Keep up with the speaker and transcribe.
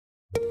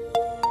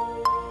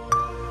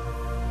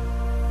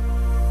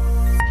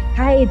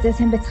Hi, за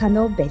сайн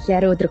байцгаана уу?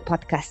 Балиар өдрөг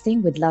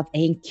подкастинг with Love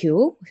and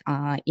Q.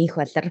 Их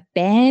болор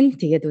байна.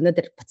 Тэгээд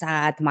өнөөдөр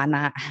буцаад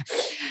манай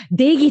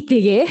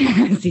дэгитэйгээ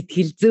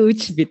сэтгэл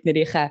зүйч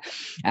биднэрийнхээ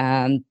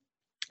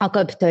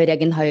Окопитоор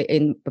яг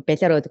энэ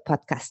Балиар өдрөг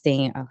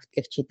подкастинг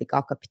хөтлөгч хийдэг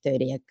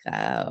Окопитоор яг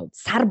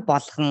сар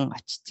болгон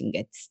очиж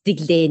ингээд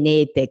сэтгэлээ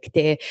нээдэг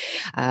тий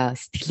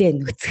сэтгэлээ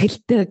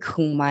нүцгэлдэг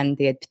хүн маань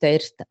тэгээд бид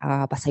хоёрт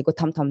бас айгу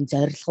том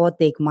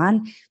зорилгоодыг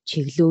маань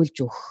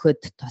чиглүүлж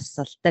өгөхөд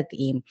тусалдаг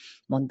ийм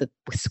мундаг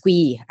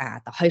бүсгүй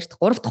одоо 2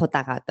 дахь 3 дахь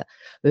удаага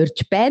урьж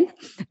байна.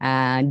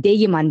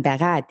 Дэги маань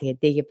байгаа.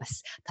 Тэгээд дэги бас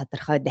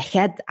тодорхой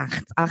дахиад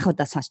анх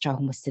удаа сонсож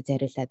байгаа хүмүүстэй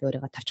зориулаад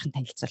өөрийгөө товчхон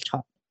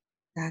танилцуулчих.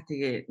 За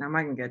тэгээ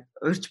намайг ингээд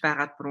урьж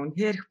байгаад бүр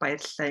үнэхээр их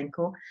баярлалаа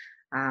инкүү.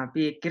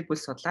 Би гэр бүл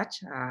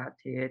судлаач.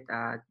 Тэгээд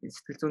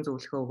сэтгэл зүйн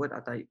зөвлөгөө өгөөд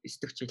одоо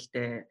 9 дэх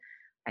жилдээ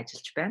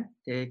ажиллаж байна.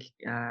 Тэгээд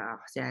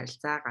хосын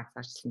харилцаа,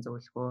 ганцаарчлалын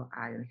зөвлөгөө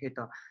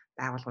ерөнхийдөө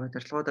байгууллагын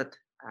төрөлхтөд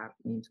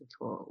ийм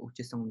зөвлөгөө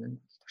өгчээсэн өмнө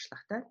нь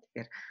туршлагатай.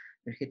 Тэгэхээр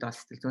ерөнхийдөө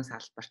сэтгэл зүйн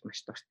салбарт маш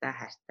дуртай,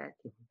 хайртай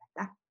тийм юм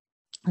байна.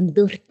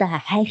 Дуртай,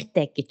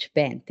 хайртай гэж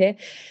байна тий.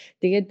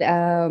 Тэгээд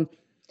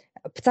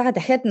буцаага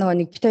дахиад нөгөө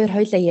нэг бид хоёр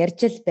хоёлаа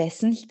ярьж л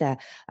байсан л да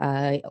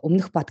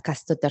өмнөх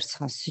подкастуудаар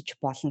сонсож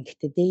болно.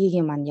 Гэтэ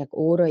дэгийн маань яг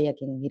өөрөө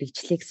яг энэ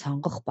мэрэгчлийг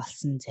сонгох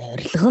болсон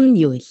зорилго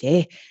нь юу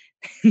вэ?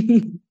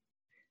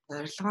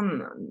 Зорилго нь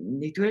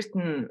нэгдүгээрт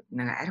нь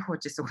нэг арх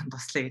хуужсэн хүн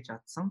туслая гэж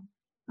бодсон.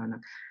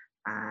 Нэг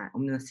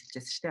өмнөөс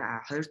хэлжсэн шүү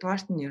дээ.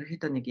 Хоёрдугаарт нь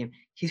ерөнхийдөө нэг юм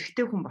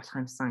хэрэгтэй хүн болох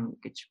юмсан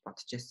гэж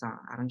бодож байсан.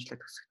 10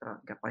 жилээ төгсөхдөө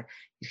ингээ гоё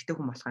хэрэгтэй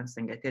хүн болох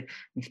юмсан ингээ. Тэгээд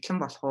нэгтлэн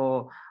болох уу,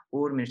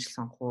 өөр мэржил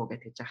сонгох уу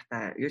гэж хэлж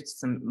байхдаа юу ч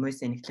гэсэн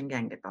мөсийн нэгтлэнгээ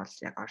ангид бол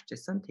яг орж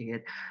исэн.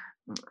 Тэгээд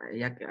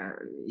яг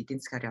эдийн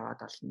засгаар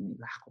яваад бол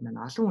байхгүй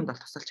мэн олон хүнд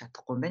бол тусалж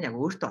чадахгүй юм байна. Яг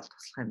өөртөө бол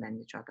туслах юм байна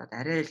гэж бодоод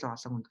арай илүү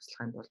олон хүнд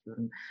туслахын тулд ер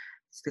нь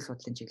сэтгэл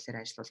судлалын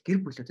чиглэлээр ажиллавал гэр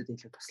бүлүүдэд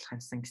илүү туслах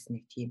юмсан гэсэн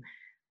нэг тийм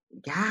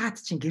яагаад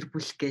чинь гэр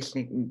бүл гээл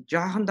нэг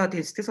жоохондоо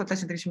тийм сэтгэл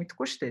судлаач энэ гэж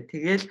мэдэхгүй шүү дээ.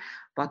 Тэгээл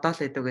бодоол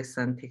идэг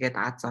гэсэн. Тэгээд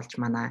Аз олж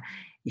манай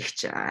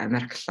ихч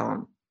Америк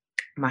руу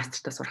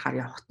мастертаа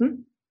сурахаар явахт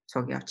нь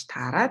цуг явж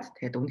таарад.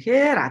 Тэгээд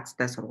үнэхээр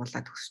Азтай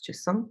сургуулаа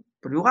төгсөжсэн.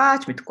 Бүр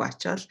югаач мэдэхгүй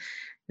очивол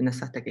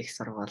Миннесотагийн их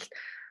сургууль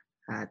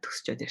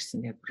төгсчөөд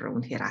ирсэн. Тэгээд бүр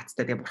үнэхээр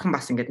Азтай. Тэгээд бурхан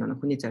бас ингээд нэг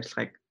хүний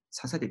зорилгыг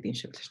сонсоод идэв юм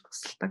шиг л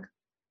тусалдаг.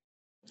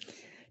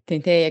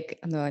 Тэнтэй яг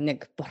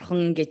нэг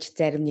бурхан гэж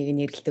зарим нэг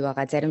нэрлэдэг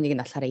байгаа. Зарим нэг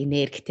нь болохоор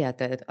энергитэй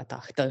одоо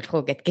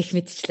огтойрхоо гэд гэх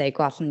мэтчлээ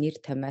айгу олон нэр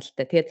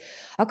томьёолтой. Тэгээд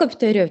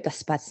Окопитойрын хувьд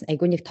бас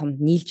айгу нэг том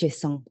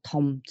нийлжсэн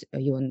том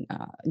юу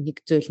нэг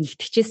зүйл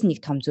нэгтгэжсэн нэг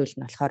том зүйл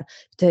нь болохоор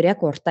тэр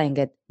яг урдаа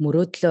ингээд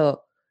мөрөөдлөө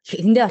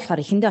эхэндээ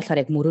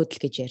болохоор яг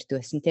мөрөөдөл гэж ярьдаг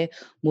байсан тий.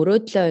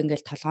 Мөрөөдлөө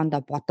ингээд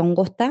толгоондоо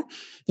бодонгуудаа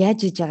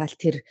яаж хийж байгаа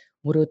л тэр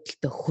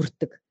мөрөөдөлтөд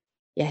хүрдэг.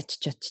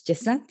 Яаж ч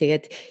очижсэн.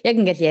 Тэгээд яг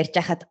ингээл ярьж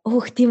хахад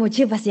өөх тийм үү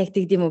чи бас яг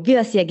тэгдэм үү би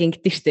бас яг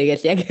ингэдэг штэ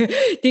гэл яг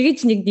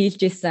тэгэж нэг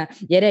дийлжсэн.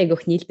 Яриа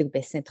айгүйх нийлдэг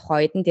байсан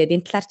тухайд нь. Тэгээд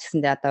энэ талаар ч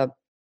гэсэндээ одоо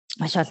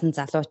маш олон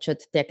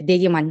залуучууд яг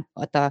дэгийн маань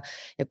одоо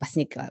яг бас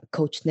нэг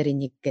коуч нарын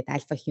нэг гэдэг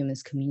Alpha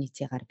Humans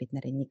community-гаар бид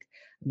нарыг нэг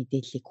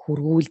мэдээллийг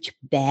хөрвүүлж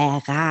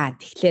байгаа.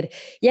 Тэгэхээр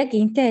яг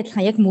энтэй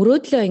адилхан яг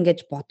мөрөөдлөө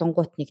ингэж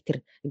бодонгууд нэг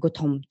тэр айгуу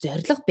том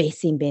зориг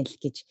байсан юм байна л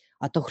гэж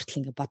одоо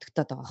хүртэл ингэ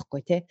бодогдоод байгаа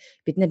байхгүй тий.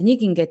 Бид нар нэг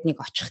ингээд нэг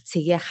очих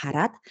цэгээ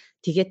хараад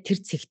тэгээд тэр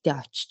цэгтээ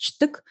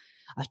очичдаг.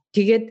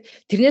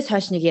 Тэгээд тэрнээс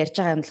хойш нэг ярьж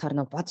байгаа юм болохоор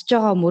нэг бодож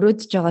байгаа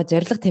мөрөөдөж байгаа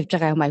зориг тавьж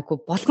байгаа юм айгүй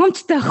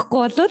болгоомжтой байхгүй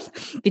болвол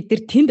бид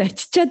нар тэнд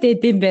очичаад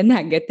байд юм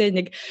байна гэдэг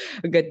нэг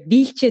ингээд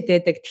биелчээд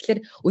байдаг. Тэгэхээр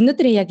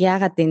өнөөдөр яг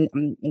яагаад энэ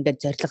ингээд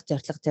зориг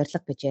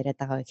гэж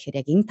яриад байгаа вэ гэхээр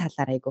яг энэ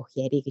талаар айгүйх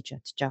ярих гэж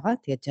бодож байгаа.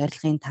 Тэгээд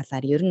зорилгын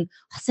талаар ер нь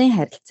хосын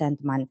харилцаанд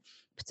маань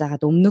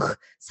буцаагаад өмнөх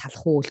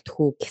салах уу үлдэх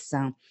үү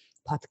гэсэн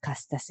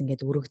подкастаас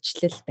ингээд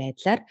үргэлжлэл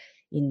байдлаар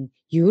энэ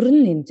ер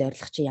нь энэ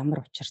зорилго чи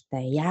ямар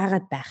учиртай,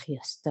 яагаад байх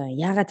ёстой,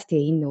 яагаад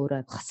тэгээ энэ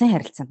өөрөө хосын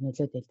харилцаанд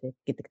нөлөөдөг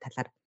гэдэг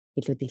талаар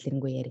илүү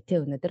дэлгэрэнгүй ярих тий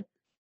өнөөдөр.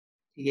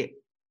 Тэгээ.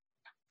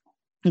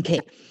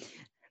 Окей.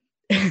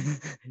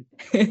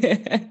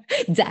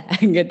 За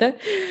ингээд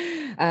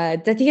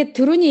за тэгээд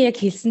түрүүний яг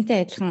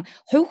хэлсэнтэй адилхан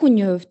хувь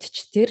хүний хувьд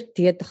ч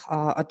тэгээд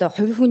одоо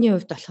хувь хүний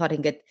хувьд болохоор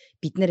ингээд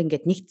бид нар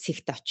ингээд нэг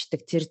цэгт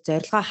очдог тэр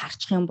зорилгоо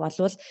харчих юм бол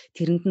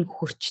тэрэнд нь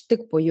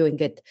хүрчдэг буюу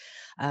ингээд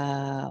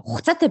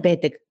хугацаатай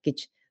байдаг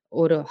гэж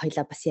өөрөө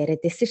хоёлаа бас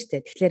яриад байсан шүү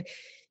дээ. Тэгэхээр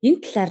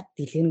энэ талаар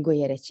дэлгэрэнгүй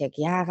яриач яг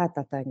яагаад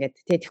одоо ингээд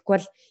тэгэхгүй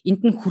бол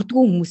энд нь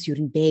хүрдгүү хүмүүс юу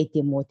н байд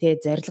юм уу те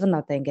зорилго нь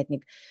одоо ингээд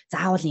нэг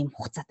заавал ийм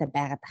хугацаатай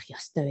байгаад ах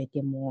ёстой байд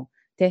юм уу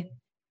те.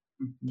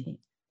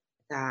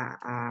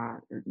 За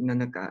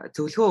нэг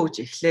зөвлөгөө өгч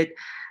эхлээд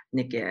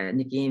нэг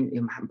ийм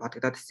юм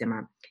бодогдоод байсан юм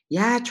аа.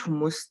 Яаж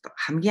хүмүүст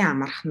хамгийн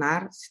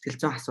амархнаар сэтгэл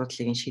зүйн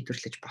асуудлыг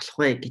шийдвэрлэж болох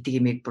вэ гэдэг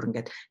имийг бүр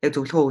ингээд яг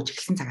зөвлөгөө өгч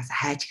эхэлсэн цагаас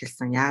хайж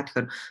эхэлсэн. Яа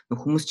тэгэхээр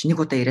хүмүүс ч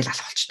нэг удаа ирээл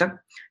алах болчдөг.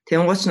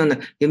 Тэнгуүч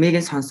нэг ямиг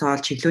нь сонсоол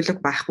чиглүүлэг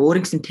байхгүй,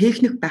 өөрийн гэсэн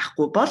техник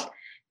байхгүй бол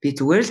би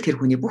зүгээр л тэр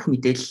хүний бүх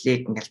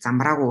мэдээллийг ингээл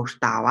замбраагүй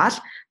өөртөө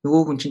аваад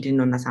нөгөө хүн чинь тэр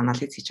нүнээс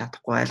анализ хийж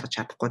чадахгүй, ойлгож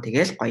чадахгүй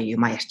тэгэл гоё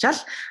юм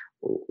ярьчаал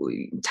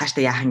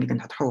цаашдаа яах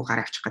ингээд тодорхой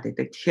угаар авчих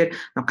гэдэг. Тэгэхээр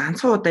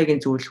ганцхан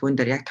удаагийн зөвлөгөөн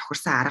дээр яг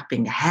тохирсон арга би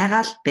ингээ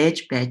хайгаал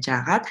байж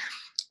агаад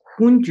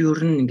хүнд ер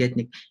нь ингээд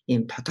нэг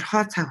ийм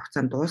тодорхой цаг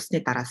хугацаанд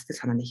дуусны дараа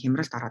сэтгэл санааны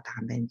хямралд ороод байгаа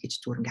юм байна гэж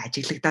зүгээр ингээд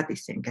ажиглагдаад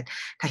байсан. Ингээд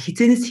та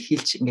хизээнээс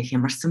эхэлж ингээд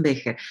хямарсан бай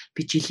гэхээр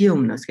би жилийн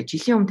өмнөөс гэж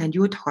жилийн өмнө танд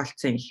юу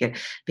тохиолдсон гэхээр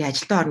би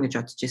ажилдаа орно гэж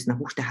бодож ирсэн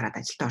хүүхдээ хараад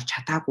ажилдаа орж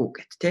чадаагүй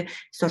гэт те.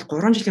 Эсвэл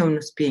 3 жилийн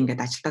өмнөөс би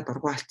ингээд ажилдаа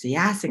дургу болсон.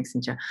 Яасан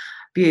гэсэн чинь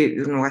би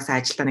ер нь угаасаа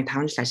ажилдаа нэг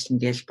 5 жил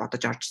ажиллана гэж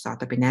бодож оржсон.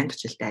 Одоо би 8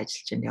 жилдээ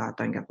ажиллаж байна. Тэгээ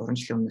одоо ингээд 3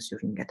 жилийн өмнөөс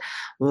ер нь ингээд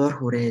уур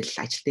хүрээл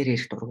ажил дээр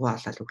ирэх дургу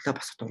болоод өглөө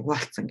босох дургу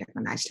болсон ингээд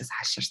манай ажлаас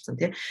хаширсан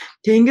те.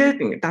 Тэгээ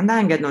ингээд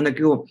дандаа ингээд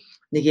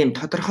нэг юм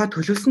тодорхой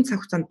төлөвлөсөн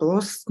цаг хугацаанд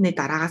дуусны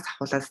дараагаас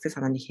ахуулаад сэтгэл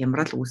санааны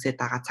хямрал үүсээд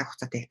байгаа цаг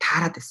хугацаатай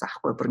таарад байсан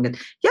аахгүй бүр ингээд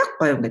яг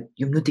гоё ингээд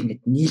юмнуудыг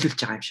ингээд нийлүүлж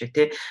байгаа юм шиг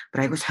тий.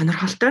 Бүр айгу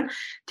сонирхолтой.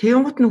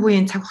 Тэгэнгუთ нь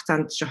үеийн цаг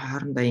хугацаанд чи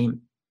хоорондоо юм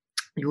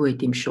юу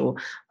гэдэм шүү.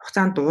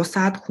 Хугацаанд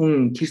дуусаад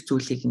хүн тэр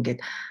зүйлийг ингээд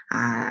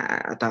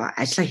одоо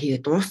ажиллаа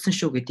хийгээд дууссан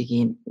шүү гэдэг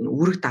ийм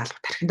үүрэг даалгав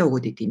тархиндаа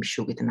өгөөд идэм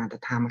шүү гэдэг надад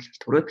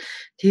таамаглал төрөөд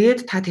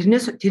тэгээд та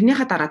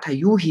тэрнийхээ дараа та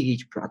юу хий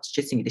гэж бодож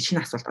ирсэн гэдэг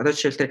шинэ асуулт. Одоо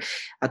жишээлбэл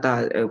одоо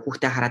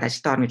хүүхдээ хараад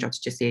ажилдаа орно гэж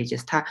бодож ирсэн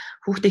ээжээс та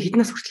хүүхдээ хэдэн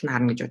нас хүртэл нь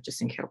харна гэж бодож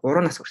ирсэн гэхээр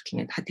 3 нас хүртэл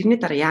нь та тэрний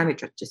дараа яана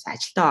гэж бодож ирсэн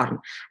ажилдаа орно.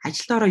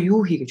 Ажилдаа ороо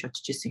юу хий гэж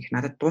бодож ирсэн гэхээр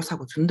надад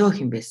дуусаагүй зөндөө их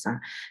юм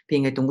байсан. Би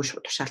ингээд дөнгөж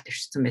тушаал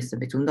твшсэн байсан.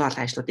 Би зөндөө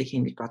олон ажлуудыг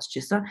хийн гэж бодож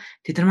ирсэн.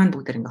 Тэд нар маань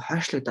бүгд ингээд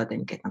хойшлогдоод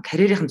ингээд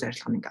карьерийн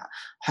зорилго нь ингээд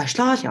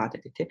хойшлоо л яваад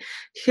байдаг тий.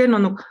 Тэгэхээр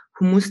нэг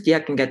хүмүүст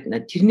яг ингээд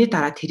тэрний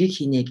дараа тэрийг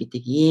хийнэ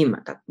гэдэг ийм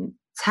одоо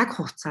цаг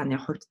хугацааны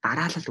хувьд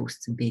дараалал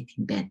үүссэн байт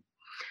юм байна.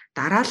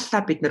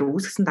 Дарааллаа бид нэр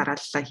үүсгэсэн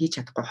дарааллаа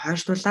хийж чадахгүй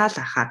хойшлуулаад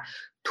ахаар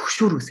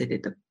төгшүүр үсээд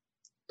байдаг.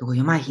 Нөгөө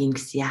юмаа хийн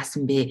гэсэн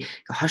яасан бэ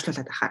гэж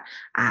хойшлуулаад ахаар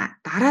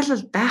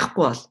дараалал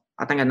байхгүй бол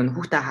одоо ингээд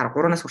хүүхдээ хаар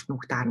 3 нас хүртэл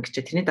хүүхдээ харна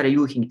гэчээ тэрний дараа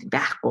юу хийн гэдэг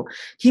байхгүй.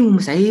 Тийм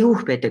хүмүүс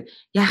аяйгүйх байдаг.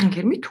 Яах юм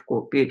хэр мэдэхгүй.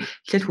 Би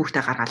эхлээд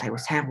хүүхдээ гаргаад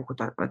аягүй сайн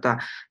хүүхэд одоо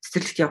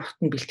цэцэрлэгт явахт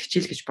нь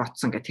бэлтгэжил гэж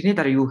бодсон гэх. Тэрний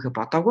дараа юу хийх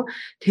бодоогүй.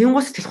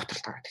 Тэнгуус сэтгэл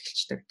готролт ороод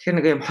эхэлчихдэг. Тэгэхээр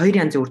нэг юм хоёр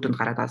янзын үр дүнд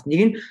гараад бас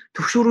нэг нь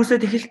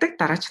төгшөөрөөсөд эхэлдэг.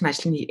 Дараач нь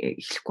ажил нь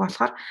эхлэхгүй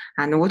болохоор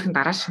нөгөөх нь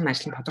дараач нь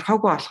ажил нь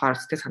тодорхойгүй болохоор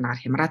сэтгэл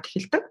санаагаар хямраад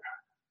эхэлдэг.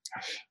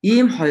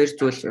 Ийм хоёр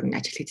зүйл ер нь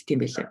ажиглагддсан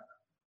байлээ.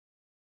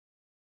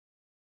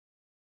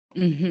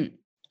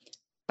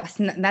 Бас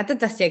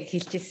надад бас яг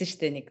хэлчихсэн шүү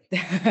дээ нэг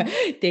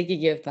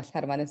дэгийн явд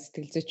болохоор манай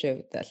сэтгэл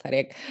зүйчийн хувьд болохоор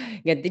яг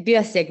ингээд би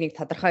бас яг нэг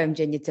тодорхой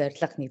хэмжээний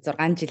зорилго нэг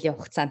 6 жилийн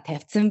хугацаанд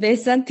тавьсан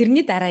байсан.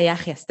 Тэрний дараа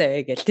яах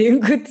ёстой вэ гэл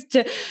тэгэнгүүт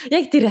чи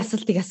яг тэр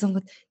асуултыг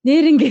асуунгууд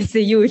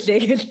нэрнгээсээ юу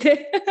илээ гэл тэ.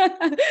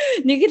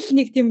 Нэг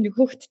тийм нэг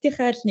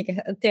хүүхдтийнхаа л нэг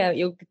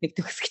юу нэг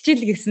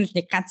төгсгчээл гэсэн л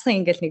нэг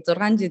ганцхан ингээл нэг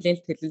 6 жилийн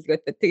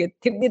төлөвлөгөөтэй. Тэгээд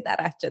тэрний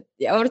дараа очиод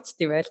ямар ч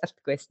тийм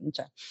ойлголтгүй байсан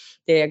ч.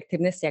 Тэгээ яг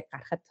тэрнээс яг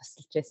гарахад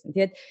тусалж байсан.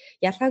 Тэгээд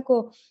ялгаагүй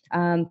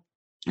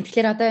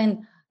тэгэхээр одоо энэ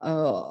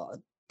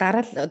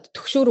дараал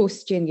төгшөөр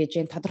үүсэж гин гэж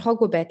энэ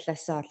тодорхойгүй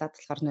байдлаас болоод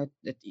болохоор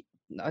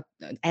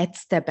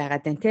айцтай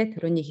байгаад байна тий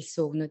түрүүний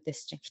хэлсэн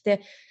үгнүүдээс чинь.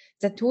 Гэтэ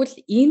за тэгвэл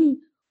энэ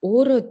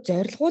өөрөө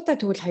зорилгоудаа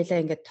тэгвэл хоёлаа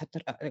ингээд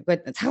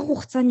цаг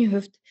хугацааны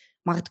хувьд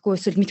магадгүй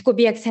эсвэл мэдгүй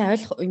би яг сайн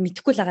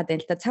мэдэхгүй л байгаа даа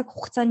л да. Цаг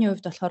хугацааны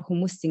хувьд болохоор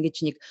хүмүүс ингэж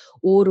нэг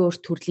өөр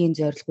төрлийн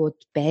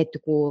зорилгоуд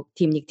байдгүй.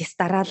 Тийм нэг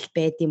дистараал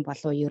байдсан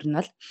болов ер нь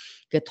бол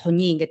ингээд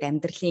хүний ингээд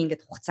амьдралын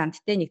ингээд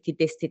хугацаанд те нэг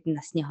тэдээс тэдэн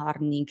насны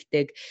хооронд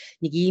ингэдэг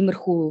нэг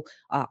иймэрхүү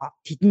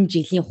тэдэн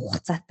жилийн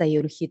хугацаатай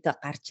ерөнхийдөө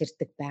гарч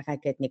ирдэг байгаа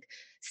гэдэг нэг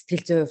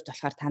сэтгэл зүйн хувьд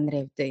болохоор та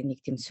нарын хувьд нэг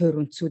тийм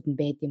суур үндсүүд нь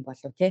байдсан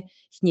болов те.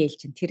 Эхний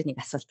ээлж чинь тэр нэг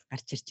асуулт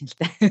гарч ирж байна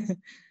л да.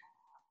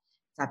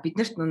 За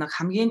биднэрт нэг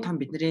хамгийн том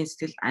бидний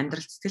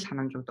амьдрал сэтгэл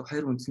ханамжуудаг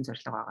хоёр үндсэн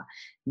зорилго байгаа.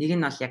 Нэг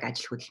нь бол яг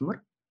ажил хөдөлмөр,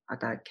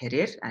 одоо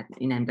карьер,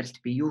 энэ амьдралд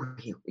би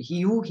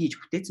юу хийж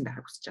бүтээсэн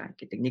байхыг хүсэж байгаа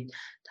гэдэг нэг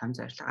том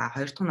зорилго.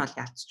 Хоёр дахь нь бол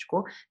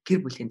ялцчихгүй гэр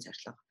бүлийн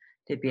зорилго.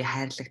 Тэгээ би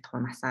хайрлагдах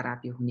уу, насаараа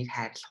би хүнийг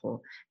хайрлах уу,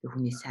 би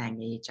хүний сайн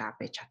ээж аав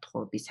байж чадах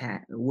уу, би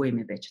сайн өвөө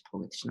эмээ байж чадах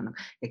уу гэдэг чинь нэг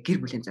яг гэр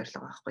бүлийн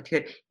зорилго байхгүй.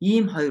 Тэгэхээр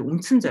ийм хоёр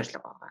үндсэн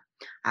зорилго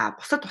байгаа.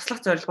 Бусад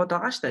туслах зорилгууд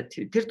байгаа шүү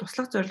дээ. Тэр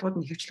туслах зорилгууд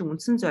нь хэвчлэн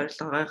үндсэн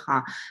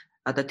зорилгынхаа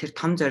одоо тэр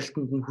том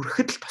зорилтонд нь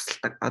хүрэхэд л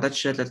тусалдаг. Одоо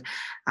жишээлбэл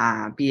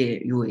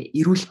би юу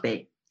эрүүл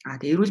бай.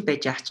 Тэгээ эрүүл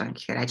байж яах гэж байгаа юм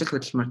гэхээр ажил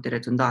хөдөлмөр дээр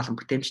зөндөө олон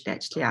бүтээмжтэй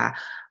ажиллая.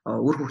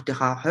 Үр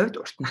хүүхдийнхээ хувьд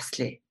урт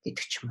наслая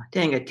гэдэг ч юм уу.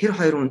 Тэг ингээд тэр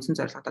хоёр үндсэн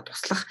зорилгодоо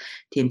туслах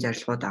тийм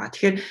зорилгууд байгаа.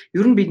 Тэгэхээр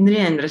ер нь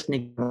бидний амьдралд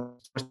нэг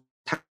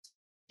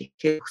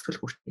өсвөл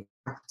хүртэх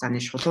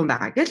хугацааны шулуун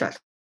байгаа гэж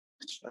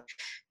ойлгож байна.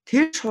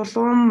 Тэр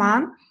шулуун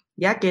маань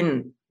яг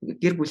энэ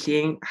гэр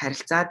бүлийн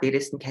харилцаа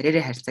дээрээс нь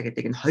карьерийн харилцаа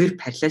гэдэг энэ хоёр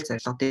параллел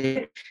зорилго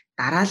дээр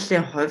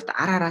дарааллын хувьд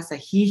араасаа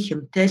хийх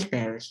юмтай л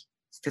байвал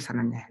сэтгэл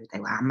санааны хувьд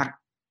аюу амар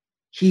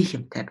хийх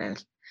юмтай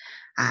байвал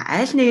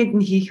аль нэгэнд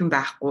нь хийх юм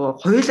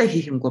байхгүй хоёулаа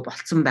хийх юмгүй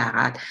болцсон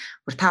байгаад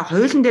бүр та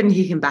хоёулын дээр нь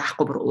хийх юм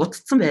байхгүй бүр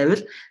удцсан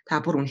байвал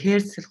та бүр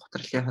үнэхээр сэтгэл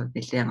готролын хувьд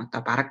нэлээд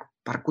одоо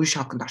бараггүй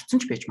шоконд орсон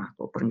ч байж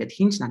магадгүй бүр ингээд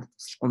хинч надад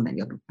туслахгүй юм байна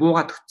гэж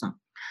буугаад өгсөн.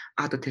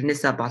 одоо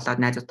тэрнээсээ болоод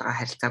найзуудтайгаа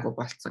харилцаагүй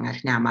болцсон,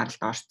 архины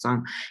хамааралд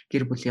орсон,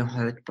 гэр бүлийн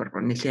хувьд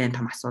нэлээд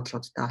том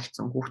асуудлуудтай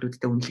болсон,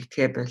 хүүхдүүдтэй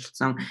үнэлэгдэхээ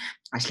болцсон,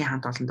 ажлын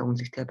хамт олондоо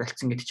үнэлэгдэхээ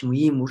болцсон гэдэг ч юм уу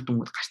ийм үр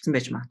дүнгууд гарсан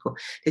байж магадгүй.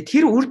 Тэгээ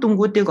тэр үр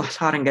дүнгуудыг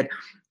болохоор ингээд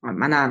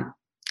манай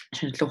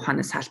шинжилгээ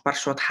ухааны салбар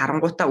шууд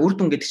харангуйтаа үр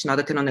дүн гэдэг чинь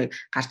одоо тэр нэг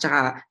гарч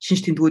байгаа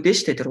шинж тэмдгүүд дээ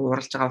шүү дээ. Тэр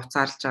ууралж байгаа,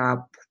 уцаарлж байгаа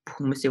бүх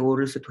хүмүүсийг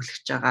өөрөөсөө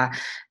түлхэж байгаа.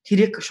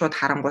 Тэрийг шууд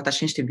харангуйтаа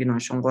шинж тэмдгийг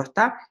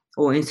уншингуйтаа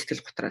энэ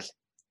сэтгэл готрал.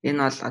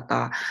 Энэ бол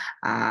одоо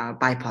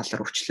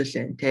bipolar өвчлөл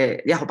байна.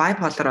 Тэ яг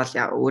bipolar бол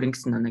өөр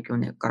ингэсэн нэг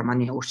юу нэг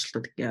гормоны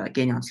өөрчлөлтүүд,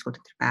 гений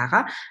онцлогуд төр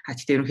байгаа.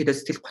 Гэхдээ ерөнхийдөө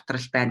сэтгэл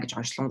готрал байна гэж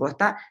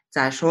онцлонгуйтаа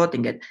за шууд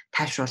ингээд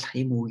тайвшруулах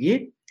юм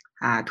үгүй.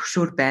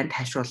 Төвшөр байна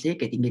тайвшруулъя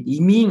гэдэг ингээд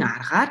эмийн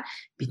аргаар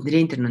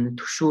бидний тэр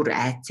нэг төвшөр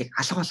айцыг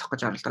алга болгох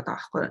гэж оролдоод байгаа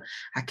байхгүй юу.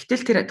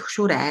 Гэтэл тэр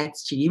төвшөр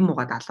айц чи эм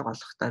угаад алга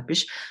болгохтой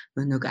биш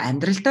нэг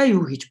амьдралдаа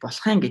юу хийж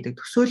болох юм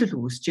гэдэг төсөөлөл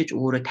үүсчээж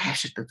өөрөө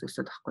тайвширдаг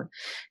зүйлсүүд байхгүй юу.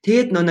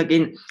 Тэгээд нэг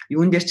энэ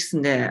юун дээр ч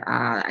гэсэндээ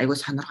айгуу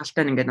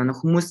сонирхолтой ингээд нэг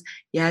хүмүүс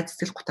яаж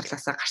сэтгэл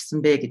гутралаасаа гарсан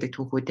бэ гэдэг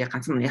түүхүүдийг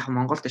ганцхан яг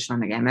Монголд ч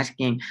нэг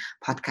Америкийн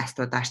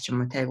подкастуудаар ч юм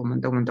уу тайгуу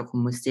мундаг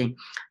хүмүүсийн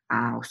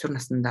өсвөр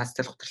наснда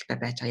сэтгэл готролтой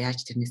байж байгаа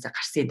яаж тэрнээсээ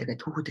гарсан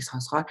гэдэг түүхүүдийг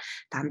сонсгоор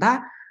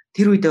дандаа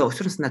тэр үедээ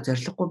өсвөр наснда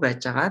зориггүй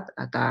байжгаад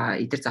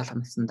одоо идэр залгах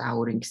наснда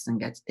өөр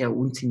ингэсэн гэдэг тэ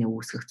үн цэнэ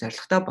үүсгэх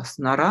зорилготой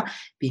болсноороо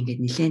би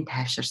ингээд нэлээд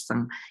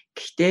тайвширсан.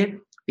 Гэхдээ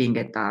би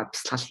ингээд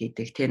бясалгал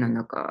хийдэг тэ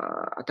нэг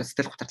одоо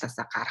сэтгэл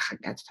готролоосаа гарах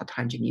ингээд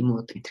тодорхой хэмжээний юм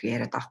уудаг гэдэг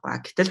яриад байгаа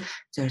байхгүй. Гэтэл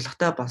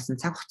зорилготой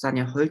болсон цаг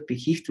хугацааны хувьд би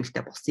хийх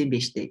зүйлтэй болсон юм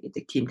байна штэ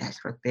гэдэг тийм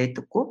тайлбарууд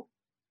байдаггүй.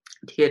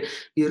 Тэгэхээр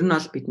ер нь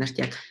бол бид нарт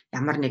яг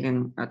ямар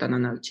нэгэн одоо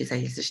нэг чи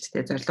сая хэлсэн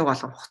шүү дээ зорилго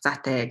болгох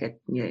хугацаатай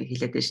гэдэг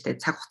хэлээд байна шүү дээ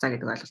цаг хугацаа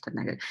гэдэг ойлголттой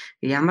нэг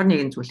ямар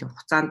нэгэн зүйлийн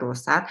хугацаанд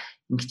дуусаад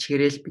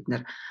ингэчгээрэл бид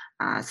нар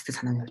сэтгэл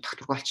санааны хувьд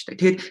тогтворгүй болчтой.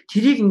 Тэгээд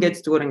тэрийг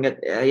ингээд зүгээр ингээд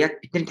яг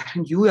бидний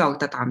тархинд юу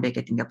явагдаад байгаа юм бэ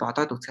гэдээ ингээд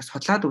бодоод үзэхээр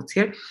судлаад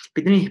үзэхээр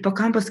бидний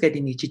хиппокампус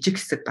гэдэг нэг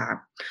жижиг хэсэг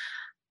байгаа.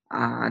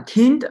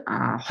 Тэнд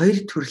хоёр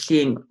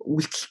төрлийн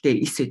үйлдэлтэй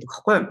эс байдаг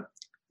байхгүй юу?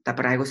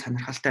 Dabар айгуу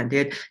сонирхолтой.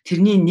 Тэгээд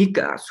тэрний нэг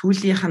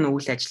сүүлийнх нь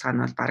үйл ажиллагаа нь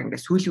бол баг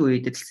ингээд сүүлийн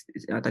үед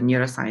одоо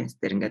neuroscience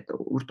дээр ингээд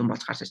үр дүн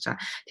болж гарч ирж байгаа.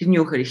 Тэрний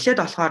юу гэхээр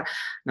эхлээд болохоор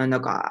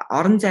нэг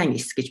орон зайн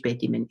эс гэж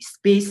байд юм байна.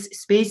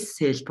 Space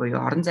cell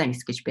буюу орон зайн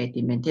эс гэж байд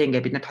юм байна. Тэг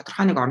ингээд бид нар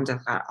тодорхой нэг орон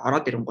зайгаа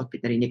ороод ирэнгүүт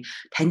бид нар энийг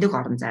таньдаг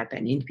орон зай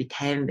байна. Энд би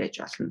тайван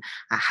байж болно.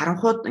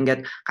 Харанхууд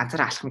ингээд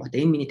ганцаараа алхангуудаа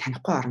энэ миний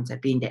танихгүй орон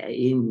зай. Би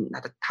энэ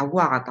надад тавгүй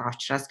байгаа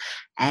учраас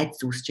айц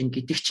үүсэж гин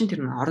гэдэг чинь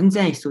тэр орон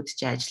зайн эсүүд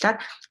чи ажиллаад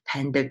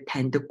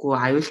таньдаггүй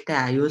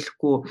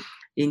аюулгүй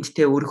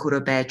эндтэй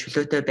өөрөөрөө бай,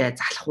 чөлөөтэй бай,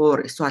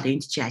 залхуур эсвэл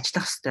энд чи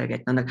ажиллах хэрэгтэй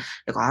гэдэг нэг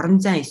яг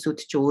орон зайн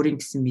эсүүд чи өөрийн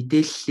гэсэн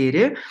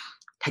мэдээллээрээ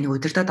таны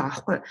удирдах байгаа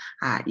байхгүй.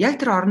 Яг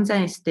тэр орон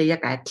зайн эстэй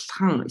яг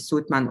адилхан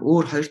эсүүд маань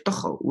өөр хоёр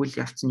дахь үйл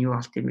явц нь юу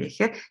болт юм бэ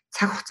гэхээр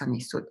цаг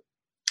хугацааны эсүүд.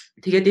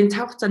 Тэгээд энэ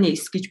цаг хугацааны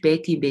эс гэж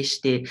байдгийм бэ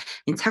штэ.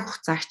 Энэ цаг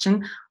хугацаа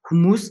чинь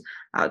хүмүүс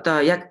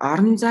одоо яг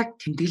орон зайг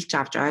тэмдэглэж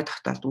авч ой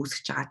тогтоолд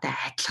үүсгэж байгаатай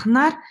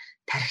адилханаар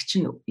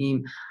тархич нь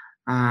ийм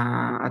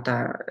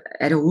одоо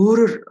арай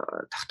өөрөөр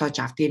тогтоож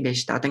авдгийм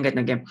байж та. Одоо ингээд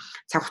нэг юм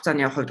цаг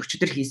хугацааны хувьд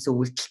өчигдөр хийсэн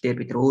үйлдэлээр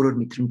бид нар өөрөөр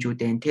мэдрэмжүүд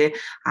байна тий.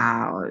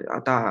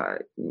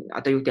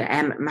 Одоо юу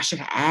гэдэг маш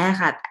их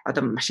айгаад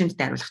одоо машинд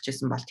дайруулах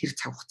гэсэн бол тэр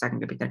цаг хугацааг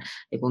ингээд бид нар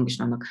яг өнгөж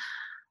нэг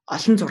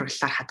олон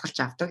зураглалаар хадгалж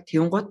авдаг.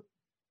 Тэгүнгууд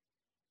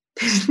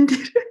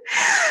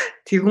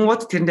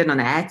тэрэн дээр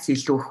нэг айц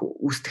илүү их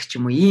үүсдэг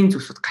ч юм уу ийм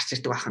зүйлсүүд гарч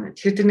ирдэг байна.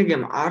 Тэгэхээр тэр нэг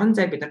юм орон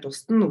зай бид нар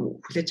тусад нь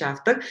хүлээж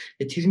авдаг.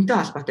 Тэрнтэй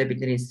холбоотой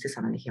бидний сэтгэл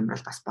санааны хямрал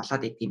бас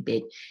болоод идэм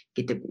бэ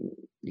гэдэг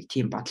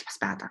тийм бодол бас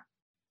байгаа.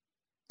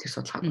 Тэр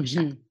судалгааг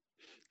уншаад.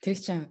 Тэр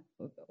чинь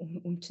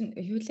өмчн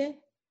юу лээ?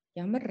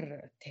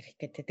 Ямар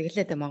тарих гэдэг.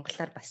 Тэгэлээ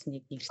монголоор бас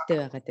нэг нэртэй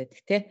байгаад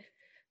байдаг тий.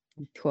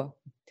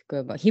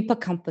 Тэгвэл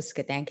хиппокампус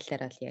гэдэг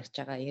англиар л ярьж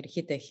байгаа.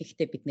 Ерөнхийдөө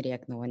ихтэй бид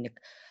нар яг нөгөө нэг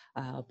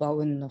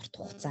богино урт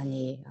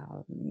хугацааны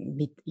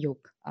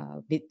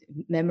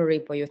memory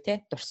буюу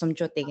те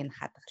дурсамжуудыг нь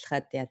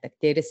хадгалахад яадаг.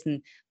 Дээрэс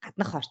нь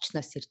гаднах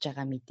орчноос ирж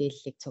байгаа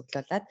мэдээллийг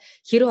цуглуулад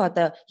хэрэв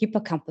одоо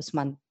хиппокампус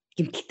маань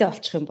гэмтэлтэй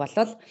болчих юм бол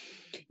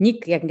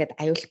нэг яг ингээд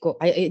аюулгүй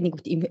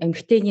нэг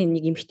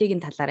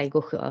эмэгтэйгийн талаар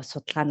айгүйх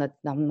судалгаанууд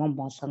ном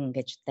болгон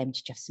гэж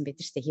дамжиж авсан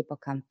байдаг шүү дээ.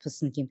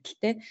 Хиппокампус нь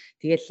гэмтэлтэй.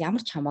 Тэгэл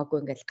ямар ч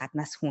хамаагүй ингээд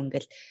гаднаас хүн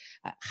ингээд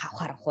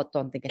харанхууд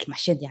донд ингээд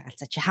машинд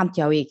ягалцаа чи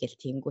хамт явъя гэл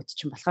тиймгүүт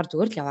чинь болохоор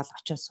зүгээр л яваал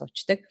очиж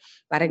суучдаг.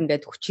 Бараг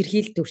ингээд хүч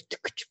хэрхийл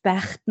дөртөх гэж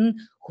байхад нь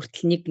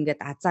хүртэл нэг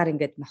ингээд азар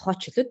ингээд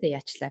нохооч лөө дээ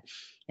яачлаа.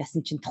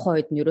 Яасан чинь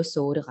тухайн үед нь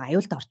ерөөсөө өөрийгөө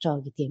аюулд орж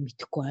байгаа гэдгийг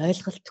мэдэхгүй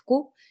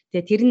ойлголтгүй.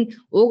 Тэгээ тэр нь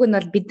ууг нь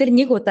бол бид нар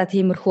нэг удаа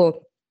тиймэрхүү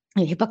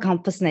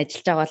хиппокампус нь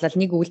ажиллаж байгаа бол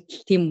нэг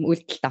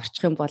үйлдэлд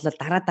орчих юм бол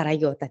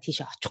дараагийн удаа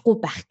тийш очихгүй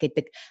байх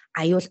гэдэг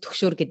аюул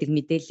төгшөөр гэдэг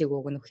мэдээллийг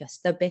өгнөх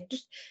ёстой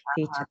байтал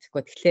тэгж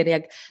чадахгүй. Тэгэхээр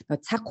яг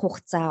цаг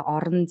хугацаа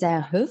орон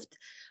зайн хувьд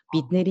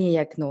бидний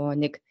яг нөгөө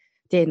нэг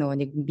тэ нөгөө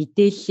нэг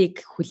мэдээллийг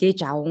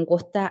хүлээж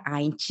авангуудаа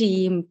эн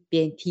чи ийм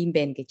бэ тийм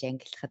байна гэж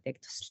ангиллахад яг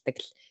тусалдаг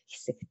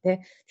хэсэг тэ.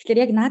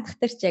 Тэгэхээр яг наадах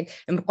дээр чи яг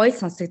амар гоё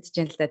сонсогдож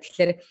байна л да.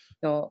 Тэгэхээр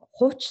нөгөө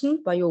хуучин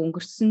боёо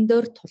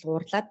өнгөрсөндөр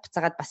тулгуурлаад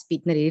буцаагаад бас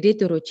бид нар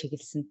ирээдүрөө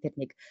чиглэсэн тэр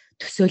нэг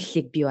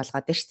төсөөллийг бий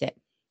болгоод байна шүү дээ.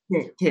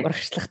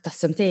 Урагшлах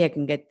тосом тий яг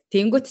ингээд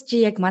тэнгуут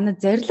чи яг манай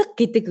зориг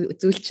гэдэг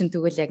зүйл чинь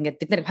тэгвэл яг ингээд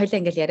бид нар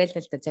хоёлаа ингээд яриа л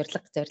л да зориг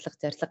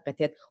гэх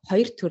тэгээд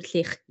хоёр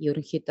төрлийнх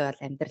ерөнхийдөө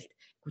бол амьдралд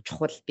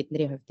чухал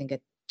бидний хувьд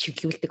ингээд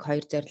чиглүүлдэг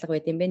хоёр зориг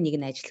байт юм байна. Нэг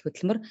нь ажил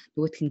хөдөлмөр,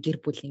 нөгөөх нь гэр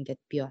бүл ингээд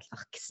бий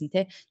болгох гэсэн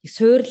тий.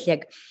 Суурил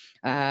яг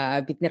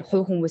бид нэр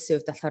хувь хүмүүсийн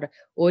хувьд болохоор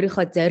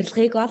өөрийнхөө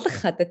зорилгыг олох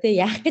одоо тий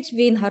яах гэж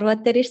би энэ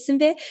хорвоод дээр ирсэн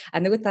бэ?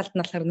 Нөгөө талд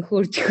нь болохоор нөхөө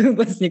өржих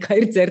бас нэг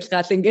хоёр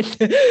зорилгаал ингээд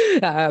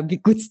би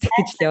гүйцэтгэх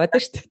гэж л яваад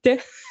байна шүү дээ тий.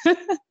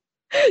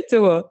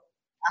 Зөв үү?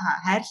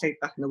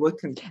 Хайрлагдах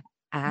нөгөөх нь.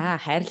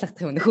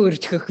 Хайрлагдах юм нөхөө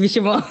өржих биш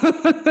юм уу?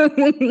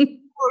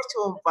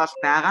 Өөрчөө бол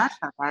байгаа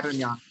л гаруун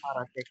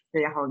явахаараа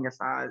тэгээ яг ингээд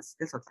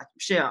сэтгэл судлаач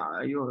биш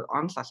юу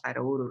онл болохоор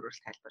өөр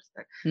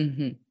тайлбарладаг.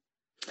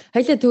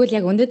 Хоёлаа тэгвэл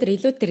яг өнөөдөр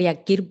илүү тэр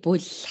яг гэр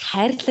бүл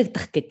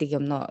хайрлагдах гэдэг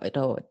юмноо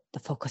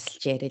фокуслж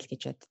яриа л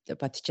гэж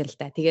бодож байна л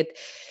да. Тэгээд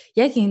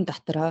яг энэ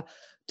дотроо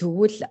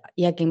тэгвэл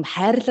яг юм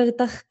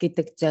хайрлагдах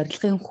гэдэг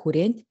зорилгын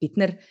хүрээнд бид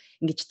нар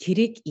ингэж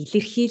тэрийг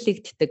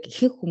илэрхийлэгддэг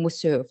ихэнх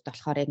хүмүүсийн хувьд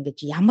болохоор ингэж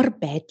ямар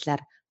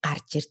байдлаар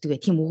гарч ирдэг вэ?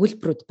 Тийм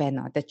өгүүлбэрүүд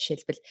байна. Одоо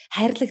жишээлбэл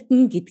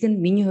хайрлагдана гэдэг нь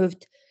миний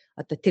хувьд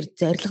одоо тэр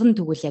зорилго нь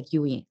тэгвэл яг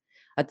юу юм?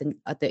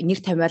 Одоо нэр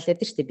томьёолоод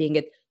байдаг шүү дээ. Би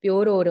ингээд би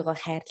өөрийгөө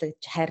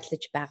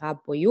хайрлаж байгаа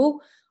буюу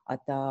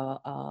одоо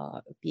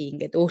би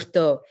ингээд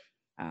өөртөө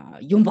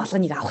юм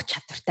болгоныг авах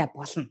чадвартай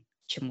болно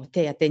ч юм уу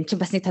те. Одоо эн чинь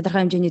бас нэг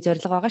тодорхой хэмжээний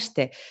зорилго байгаа шүү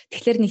дээ.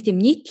 Тэгэхээр нэг тийм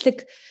нийтлэг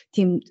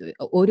тийм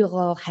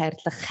өөрийгөө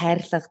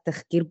хайрлагдах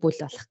гэр бүл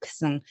болох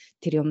гэсэн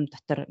тэр юм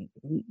дотор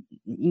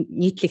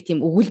нийтлэг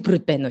тийм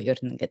өгүүлбэрүүд байна уу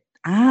ер нь ингээд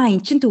эн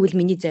чинь тэгвэл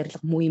миний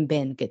зорилго муу юм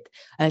байна гэд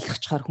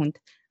ойлгочихоор хүнд.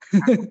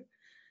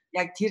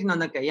 Яг тэр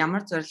нэг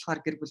ямар зорилгоор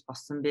гэр бүл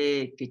болсон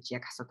бэ гэж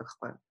яг асуудаг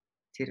байхгүй юу?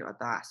 Тэр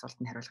одоо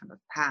асуултанд хариулахын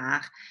тулд та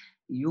анх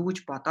юу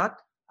гэж бодоод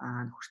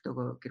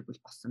нөхөртөөгөө гэр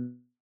бүл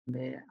болсон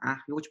бэ?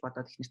 Анх юу гэж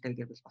бодоод их нэртэй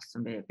гэр бүл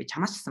болсон бэ? Би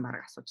чамаас ч гэсэн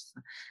бараг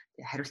асуужсэн.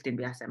 Тэгээ хариултыг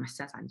би маш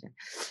сайн санаж байна.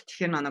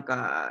 Тэгэхээр нэг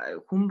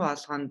хүн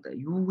болгонд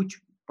юу гэж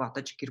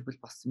бодож гэр бүл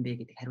болсон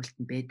бэ гэдэг хариулт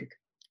нь байдаг.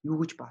 Юу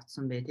гэж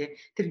бодсон бэ те?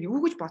 Тэр юу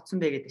гэж бодсон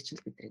бэ гэдэг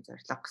чинь бидний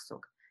зорилго гэсэн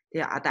үг.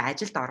 Тэгээ одоо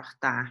ажилд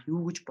орохдоо анх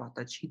юу гэж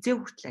бодож хизээ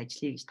хүртэл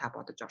ажиллая гэж та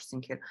бодож орсон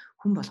гэхээр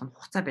хүн болгонд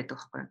хугацаа байдаг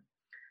байхгүй юу?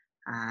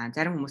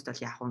 Зарим хүмүүст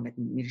бол яг ингээд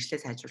мэрэгчлээ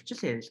сайжруулж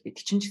л яавал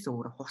гэдэг чинь ч гэсэн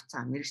өөрөө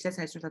хугацаа мэрэгчлээ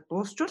сайжруулаад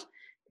дуусчвал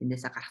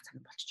тэндээсээ гарах цаг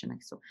болчихж байна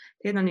гэсэн.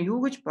 Тэгээ нэг юу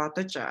гэж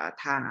бодож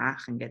та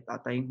анх ингээд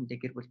одоо энэ хүнтэй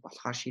гэр бүл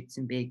болохоор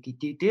шийдсэн бэ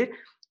гэдэг дээр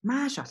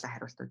маш олон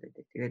хариултууд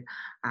байдаг. Тэгээд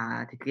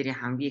тэдгээрийн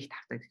хамгийн их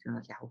тавтагддаг нь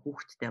бол яг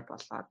хүүхэдтэй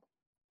болоод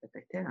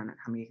байдаг тийм нэг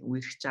хамгийн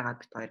үерхэж байгаа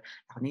бит хоёр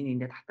яг нэг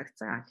нэгэндээ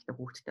татагдсан. Гэхдээ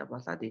хүүхэдтэй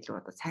болоод илүү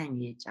одоо сайн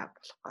ээж аав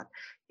болох гээд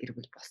гэр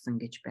бүл болсон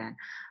гэж байна.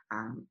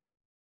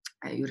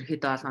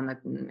 Ерөнхийдөө бол нэг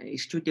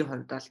ирчүүдийн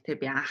хувьд бол тий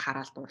би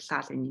анхаарал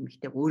дурлал энэ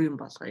нэмэгтэй өөр юм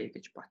болгоё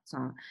гэж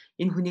бодсон.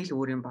 Энэ хүнийг л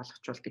өөр юм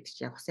болгочвол гэдэг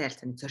чинь яг усан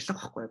харилцааны зорилго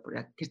байхгүй бүр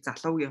яг тэр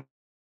залуугийн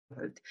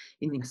хувьд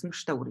энэ насан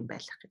туршдаа өөр юм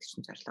байлгах гэдэг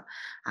чинь зорилго.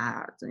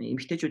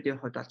 Эмэгтэйчүүдийн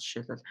хувьд бол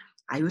жишээлбэл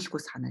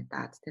аюулгүй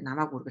санагдаад тий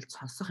намайг үргэлж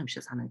сонсох юм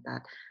шиг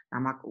санагдаад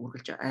намайг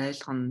үргэлж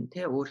ойлгоно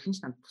тий өөр хинч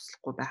надад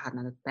туслахгүй байхад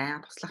надад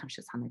байнга туслах юм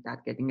шиг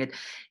санагдаад гэдэг ингээд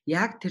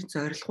яг тэр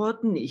зорилгууд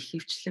нь их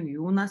хөвчлэн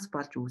юунаас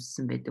болж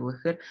үүссэн байдаг вэ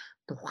гэхээр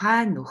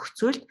тухайн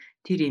нөхцөлд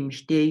тэр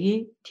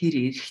эмэгтэйгийн тэр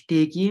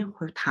эрэгтэйгийн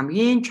хувьд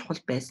хамгийн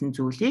чухал байсан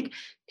зүйлийг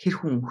тэр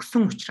хүн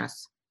өгсөн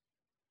учраас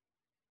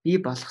бий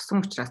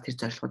болгосон учраас тэр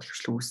зорилгууд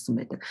хөвчлэн үүссэн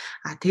байдаг.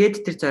 Тэгээд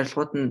тэр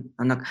зорилгууд нь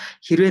нэг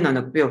хэрвээ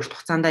нэг би урт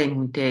хугацаанд энэ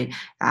хүнтэй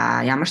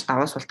ямар ч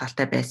даваа сул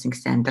талтай байсан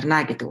гэсэн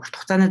амьдрнаа гэдэг урт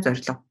хугацааны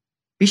зорилго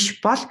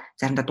биш бол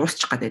заримдаа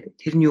дуусчих гээд байдаг.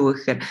 Тэр нь юу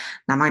вэ гэхээр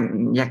намайг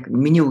яг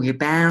миний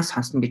үгийг байн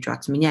сонсно гэж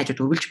бодсон. Миний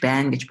хажууд үргэлж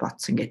байна гэж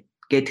бодсон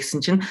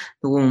гэдгсэн чинь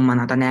нөгөө хүн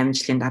маань одоо 8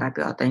 жилийн дараа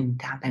би одоо энэ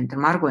хамт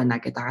амьдрмааргүй байна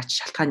гэдэг байгаа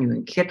чи шалтгаан юу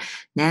вэ гэхээр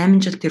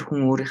 8 жил тэр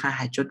хүн өөрийнхөө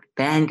хажууд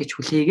байна гэж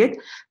хүлээгээд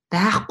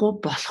байхгүй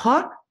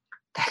болохоор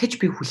дахиж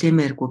би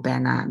хүлээмээргүй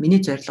байна.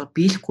 Миний зорилго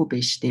биелэхгүй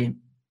байна штэ.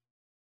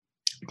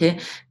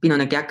 Тэ би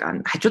нэг яг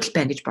хажууд л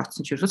байна гэж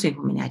бодсон чи ерөөсөө энэ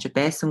хүн миний хажууд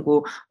байсангүй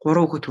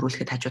 3 хүүхэд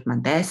төрүүлэхэд хажууд маань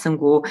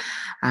байсангүй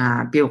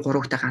би 3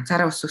 хүүхдээ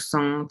ганцаараа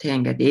өсгсөн тэ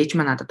ингээд ээж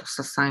маань надад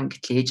тусалсан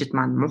гэтэл ээжэд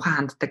маань муухай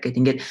ханддаг гэд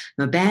ингээд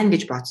нөө байна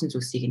гэж бодсон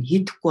зүйлсийг нь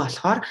хийдэхгүй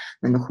болохоор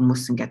нэг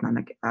хүмүүс ингээд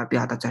нэг би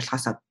одоо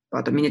зорилгоосоо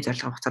одоо миний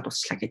зорилго хугацаа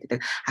дуусчлаа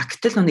гэдэг.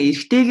 Гэтэл нэг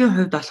эрэгтэйгийн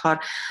хувьд болохоор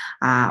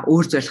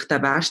өөр зорилготой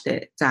байгаа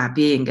штэ. За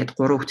би ингээд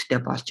 3 хүүхэдтэй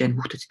болж гэн,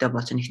 хүүхэдтэй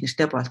болж гэн, их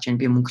нэртэй болж гэн,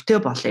 би мөнгөтэй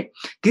болъё.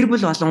 Гэр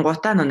бүл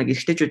болонгуудаа нэг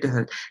эрэгтэйчүүдийн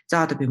хувьд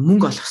за одоо би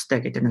мөнгө олох хэрэгтэй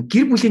гэдэг. Нэг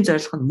гэр бүлийн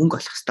зорилго нь мөнгө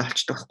олох хэрэгтэй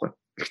болчтой байхгүй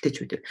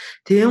эрэгтэйчүүдээр.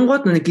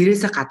 Тэгэнгუთ нэг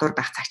гэрээсээ гадуур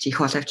байх цаг чи их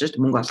боловч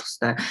мөнгө олох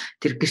хэрэгтэй.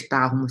 Тэр гэрт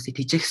байгаа хүмүүсийг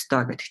тэжээх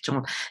хэрэгтэй гэдэг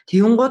чинь.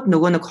 Тэгэнгуთ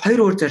нөгөө нэг хоёр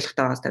өөр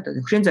зорилготой байгаа хэрэгтэй.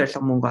 Нөхрийн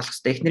зорилго мөнгө олох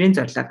хэрэгтэй, эхнэрийн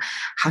зорилго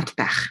хамт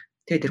байх.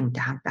 Тэгээд тэр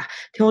хүнтэй хамт байх.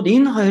 Тэгвэл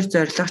энэ хоёр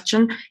зорилго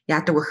чинь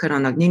яадаг вэ гэхээр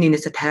нэг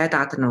нэгнээсээ тавиад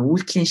байгаа тэр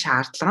үйлдэлийн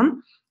шаардлага нь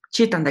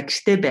чи дандаа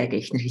гэртээ бай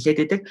гэж ихнэр хэлээд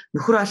байдаг.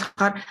 Нөхөр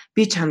болохоор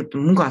би чамд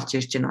мөнгө олж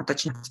ирж байна. Одоо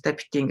чи надтай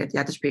бити ингээд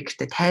ядаж би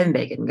гэртээ 50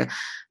 бай гэх ингээд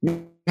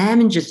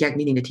 8 жил яг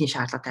миний ингээд тийм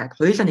шаардлага тавиад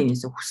хоёулаа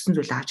нэгнээс хүссэн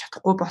зүйл авч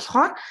чадахгүй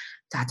болохоор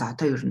за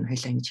одоо ер нь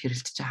хоёулаа ингэж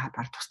хэрэлдэж байгаа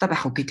баг тустай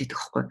байх уу гэдэг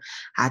байхгүй.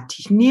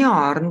 Тэрний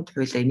оронд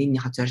хоёулаа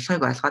энэнийхээ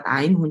зорилгыг ойлгоод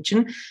энэ хүн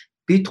чинь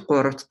бид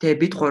гуравт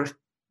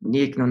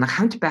нэг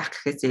хамт байх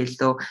гэхээсээ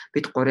илүү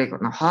бид гурыг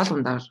хоол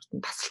ундаар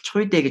тасалчих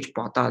үедээ гэж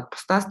бодоод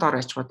бусдаас доор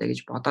ачгуудаа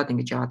гэж бодоод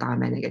ингэж яваад байгаа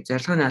юм байна гэж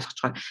зорилгыг нь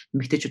ойлгочоор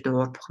эмэгтэйчүүдийн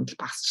уур бухимдал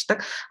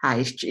багасчдаг.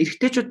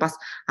 Эрэгтэйчүүд бас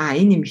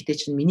энэ эмэгтэй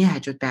чинь миний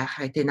хажууд байх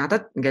тий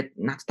надад ингээд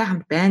надтай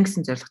хамт байна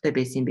гэсэн зорилготой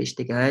байсан юм биш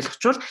тийг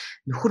ойлгочвол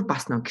нөхөр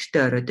бас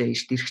гэртээ оройдоо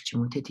ирэх ч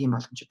юм уу тийм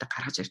боломжуудыг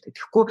гаргаж ирдэг.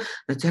 Тэгэхгүй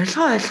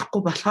зорилгоо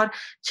ойлгохгүй болохоор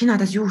чи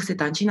надаас юу хүсэж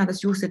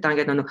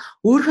байгаа гэдэг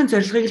өөрийнхөө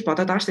зорилгыг л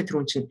бодоод байгаа шүү дээ тэр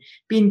хүн чинь.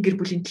 Би энэ гэр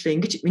бүлийн төлөө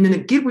ингэж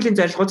миний гэр бүлийн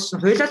зорилго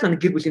чинь хоёулаа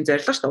л гэр бүлийн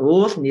зорилго шүү дээ.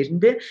 Уул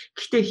нэрэндээ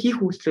гэхдээ хийх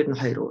үйлчлүүд нь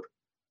хоёр өөр.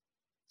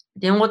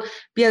 Тэгэнгუთ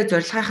би яг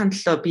зорилгынхаа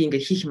төлөө би ингээ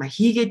хийх юм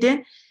хийгээд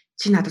байна.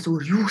 Чи надаас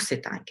өөр юу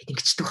хүсэж байгаа ингээд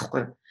ингэчдэг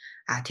байхгүй юу?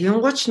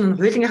 Тэгэнгуთ ч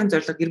хуулийнхаа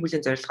зорилго гэр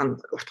бүлийн зорилго нь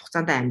урт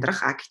хугацаанд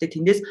амьдрах. Гэхдээ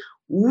тэндээс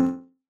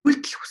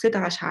үйлдэл хүсэж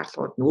байгаа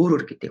шаардлагууд нь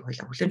өөр гэдгийг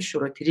хоёлаа хүлээн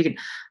зөвшөөрөө тэрийг нь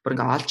бүр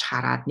ингээ олж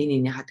хараад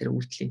нэгнийхээ тэр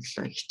үйлдэлийн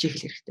төлөө хичээх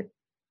хэрэгтэй.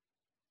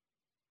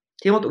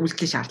 Тэгмэд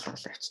үйлдэлийн шаардлага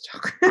болоо явчих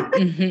жоох.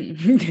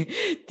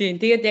 Тийм.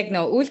 Тэгээд яг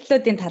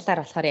үйлдэлүүдийн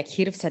талаар болохоор яг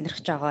хэрэг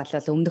сонирхож байгаа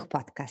бол өмнөх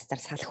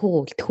подкастаар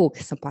салхуу үлдэхүү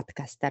гэсэн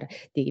подкастаар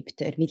бид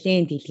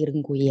нэлээд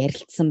дэлгэрэнгүй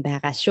ярилцсан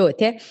байгаа шүү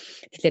тий.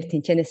 Тэгэхээр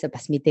тэнцэнээсээ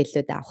бас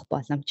мэдээлэлүүд авах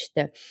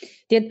боломжтой.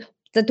 Тэгээд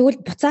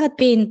тэгвэл буцаад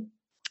би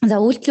энэ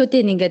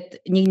үйлдэлүүдийн ингээд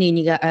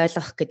нэг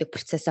ойлгох гэдэг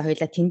процессыг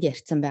хоёлаа тэнд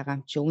ярьсан байгаа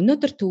юм чи.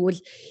 Өнөөдөр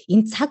тэгвэл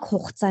энэ цаг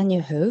хугацааны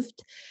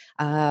хувьд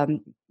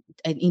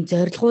энэ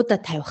зорилгоудаа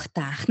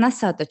тавихтаа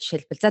анханасаа одоо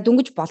жишээлбэл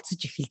дөнгөж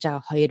болцож эхэлж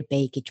байгаа хоёр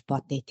бай гэж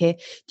бодъё тий.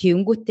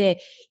 Тэнгүүтээ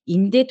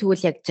эндээ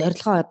тэгвэл яг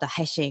зорилгоо одоо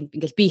хаашаа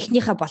ингээл би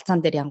эхнийхээ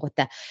болцоон дээр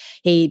янгуудаа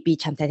би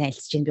чамтай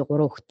танилцж байна би 3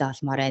 хүүхэдтэй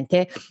олмоор байна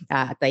тий.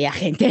 Одоо яах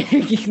юм тий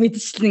гэх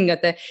мэдчлэн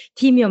одоо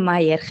тим юм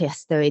ярих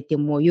ёстой байд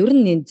юм уу? Ер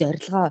нь энэ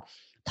зорилгоо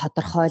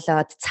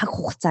тодорхойлоод цаг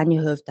хугацааны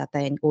хувьд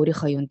одоо энэ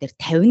өөрийнхөө юун дээр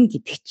тавина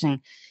гэдэг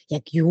чинь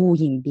яг юу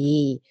юм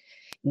бэ?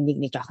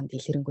 Нэг жоохон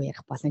дэлгэрэнгүй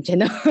ярих боломж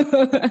байна.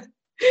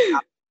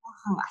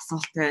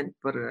 Асуултанд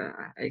бүр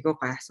айгүй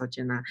гой асууж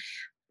байна.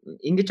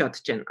 Ингэж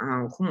бодож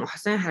байна. Хүн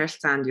хосын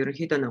харилцаанд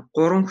ерөнхийдөө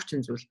 3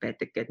 хүчин зүйл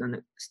байдаг гэдэг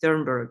нэг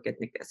Sternberg гэдэг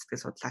нэг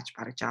сэтгэл судлаач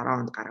бараг 60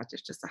 онд гаргаж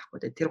ирж байсан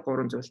аахгүй. Тэр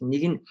 3 зүйл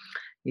нэг нь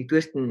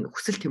нэгдүгээрт нь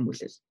хүсэл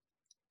тэмүүлэл.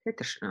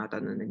 Тэр одоо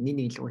нэг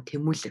илүү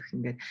тэмүүлэх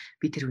ингээд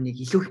би тэр хүнийг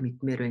илүү их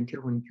мэдмээр байна.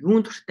 Тэр хүн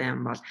юунд дуртай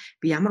юм бол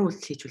би ямар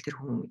үйлдэл хийчихвэл тэр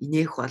хүн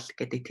инээх бол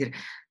гэдэг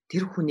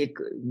тэр хүнийг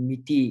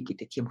мэдий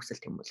гэдэг тийм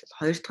хүсэл тэмүүлэл.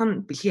 Хоёр дахь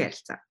нь бэлгийн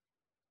харилцаа.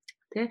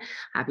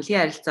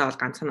 Бэлгийн харилцаа бол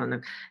ганцхан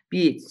нэг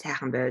би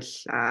сайхан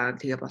байвал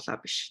тэгээ болоо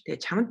биш. Тэгээ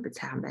чамд би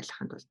сайхан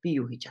байлгахын тулд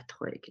би юу хийж чадах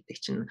вэ гэдэг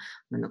чинь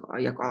нэг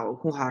яг хүн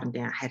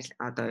хоорондын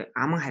одоо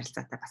аман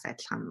харилцаатай бас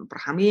адилхан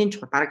хамгийн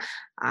чухал баг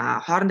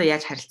хоорондоо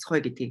яаж харилцах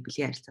вэ гэдгийг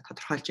бэлгийн харилцаа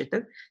тодорхойлж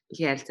яадаг.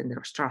 Бэлгийн харилцаан дээр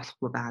уулзраа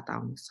болохгүй байгаа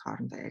хүмүүс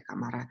хоорондоо яг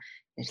амаараа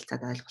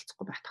ярилцаад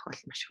ойлголцохгүй байх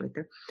тохиолдол маш их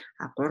байдаг.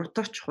 Гурав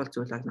дахь чухал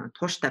зүйл бол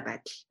тууштай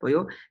байдал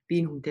буюу би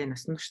энэ хүнтэй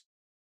насан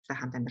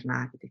хамт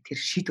амьдрнаа гэдэг тэр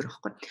шийдвэр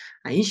байхгүй.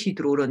 Энэ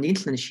шийдвэр өөрөө нэг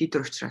л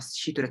шийдвэр учраас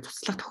шийдвэрээ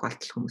цуцлах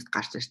тохиолдол хүмүүст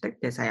гарч ирдэг.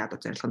 Тэгээ сая одоо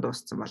зорилго нь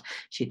дууссан бол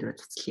шийдвэрээ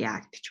цуцлая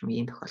гэдэг ч юм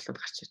ийм тохиолдлууд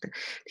гарч ирдэг.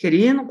 Тэгэхээр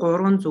энэ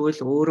 3 зүйл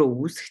өөрөө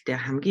үүсэхдээ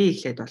хамгийн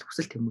эхлээд бол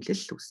хүсэл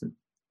тэмүүлэл үүснэ.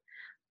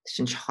 Тэр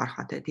чинь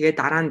шохорхоо тэгээ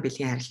дараа нь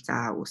бэлгийн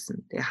харилцаа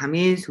үүснэ. Тэгээ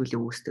хамгийн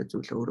сүүлийн үүсдэг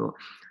зүйл өөрөө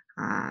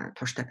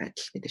тууштай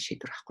байдал гэдэг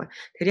шийдвэр байхгүй.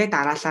 Тэр яг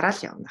дараалалаа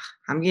л явна.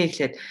 Хамгийн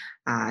эхлээд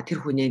тэр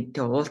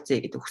хүнийтэй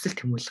уулзъя гэдэг хүсэл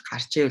тэмүүлэл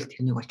гарч ивэл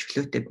тэрнийг бол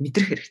чөлөөтэй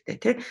мэдрэх хэрэгтэй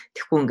тий.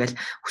 Тэгэхгүй ингээл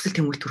хүсэл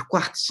тэмүүлэл төрөхгүй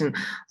хат чинь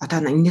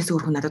одоо энэс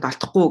өөр хүн надад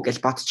олдохгүй гэж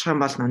бодчих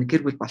юм бол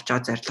гэр бүл болж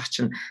байгаа зорилго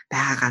чинь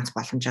байгаа ганц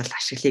боломжоо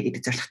ашиглая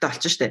гэдэг зорилготой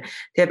болчих штэ.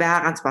 Тэгээ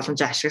байгаа ганц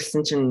боломжоо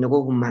ашигласан чинь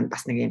нөгөө хүн маань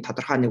бас нэг юм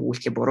тодорхой нэг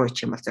үйлчлэг буруу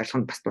хийх юм бол зорилго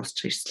нь бас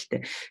дуусчих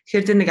эрсдэлтэй.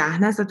 Тэгэхээр тэр нэг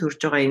анханасаа төрж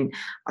байгаа энэ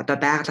одоо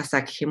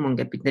байглаасаа гэх юм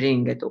ингээд бид нарын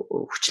ингээд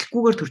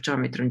хүчлэггүйгээр төрж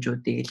байгаа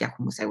мэдрэмжүүдийг л яг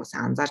хүмүүс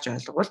аягуусаа анзаарч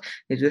ойлгол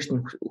нэгдүгээр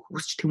нь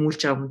хүсч тэмүүлж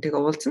байгаа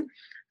хүнтэйгээ уулзна.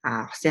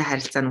 Хосын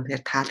харилцаа нь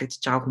үнэхээр таалагдж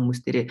байгаа хүмүүс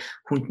дээрээ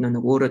хүнд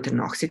нэг өөрөө тэр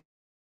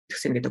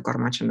окситоцин гэдэг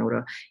гормон ч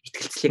өөрөө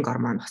итгэлцлийн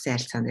гормон хосын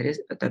харилцаан дээрээс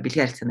одоо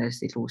бэлгийн харилцаан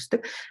дээрээс илүү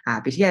үүсдэг.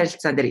 Бэлгийн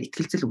харилцаан дээр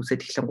итгэлцэл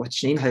үүсээд эхлэн гут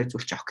чинь энэ хоёр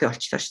зүйл ч окей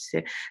болчихлоо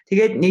шүү дээ.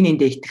 Тэгээд нэг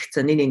нэндээ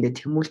итгэцэн, нэг нэндээ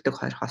тэмүүлдэг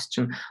хоёр хос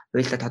чинь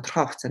хоёулаа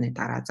тодорхой хугацааны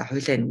дараа за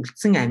хоёулаа энэ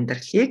үлдсэн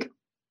амьдралыг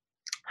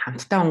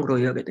хамтдаа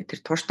өнгөрөөё гэдэг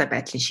тэр тууштай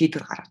байдлын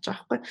шийдвэр гаргаж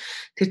байгаа байхгүй.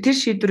 Тэр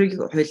шийдвэрийг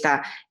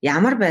хоёлаа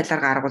ямар байдлаар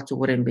гаргавал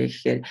зүгээр юм бэ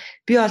гэхээр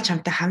би бол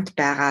чамтай хамт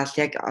байгаа л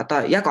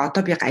яг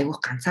одоо би айгүй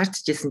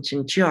ганцаардчихсэн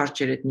чинь чи орж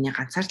ирээд миний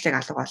ганцаардлыг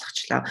алга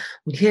болгочлоо.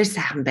 Үнэхээр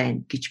сайхан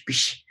байна гэж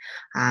биш.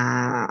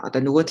 Одоо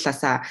нөгөө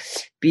талаасаа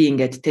би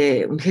ингээд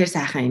үнэхээр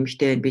сайхан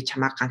эмэгтэй байна. Би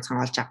чамайг ганцхан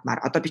олж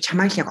авмаар. Одоо би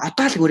чамайг яг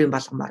одоо л өөр юм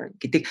болгомоор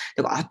гэдэг.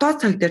 Тэг одоо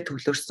цаг дээр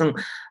төвлөрсөн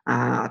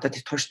одоо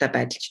тэр тууштай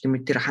байдал ч юм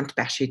уу тэр хамт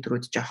байх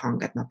шийдвэрүүд жоохон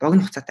ингээд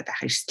богино хугацаатай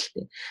байх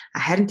эрсдэлтэй.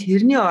 Харин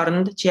тэрний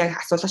оронд чи яг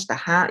асуулаа шүү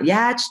дээ.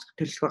 Яаж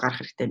төлөвлөгөө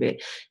гаргах хэрэгтэй бэ?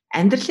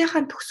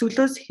 амьдралынхаа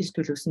төгсгөлөөс хэл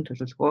төлөвлөсөн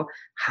төлөвлөгөө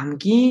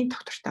хамгийн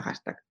доктортой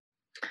гардаг.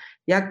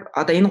 Яг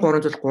одоо энэ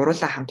гурван зүйл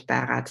гурлаа хамт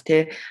байгаад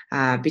тий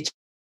би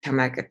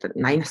чамайг 80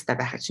 настай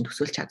байхад чинь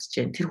төсөөлж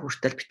чадчихээн. Тэр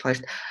хүртэл бит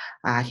хоёрт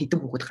хідэн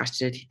хүүхэд гарч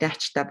ирээд хідэн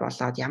ачтай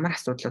болоод ямар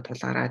асуудлууд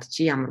тулгараад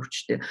чи ямар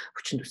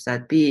хүчин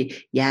тусаад би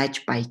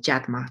яаж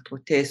баяжаад магадгүй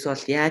те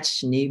эсвэл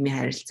яаж нийгмийн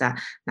харилцаа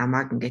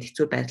намайг ингээд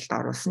хэцүү байдалд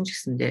оруулсан ч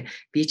гэсэндээ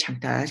би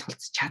чамтай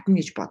ойлголцож чадна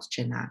гэж бодож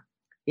байна.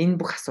 Энэ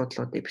бүх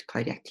асуудлуудыг бит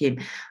хоёр яг тийм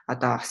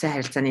одоо осын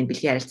харилцааны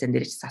бэлгийн харилцаан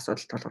дээр ч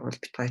асуудал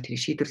тулгарвал бит хоёр тэрийг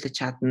шийдвэрлэж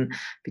чадна.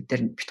 Бид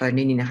нар бит хоёр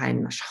нэгнийхээ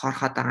энэ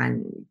шохорхоод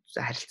байгаа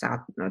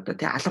харилцаагаа одоо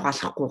тий алга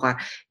алгахгүйгээр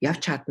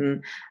явж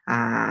чадна.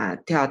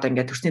 Тий одоо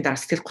ингээд төрсний дараа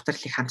сэтгэл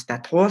готрлыг хамтдаа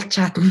туулж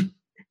чадна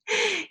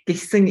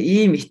гэсэн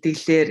ийм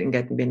итгэлээр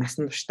ингээд би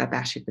насан туршдаа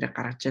байх шийдвэрийг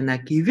гаргаж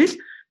байна гэвэл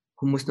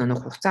хүмүүс нэг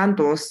хугацаанд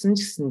дууссан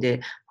ч гэсэндээ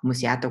хүмүүс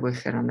яадаг вэ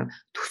гэхээр нэг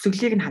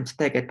төсөглийг нь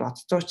хамтдаа гэдээ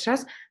бодцсон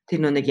учраас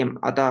тэр нэг юм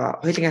одоо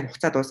хоёулангийн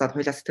хугацаа дуусаад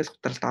хоёулаа сэтгэл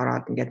готролд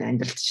ороод ингээд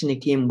амьдралд чинь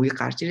нэг тийм үе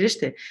гарч ирж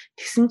штэ.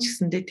 Тэгсэн ч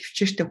гэсэндээ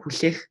төвчээртэй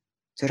хүлээх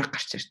зориг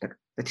гарч ирдэг.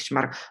 Тэгэж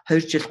мар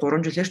 2 жил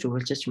 3 жилээр ч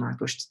үргэлжлэж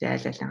магадгүй штэ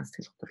айл айлын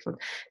сэтгэл готрлууд.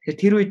 Тэгэхээр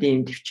тэр үед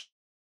ийм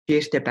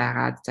төвчээртэй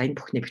байгаад за энэ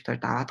бүхний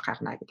битээр даваад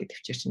гарна гэдэг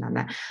төвчээр чинь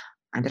манай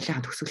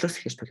амьдралынхаа төгсгөлөөс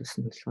ихэж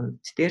төлөвлөсөн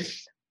төлөвлөгөөнд дээр л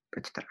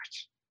бодтоор гарч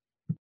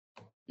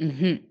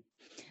ирнэ.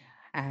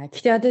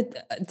 Гэхдээ одоо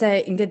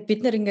за ингээд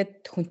бид нар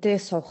ингээд хүнтэй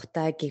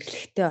суухдаа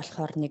гэрлэхтэй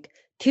болохоор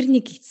тэр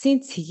нэг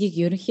эцсийн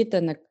цэгийг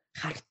ерөнхийдөө нэг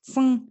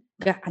хартсан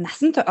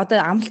насан одоо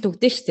амлалт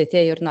өгдөө шүү дээ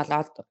тий. Ер нь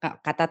бол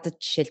гадаадд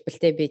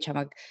жишээлбэлтэй би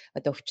чамайг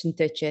одоо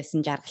өвчнөтэй ч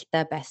байсан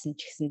жаргалтай байсан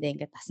ч гэсэндээ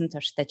ингээд насан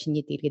туршдаа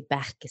чиний дэргэд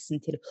байх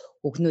гэсэн тэр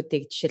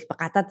өгнүүдийг жишээлбэл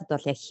гадаадд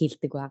бол яг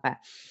хийлдэг байгаа.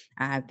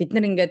 Бид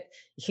нар ингээд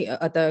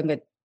одоо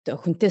ингээд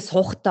хүнтэй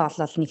суухтаа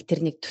болол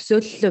нэг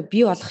төсөөллөө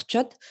бий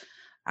болгочоод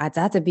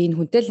за би энэ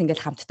хүнтэй л ингээл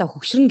хамтдаа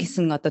хөгшрөн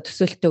гэсэн одоо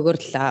төсөөлтөөр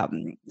л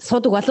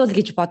суудаг болов уу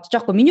гэж бодож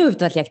байгаа хгүй. Миний хувьд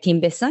бол яг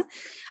тийм байсан.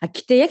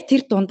 Гэтэ яг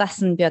тэр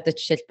дундаас нь би одоо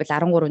жишээлбэл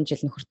 13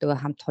 жил нөхөртөөгөө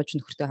хамт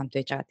хожим нөхөртөөгөө хамт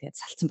байж байгаа тэгээд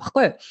салцсан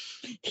байхгүй юу.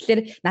 Тэгэхээр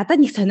надад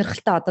нэг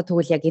сонирхолтой одоо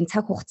тэгвэл яг энэ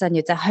цаг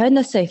хугацааны за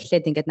хойноосоо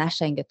эхлээд ингээд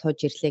наашаа ингээд тууж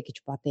ирлээ гэж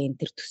бодоо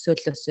энэ тэр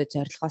төсөөллөөсөө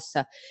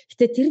зорилгоосоо.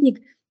 Гэтэ тэр нэг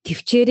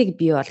төвчээрийг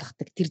бий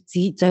болгодог тэр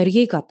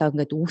зоригийг одоо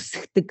ингээд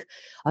үүсгдэг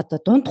одоо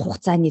дунд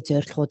хугацааны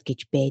зорилгууд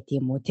гэж байд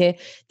юм уу те.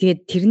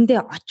 Тэгээд тэрэндээ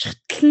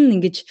очихтл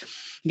нь ингээд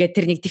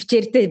тэр нэг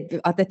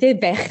төвчээртэй одоо те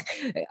байх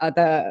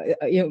одоо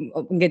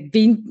ингээд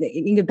би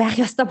ингээд байх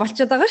ёстой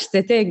болчиход байгаа шүү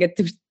дээ те. Ингээд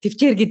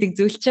төвчээр гэдэг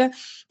зүйл чинь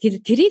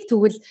тэрийг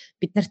тэгвэл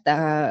бид нарт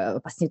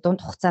бас нэг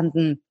дунд хугацаанд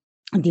нь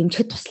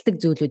дэмжихэд тусалдаг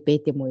зүйлүүд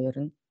байд юм уу ер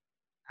нь?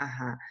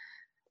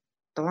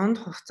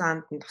 Дунд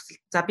хугацаанд нь тусал.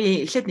 За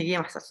би эхлээд нэг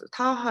юм асуусан.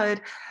 Та хоёр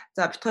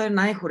за бит хоёр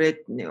 80 хүрээд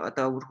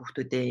одоо өр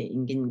хүүхдүүдээ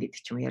ингэн гэдэг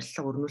ч юм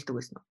ярилцлага өрнүүлдэг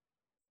байсан уу?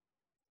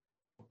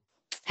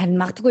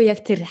 Харин магадгүй яг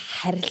тэр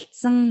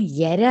харилцсан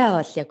яриа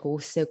бол яг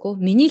үүсээгүй.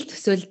 Миний л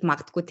төсөөлд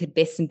магадгүй тэр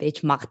байсан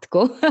байж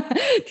магадгүй.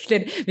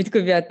 Тэгэхээр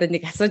мэдгүй би одоо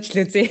нэг асууж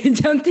л үзье.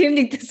 Жам тийм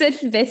нэг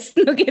төсөөлөл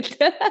байсан уу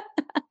гэдэг.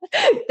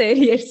 Тэр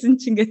ярьсан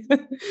ч ингээд.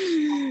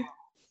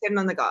 Тэр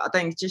нэг одоо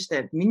ингэж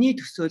штэ. Миний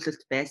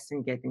төсөөлөлд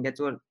байсан гэдэг ингээд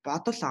зүгээр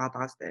бодол аваад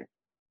байгаа штэ.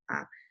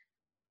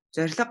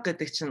 Зорилго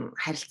гэдэг чинь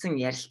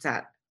харилцан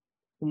ярилцаад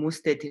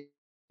хүмүүстэй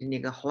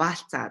тэрнийг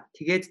хуваалцаад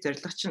тэгээд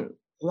зорилго чинь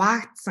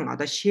хуваагдсан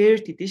одоо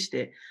shared гэдэг нь шүү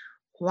дээ.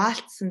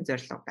 Хуваалцсан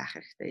зорилго байх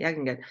хэрэгтэй. Яг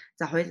ингээд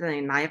за хоёулаа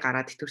 80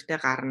 гараад тэтгэвртэй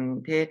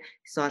гарна тий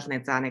эсвэл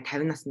нэг за нэг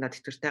 50 наснда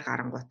тэтгэвртэй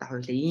гарангуудаа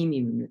хоёулаа ийм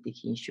юмнуудыг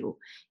хийн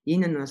шүү.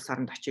 Энэ нь улс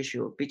оронд очиж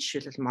шүү. Би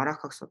жишээлбэл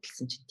Марокког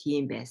судалсан чинь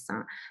тийм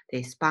байсан.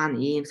 Тэгээ Испани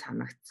ийм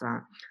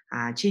санагдсан.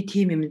 Чи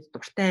тийм юмд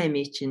дуртай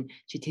юм чинь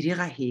чи тэрийг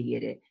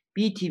хийгээрэй.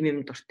 Би тийм юм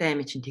дуртай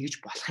юм чинь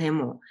тэгж болох юм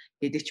уу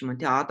гэдэг ч юм уу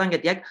тий. Одоо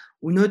ингээд яг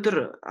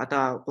өнөөдөр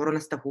одоо 3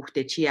 настай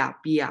хүүхдээ чи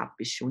би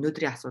биш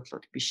өнөөдрийн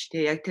асуудлууд биш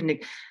тий. Яг тэр нэг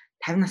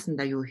 50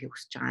 наснда юу хийх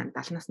хүсэж байгаа,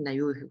 70 наснда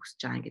юу хийх хүсэж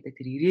байгаа гэдэг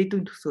тэр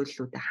ирээдүйн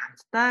төсөөллүүдэд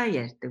хамтдаа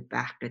ярьдаг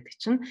байх гэдэг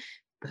чинь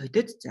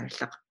бодит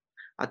зорилго.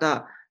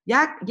 Одоо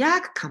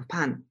яг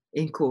компани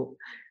энко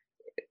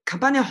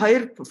компани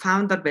 2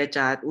 фаундер байж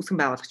байгаад үүсгэн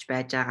байгуулагч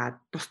байж байгаа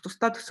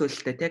тусдаа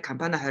төсөөлөлтэй тий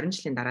компани 20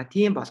 жилийн дараа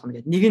тийм болгоно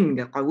гэдэг нэг нь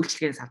ингээ гой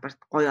үйлчлэгийн салбарт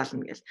гой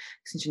болно гэл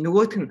гэсэн чинь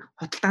нөгөөх нь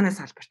худалдааны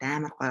салбарт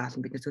амар гой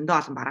болно бид зөндөө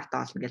олон бараатай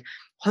болно гэл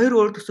хоёр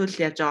өөр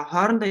төсөөлөл яаж байгаа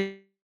хоорондоо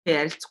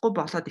ярилцахгүй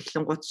болоод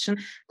эхлэнгууд чинь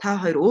та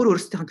хоёр өөр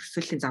өөрсдийнхээ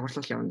төсөөллийн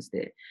загварлал явна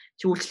үстэй.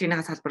 Чи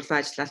үйлчлэгийнхээ салбар руу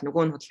ажиллаад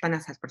нөгөө нь худалдааны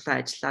салбар руу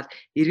ажиллаад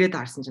эргээд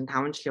харсан чинь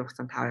 5 жилийн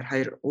хугацаанд та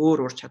хоёр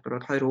өөр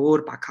чадварууд, хоёр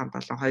өөр баг хамт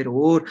болон хоёр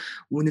өөр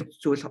үнэт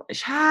зүйл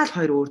шаал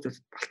хоёр өөр зүйл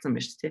болцсон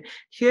байна шүү дээ.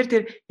 Тэгэхээр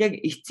тэр яг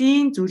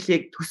эцсийн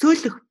зүйлийг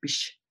төсөөлөх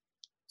биш.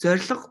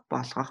 Зорилго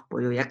болгох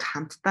буюу яг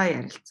хамтдаа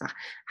ярилцах,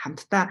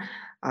 хамтдаа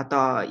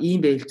одоо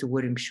ийм байл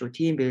зүгээр юм шүү,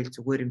 тийм байл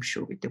зүгээр юм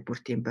шүү гэдэг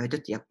бүр тийм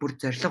бодит яг бүр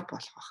зорилго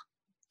болгох.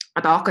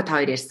 Одоо ок та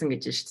хоёр ярьсан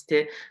гэж байна шүү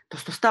дээ.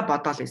 Тусдаа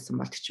бодоол ирсэн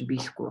бол тийм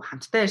биелэхгүй.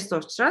 Хамтдаа ярьсан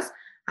учраас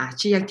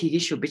чи яг тгий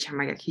шүү би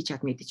чамайг яг хийж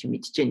чадна гэдэг чи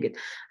мэдэж гэн гэд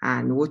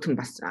нөгөөт нь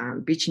бас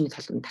би чиний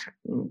толгоон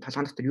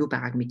дотор юу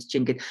байгааг мэдэж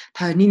гэн гэд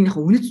та хоёр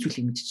нэгнийхээ үнэт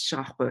зүйлийг мэдчихэж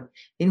байгаа байхгүй юу?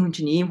 Энэ хүн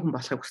чинь ийм хүн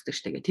болохыг хүсдэг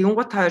шүү дээ.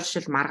 Тэгэнгუთ та хоёр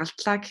жишээл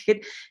маргалтлаа гэхэд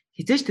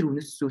хизээж тэр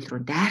үнэт зүйл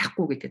рүү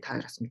дайрахгүй гэдэг та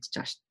хоёр бас мэдчихэж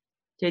байгаа шүү дээ.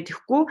 Тэгээ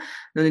тэгэхгүй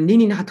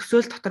нэг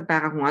төсөөл дотор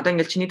байгаа хүн одоо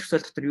ингээл чиний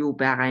төсөөл дотор юу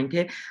байгаа юм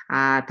те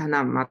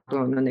танаа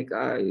магадгүй нэг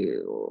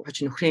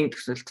хожим нөхрийн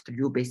төсөөл дотор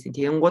юу байсан.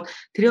 Тэгэнгүүт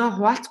тэрийг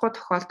хуваалцахгүй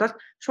тохиолдолд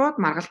шууд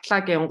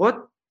маргалдлаа гэнгүүт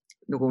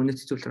нөгөө үнэт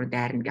зүйл рүү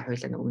дайрна гэж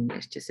хоёлаа нөгөө үнэ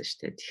ярьжсэн шүү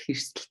дээ. Тэг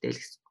хэрсэлтэй л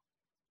гэсэн.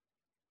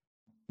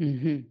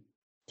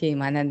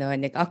 Тийм манай нөгөө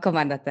нэг око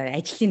манадаа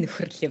ажлын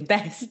нөхрөл юм да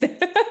хэвчээ.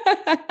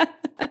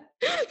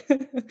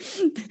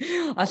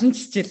 Олон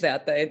жижил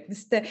одоо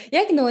эднэстэй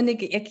яг нөгөө нэг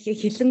яг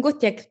хилэнгүүт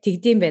яг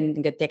тэгдэм байна.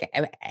 Ингээд яг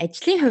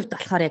ажлын хувьд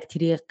болохоор яг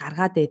тэрийг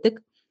гаргаад байдаг.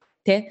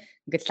 Тэ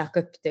ингээд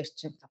локоп дээр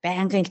чинь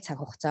байнгын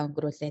цаг хугацаа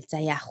өнгөрүүлээл за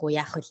яах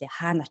вэ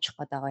хаана очих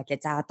гээд байгаа вэ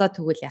за одоо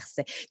тэгвэл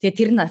яахсаа тэгээ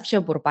тэр нь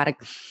авшаа бүр баг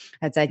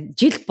за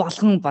жил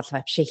болгон бол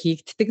авшаа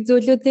хийгддэг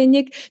зүйлүүдээ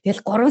нэг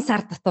тэгэл 3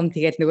 сар тутам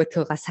тэгэл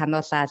нөгөөтгөөгаа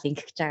сануулаад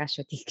ингэх гэж байгаа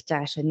шүү тэгэх гэж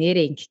байгаа шүү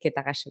нэрээ ингэх гээд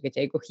байгаа шүү гэж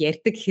айгүйх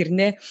ярьдаг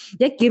хэрнээ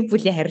яг гэр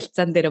бүлийн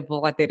харилцаан дээр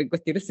буугаад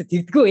ирэнгүүт ерөөсө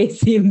тэгдэггүй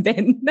байсан юм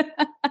байна.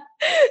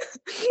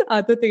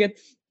 Одоо тэгээд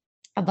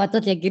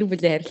бодвол яг гэр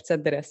бүлийн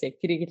харилцаан дээр бас яг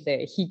тэрийг л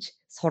хийж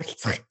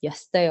суралцах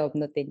ёстой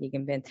юмнуудын нэг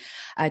юм байна.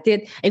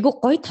 Тэгээд айгүй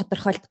гоё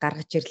тодорхойлт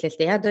гаргаж ирлээ л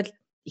дээ. Яг бол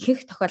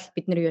ихэнх тохиолдолд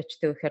бид нар юу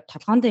ячдаг гэхээр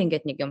толгоондоо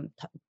ингээд нэг юм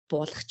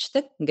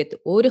буулгачдаг. Ингээд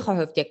өөрийнхөө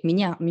хувьд яг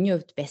миний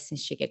хувьд байсан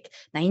шиг яг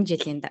 80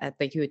 жилийн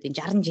одоо юу гэдэг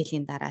 60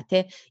 жилийн дараа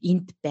те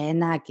энд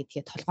байна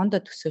гэдгээ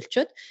толгоондоо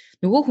төсөөлчөөд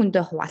нөгөө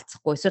хүндээ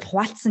хуваалцахгүй эсвэл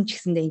хуваалцсан ч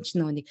гэсэндээ эн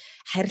чинь нөгөө нэг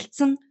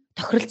харилцан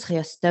тохиролцох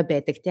ёстой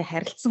байдаг тий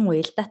харилцан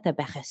уялдаатай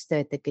байх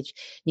ёстой байдаг гэж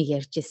нэг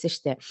ярьж ирсэн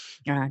шүү дээ.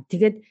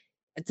 Тэгээд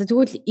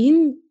тэгвэл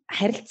энэ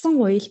харилцан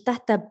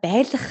уялдаатай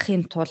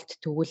байлгахын тулд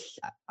тэгвэл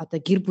одоо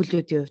гэр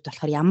бүлүүдийн хувьд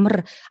болохоор ямар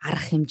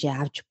арга хэмжээ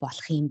авч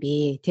болох юм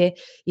бэ тий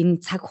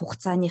энэ цаг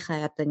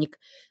хугацааныхаа одоо нэг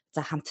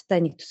за хамтдаа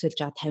нэг төсөлж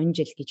байгаа 50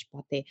 жил гэж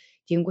бодъё.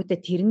 Тэнгүүтээ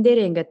тэрэн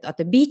дээрээ ингээд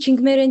одоо би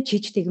чингмээрэн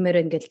чиж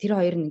тэгмээрэн ингээд тэр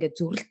хоёр нь ингээд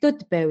зөрөлдөөд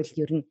байвал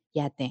ер нь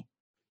яад вэ?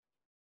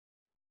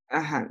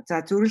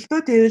 За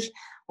зөрөлдөө тэгвэл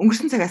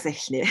өнгөрсөн цагаас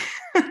эхэлнэ.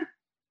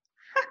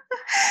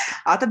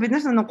 Одоо бид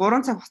нар нэг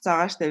 3 цаг хугацаа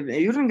байгаа шүү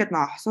дээ. Ер нь ингээд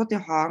нэг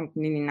хосуудын хооронд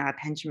нэг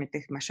таньж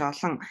мэдэх маш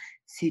олон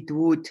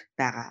сэдвүүд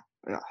байгаа.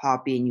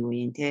 Хобби нь юу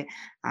юм те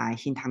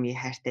хинт хамгийн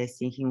хайртай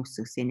байсан хин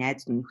өсөсөн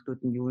найз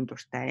нөхдөд нь юунд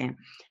дуртай юм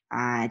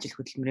ажил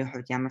хөдөлмөрийн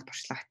хувьд ямар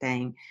туршлагатай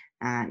юм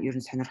ер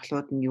нь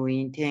сонирхлууд нь юу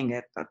юм те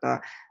ингээд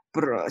одоо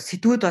бүр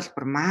сэдвүүд бол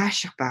бүр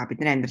маш их байгаа.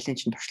 Бидний амьдралын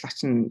чинь туршлага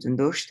чинь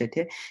зөндөө шүү дээ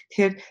тий.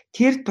 Тэгэхээр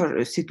тэр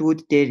сэдвүүд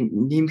дээр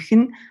нэмэх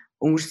нь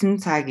өнгөрсөн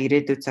цаг,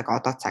 ирээдүйн цаг,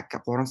 одоо цаг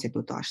гэх 3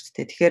 сэдвүүд байгаа шүү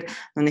дээ. Тэгэхээр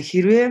нэг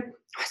хэрвээ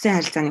хосын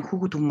харилцааны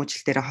хүүхэд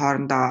хүмүүжил дээр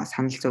хоорондоо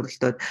санал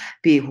зөрөлдөөд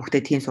би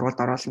хүүхдээ тийм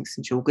сургуульд оруулна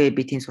гэсэн чи үгүй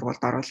би тийм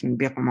сургуульд оруулна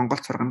би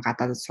Монголд сургана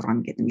гадаадд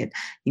сургана гэдэг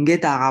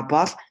ингээд байгаа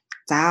бол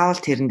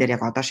заавал тэрэн дээр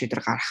яг одоо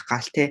шийдвэр гаргах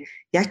гал тий.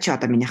 Яг чи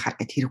одоо миний хар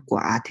гэд хэрэггүй.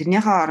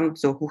 Тэрнийхээ оронд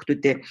зөв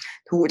хүүхдүүдээ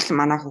тэгвэл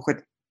манай хүүхэд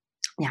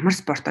ямар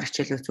спортоор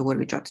хичээлэл зүгээр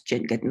гэж бодож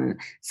байна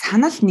гэдэг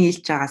санал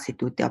нийлж байгаа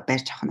сэдвүүдээ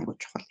барьж авах нь айгүй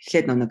чухал.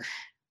 Эхлээд нэг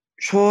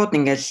шууд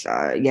ингээл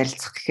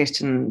ярилцах гэхээр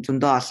чинь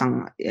зөндөө олон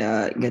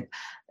ингээд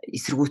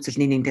эсэргүүцэл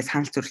нэгнээ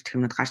санал зөрөлдөх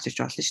юмнууд гарч иж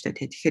болно шүү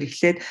дээ. Тэгэхээр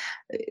эхлээд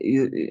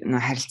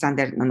харилцаан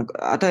дээр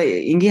одоо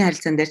энгийн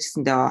харилцаан дээр ч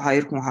гэсэндээ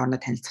хоёр хүн хоорондоо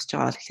танилцж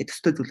байгаа бол эхлээд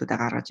төстэй зүйлүүдээ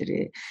гаргаж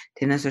ирээ.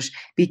 Тэрнээс биш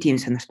би тийм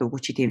сонирхдаг үгүй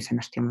чи тийм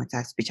сонирхдаг юм уу?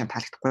 За би чам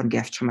таалагдахгүй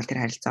ингээ явчих юм бол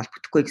тэр харилцаа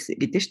бүтэхгүй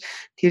гэдэг шүү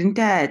дээ.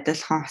 Тэрнтэй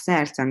адилхан хосын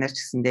харилцаан дээр ч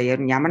гэсэндээ ер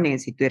нь ямар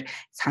нэгэн сэдвээр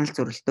санал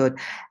зөрөлдөөд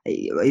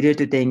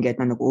ирээдүйдээ ингээд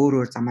нэг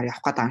өөр замаар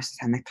явах гэдэг юм шиг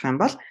санагдах юм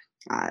бол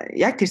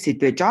яг тэр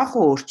сэдвээ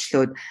жоохон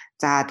өөрчлөөд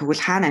за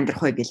тэгвэл хаана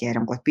амьдрах вэ гэж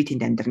ярингууд би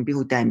тэнд амьдрна, би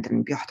хөдөө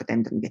амьдрна, би хотод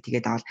амьдрна гэх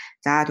тэгээд авал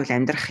за тэгвэл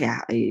амьдрах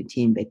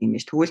тийм байд юм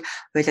биш. Тэгвэл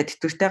хоёлаа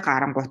тэтгэвртэй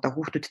гарангуудаа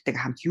хүүхдүүдтэй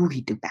хамт юу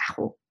хийдэг байх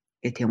вэ?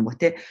 Тэнгүү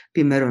те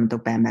би морь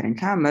ундаг баймаар юм.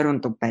 Морь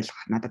ундаг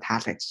байлгах надад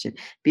таалагдж чинь.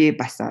 Би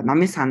бас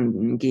номын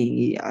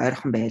сангийн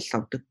ойрхон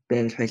байлгавдаг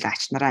байвал хоёлаа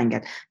ачнараа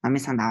ингээд номын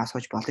санд аваа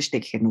сууж болно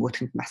штэ гэхээр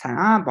нөгөөтгөнд бас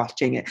болж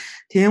ингээ.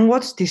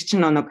 Тэнгууд тэр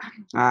чинь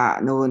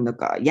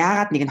нөгөө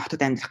яагаад нэг нь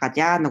хотод амьдрах гад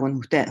яагаад нөгөө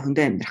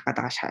хөндөө амьдрах гад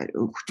байгаа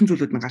хүчин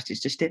зүйлүүд нь гарч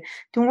ирж штэ.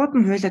 Тэнгууд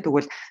нь хоёлаа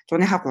тэгвэл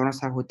зуныхаа 3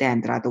 сар хөдөө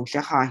амьдраад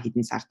өглөөхөө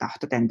хэдэн сартаа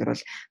хотод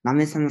амьдрал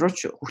номын сан руу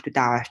ч хүүхдүүдэд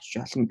аваа авчиж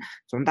болно.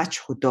 Зундаач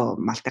хөдөө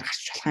мал дээр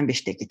гарч болох юм биш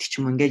штэ гэдэг ч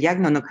юм ингээд яг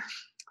нэг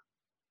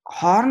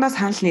хоорондоо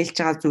санал нийлж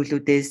байгаа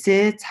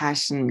зүйлүүдээсээ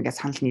цааш нь ингээд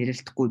санал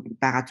нийлэлдэхгүй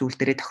байгаа зүйл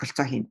дээрээ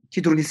тохиролцоо хийнэ. Чи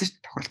дөрөв хэлсэн шүү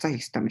дээ тохиролцоо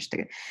хийх хэрэгтэй юм шүү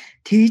дээ.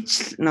 Тэгж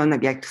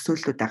нэг яг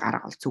төсөөллүүдээ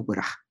гаргавал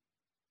зүгээр ах.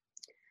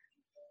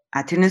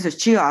 Тэрнээс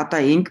чи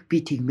одоо инг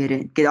би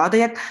тэгмээрээ. Тэгээд одоо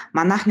яг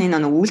манайхны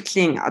нэг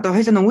үйлдэлийн одоо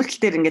хоёулаа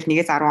үйлдэл дээр ингээд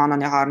 1-10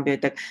 онооны хооронд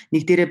байдаг.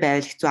 Нэг дээрээ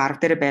байвал хэцүү, 10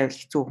 дээрээ байвал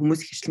хэцүү.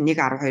 Хүмүүс ихчлэн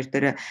 1-12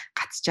 дээрээ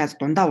гацчаад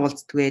дундаа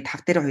уулздагвэ.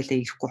 5 дээрээ хоёулаа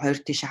ирэхгүй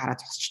 2 тийшээ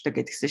хараад зогсчдаг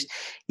гэдгсэн шүү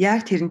дээ. Яг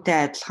тэрнтэй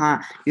адилхан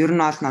ер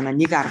нь бол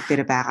 1-10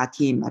 дээрээ байгаа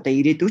тийм одоо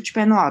ирээдүйч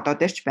байна уу, одоо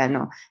дээрч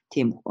байна уу?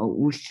 Тийм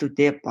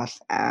үйлчлүүдээ бол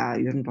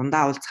ер нь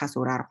дундаа уулзахаас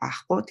өөр арга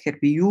байхгүй. Тэгэхээр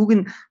би юуг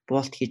нь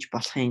буулт хийж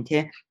болох юм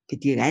те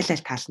гэдгийг аль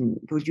тал нь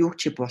тэгвэл юуг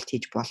чи буулт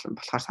хийж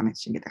болохоор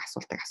санагдаж байна гэдэг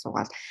асуултыг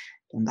асуугаад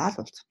дундаа л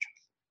уулзах юм.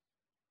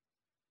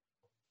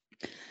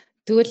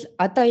 Тэгвэл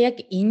одоо яг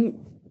энэ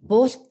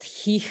буулт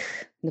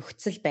хийх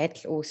нөхцөл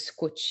байдал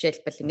үүсэхгүй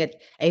жишээлбэл ингээд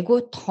айгүй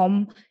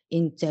том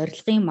энэ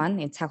зорилгын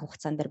маань энэ цаг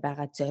хугацаанд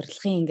байгаа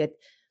зорилгын ингээд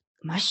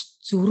маш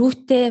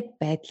зөрүүтэй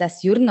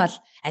байдлаас ер нь бол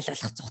аль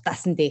болох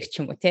зугатаасан дээр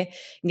ч юм уу те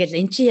ингээл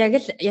эн чи яг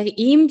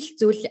ийм л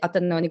зүйл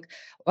одоо нэг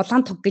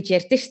улаан туг гэж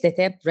ярьдэн штэ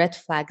те red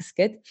flags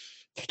гэд.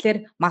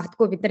 Тэгэхээр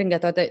магадгүй бид нар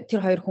ингээд одоо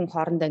тэр хоёр хүн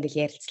хоорондоо ингээд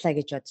ярилцлаа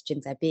гэж бодож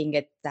чинь за би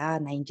ингээд за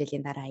 80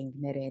 жилийн дараа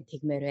ингэмээр байна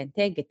тэгмээр байна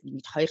те ингээд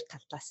ингэж хоёр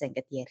талаасаа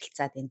ингээд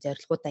ярилцаад энэ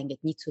зорилгоудаа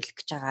ингээд нийцүүлэх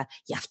гэж байгаа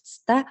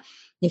явцдаа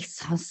нэг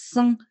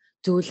сонссон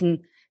зүйл нь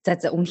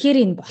за үнэхээр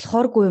энэ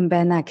болохооргүй юм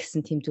байна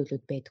гэсэн тийм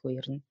зүйлүүд байдгүй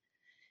ер нь.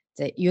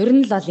 За ер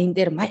нь л бол энэ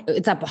дээр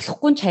за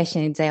болохгүй ч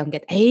хайшаа за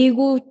ингээд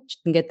айгүй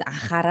ингээд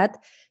анхаарад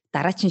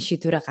дараагийн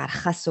шийдвэрээ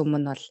гаргахаас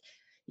өмнө бол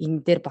энэ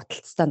дээр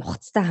боталцтай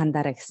нухацтай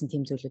хандаараа гэсэн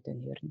тийм зүйлүүд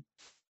байна ер нь.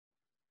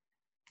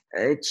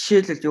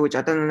 Жишээлбэл юу гэж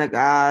одоо нэг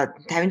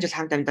 50 жил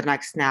хамт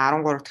амьдрнаа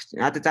гэснээр 13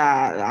 одоо за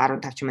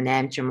 15 ч юм уу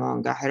 8 ч юм уу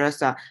ингээ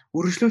 20-оос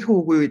үргэлжлүүлэх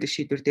үгүй гэдэг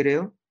шийдвэр дээрээ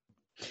юу?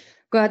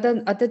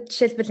 Гэхдээ одоо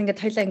жишээлбэл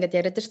ингээд хоёлаа ингээд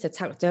яриад шүү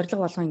дээ зорилго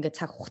болгон ингээд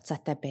цаг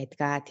хугацаатай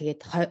байдгаа.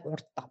 Тэгээд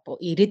урд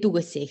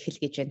ирээдүгөөсөө эхэл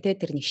гэж байна те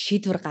тэр нэг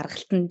шийдвэр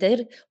гаргалтан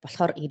дээр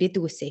болохоор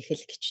ирээдүгөөсөө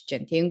эхэл гэж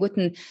байна. Тэнгүүт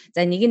нь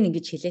за нэг нь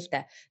ингэж хэлээ л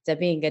та. За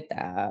би ингээд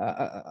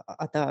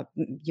одоо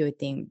юу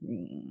гэдэг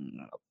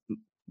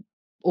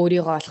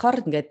өөрийгөө болохоор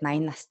ингээд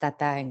 80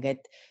 настайдаа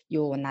ингээд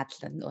юу унаад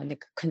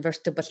нэг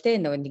convertible те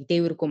нэг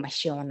дээвэргүй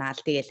машин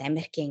унаал тэгэл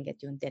Америкийн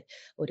ингээд юун дээр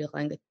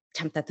өөрийгөө ингээд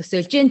чамтаа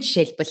төсөөлж जैन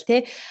жишээлбэл те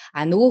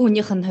нөгөө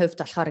хүнийх нь хувьд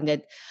болохоор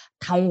ингээд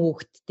 5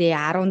 хүүхэдтэй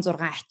 16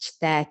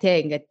 ачтай те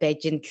ингээд байж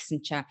гин гэсэн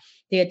чинь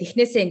тэгээд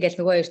эхнээсээ ингээд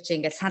нөгөө хоёр чинь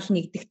ингээд санал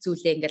нэгдэх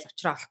зүйлээ ингээд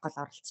очроо олох гол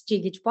оролцчихъя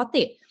гэж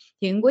бодъё.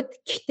 Тэнгүүд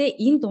гэхдээ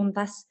энэ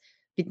дундаас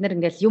бид нар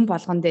ингээл юм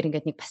болгон дээр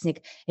ингээд нэг бас нэг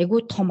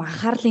айгүй том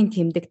анхаарлын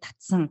тэмдэг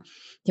татсан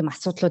тийм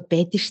асуудлууд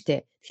байдаг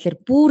штэ. Тэгэхээр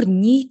бүр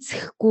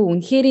нийцэхгүй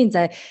үнэхэрийн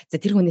за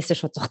тэр хүнээсээ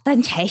шууд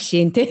зутаанч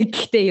хайшин те.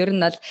 Гэхдээ ер нь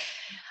бол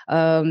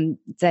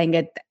за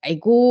ингээд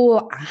айгүй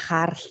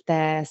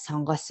анхааралтай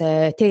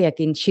сонгосоо те яг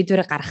энэ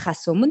шийдвэрээ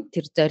гаргахаас өмнө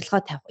тэр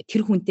зорилгоо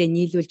тэр хүнтэй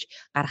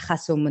нийлүүлж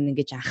гаргахаас өмнө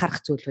ингэж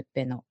анхаарах зүйлүүд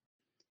байна уу?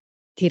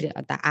 Тэр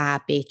одоо А,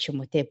 Б ч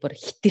юм уу те бүр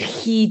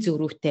хитрхи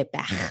зөрүүтэй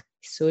байх.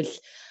 Эсвэл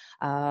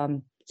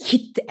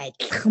хит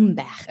адилхан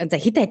байх. За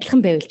хит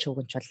адилхан байвал ч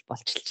үгэнч бол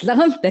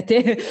болчихлоо юм да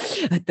тий.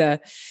 Одоо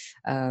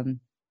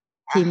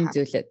тийм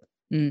зүйлээд.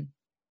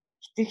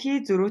 Хитрхи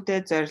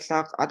зөрүүтэй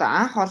зорилго одоо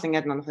анх бол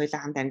ингээд нэг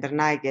хоёулаа хамт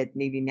амьдрнаа гэд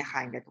нэг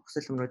нэгнийхээ ингээд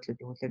өксөл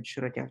өмрөөдлүүдийг хүлээн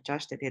зөвшөөрөөд явж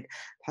байгаа шүү дээ. Тэгээд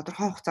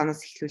тодорхой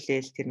хугацаанаас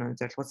эхлүүлээл тэр нэг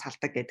зорилгоо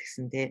салдаг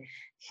гэдгсэн тий.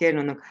 Тэгэхээр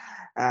нэг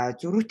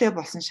зөрүүтэй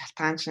болсон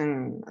шалтгаан чинь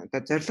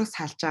одоо зорилго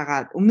салж байгаа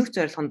өмнөх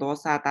зорилго нь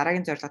дуусаа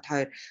дараагийн зорилгот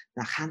хоёр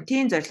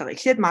хамтын зорилго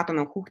эхлээд магадгүй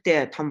нэг хүүхдээ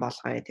том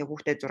болгоё. Тэг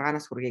хүүхдээ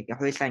 6-наас хүргэе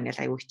хоёулаа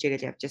ингээд аягүй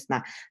хичээгээл явж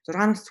яснаа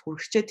 6-наас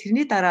хүрчихээ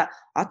тэрний дараа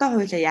одоо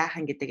хоёулаа яах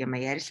юм гэдэг юм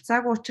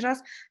ярилцаагүй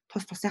учраас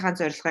тус тусынхаа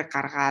зорилгыг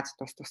гаргаад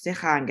тус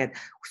тусынхаа ингээд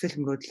өсөл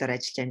мөрөөдлөөр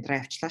ажиллаж амьдраа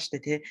явчлаа шүү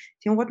дээ тий.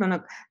 Тэнгууд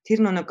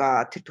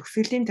тэр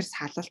төгсгөлийн тэр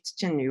салалт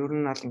чинь ер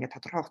нь бол ингээд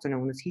тодорхой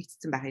хугацааны өмнөөс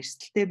хийгдсэн байх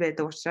эрсдэлтэй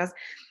байдаг учраас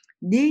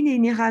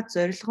нэгнийхээ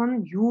зорилго нь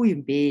юу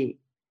юм бэ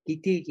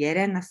гэдгийг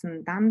ярианаас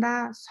нь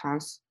дандаа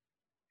сонс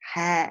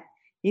хай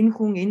энэ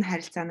хүн энэ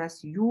харилцаанаас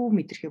юу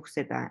мэдрэхийг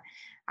хүсэж байгаа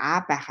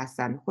А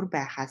байхаасаа нөхөр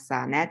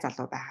байхаасаа найз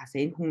залуу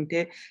байхаасаа энэ хүн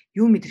те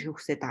юу мэдрэхийг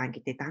хүсэж байгаа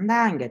гэдэг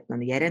дандаа ингээд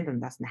нэг яриан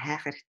дундаас нь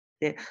хайх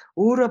хэрэгтэй.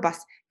 Өөрөө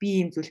бас би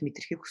ийм зүйл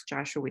мэдрэхийг хүсэж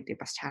байгаа шүү гэдэг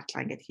бас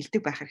шаардлага ингээд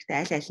хэлдэг байх хэрэгтэй.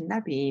 Аль алиндаа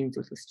би ийм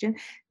зүйл хүсэж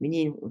байна.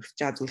 Миний хүсэж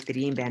байгаа зүйл төр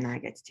ийм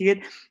байна гэж. Тэгээд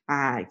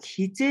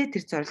хизээ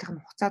тэр зорилго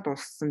нь хугацаа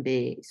дууссан бэ?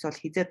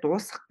 Эсвэл хизээ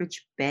дуусах гэж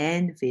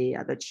байна вэ?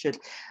 Одоо жишээл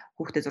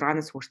хүүхдээ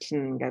 6-наас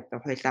хүртэл ингээд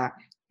хоёлаа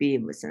би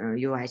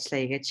юу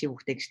ажиллаа игээд чи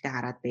хүүхдээ гэртээ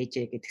хараад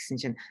байжээ гэдгсэн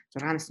чинь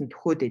 6-наас нь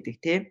төхөөд идэг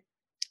тий.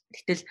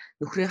 Тэгтэл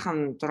нөхрийнх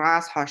нь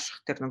 6-аас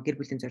хойших тэр гэр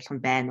бүлийн зорилго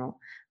нь байна уу?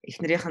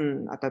 Эхнэрийнх нь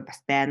одоо бас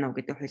байна уу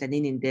гэдэг хоёлаа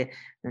нэндээ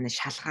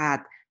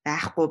шалгаад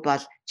байхгүй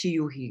бол чи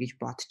юу хий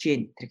гэж бодож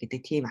гин тэр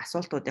гэдэг тийм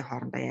асуултуудын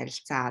хоорондоо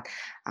ярилцаад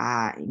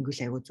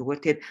ингээл айгу зүгээр.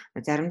 Тэгэхээр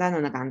заримдаа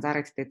нэг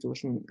анзаарэгддэг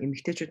зүйл нь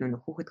эмэгтэйчүүд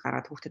хүүхэд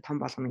гараад хүүхдэд том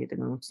болгоно гэдэг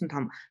үндсэн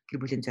том гэр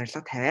бүлийн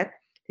зорилго тавиад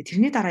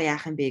тэрний дараа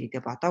яах юм бэ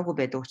гэдэг бодоогүй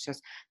байдаг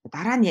учраас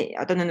дараа нь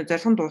одоо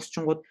зорилго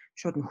дуусчингууд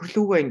шууд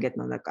нөхрлөөгөө ингээд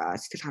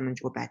сэтгэл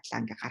ханамжгүй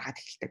байдлаа ингээд гаргаад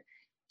эхэлдэг.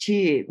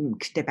 Чи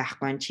гэртээ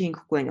байхгүй, чи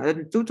ингэхгүй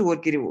байна. Зүг зүгээр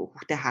гэр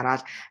хүүхдээ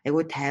хараад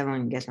айгүй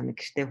тайван ингээл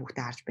гэртээ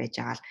хүүхдээ харж байж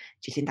байгаа л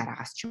жилийн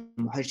дараагаас ч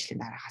юм уу 2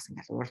 жилийн дараагаас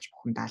ингээл уурж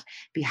бухимдаал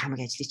би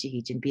хамаг ажлыг чи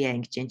хийж гин би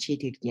ингэж гин чи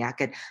тэгдэ яг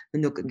гэд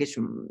ингээд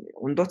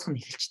ундууцх нь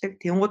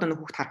эхэлчихдэг. Тэнгууд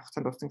хүүхд харах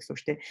хугацаанд дууссан гэсэн үг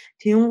шүү дээ.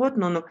 Тэнгууд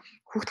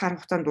хүүхд харах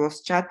хугацаанд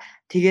дуусчаад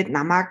тэгээд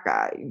намайг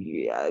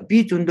би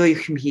зөндөө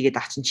их юм хийгээд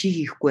ачин чи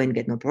хийхгүй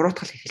байна гэд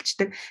буруутгал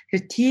эхэлчихдэг.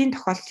 Тэгэхээр тийм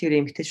тохиолдол хэрэг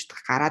эмэгтэйчүүд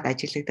гараад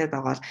ажиглагдаад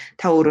байгаа бол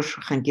та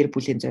өөрөөрхөн гэр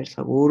бүлийн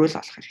зорилгыг өөрөө л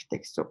олох хэрэгтэй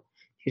гэсэн.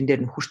 Тэрэн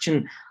дээр нөхөрчин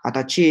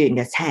одоо чи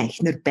ингээд сайн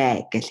эхнэр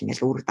бай гэл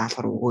ингээд үүрэг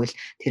даалгавар өгөөл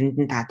тэрэнд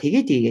нь та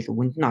тэгээд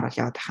өгөнд нь орол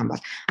явах юм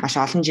бол маш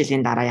олон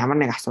жилийн дараа ямар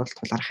нэг асуудал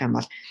тулгарх юм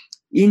бол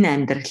энэ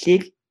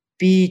амьдралыг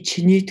би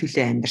чиний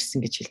төлөө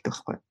амьдарсан гэж хэлдэг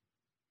байхгүй.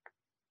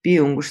 би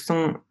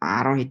өнгөрсөн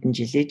 10 хэдэн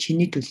жилээ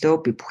чиний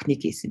төлөө би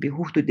бүхнийг хийсэн. Би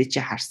хүүхдүүдээ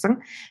чи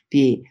харсан.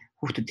 Би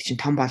хүүхдүүдээ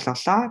чинь том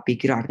болголоо. Би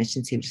гэр орны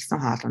чинь цэвэрлсэн,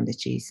 хоолундаа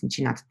чи хийсэн.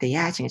 Чи надтай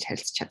яаж ингэж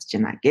харилцаж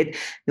чадчихна гэд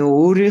нөгөө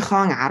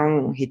өөрийнхөө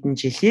 10 хэдэн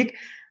жилийг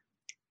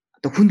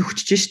одоо хүнд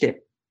өгчөж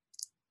штэ.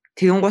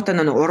 Тэгэнгუутаа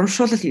нөгөө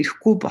урамшуулал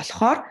ирэхгүй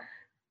болохоор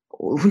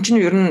хүн чинь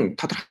ер нь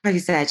тодорхой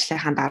хийсэн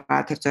ажлынхаа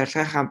дараа тэр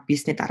зорилгынхаа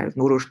бизнесний дараа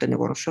өөрөөдөө нэг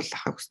урамшуул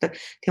авахыг хүсдэг.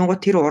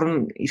 Тэгэнгუут тэр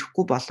урам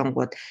ирэхгүй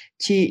болонгууд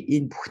чи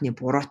энэ бүхний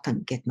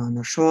буруутан гэд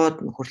нөө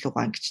шууд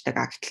нөхөрлөгөө ангичдаг.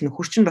 Гэтэл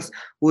нөхөр чинь бас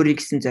өөрийн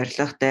гэсэн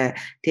зорилготой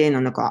тэг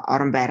нэг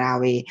орон байр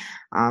авъя,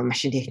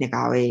 машин техник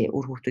авъя,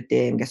 үр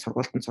хүүхдүүдээ ингээд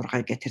сургуультанд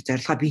сургая гэх тэр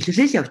зорилгоо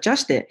биелүүлэл явж байгаа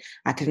штэ.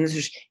 Тэрнээс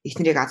биш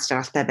эхнэрийг аз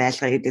жаргалтай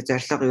байлгая гэдэг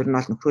зорилго ер нь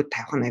бол нөхрөөд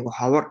тавих нь айгүй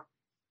ховор.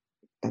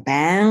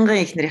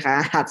 Байнгын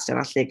эхнэрийнхээ аз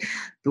жаргалыг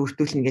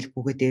бүрдүүлнэ гэж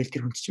бүгээдэл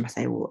тэр хүн чинь бас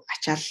аюу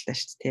ачаалалтай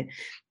шүү дээ.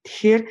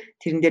 Тэгэхээр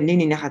тэрэн дээр нэг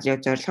нэгнийхээ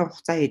яг зорилгын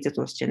хугацаа хийдэг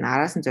дуусч байна.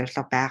 Араас нь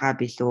зорилго байгаа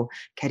билүү,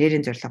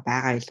 карьерийн зорилго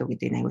байгаа илүү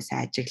гэдгийг аюу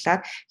сайн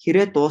ажиглаад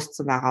хэрэг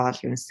дууссан байгаа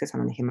бол юунсээ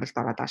санааны хямралд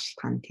ороод байгаа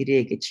шалтгаан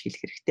тэрэ гэж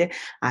хэлэх хэрэгтэй.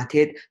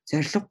 Тэгээд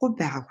зорилгогүй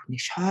байгаа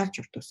хүнийг шоолж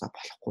урдуусаа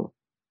болохгүй.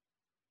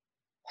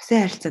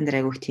 Усын харилцаан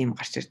дээр аюу тийм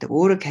гарч ирдэг.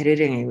 Өөрөө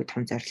карьерийн аюу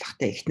том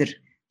зорилготой эхнэр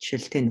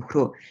жишээлтэй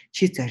нөхрөө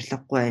чи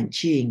зорилгогүй байна.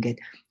 Чи ингээд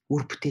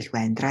үр бүтээлгүй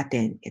амьдраад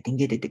байна гэд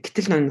ингээд байдаг.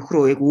 Гэтэл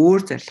нөхрөө яг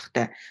өөр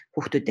зорилготой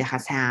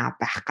хүүхдүүдийнхаа сайн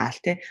байх гал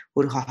те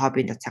өөрийнхөө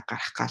хоббинд цаг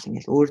гаргах гал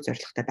ингээд өөр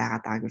зорилготой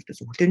байгаад байгааг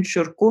юрдээс хүлэн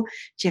зөвшөөрөхгүй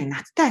чи яг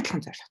надтай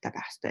адилхан зорилготой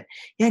байх хэрэгтэй.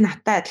 Яг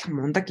надтай адилхан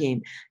мундаг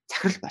ийм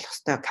захирал болох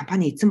хэрэгтэй,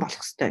 компани эзэн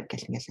болох хэрэгтэй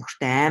гэл ингээд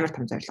нөхөртэй амар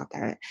том зорилго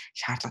тавиа,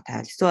 шаардлага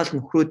тавиа. Эсвэл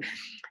нөхрүүд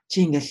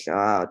чи ингээл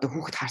одоо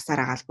хүүхд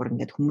харсаар агаал бүр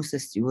ингээд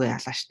хүмүүсээс юу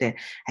яалаа штэ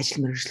ажил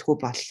мэргэжлэхгүй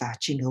боллоо.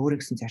 Чи ингээ өөрөө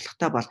гэсэн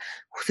зорилготой бол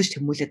хүсэж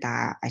тэмүүлээд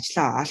байгаа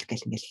ажлаа оол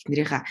гэл ингээл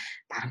эхнэрийнхээ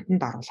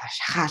дарамтанд оруулаа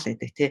шахаал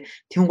байдаг тий.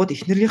 Тэнгууд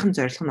эхнэрийнх нь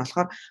зорилго нь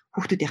болохоор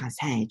хүүхдүүдийнхээ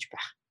сайн ээж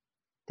байх.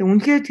 Тэг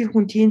үнэхээр тэр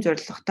хүн тийм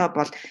зорилготой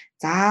бол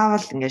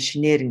заавал ингээд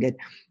шинээр ингээд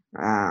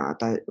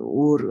одоо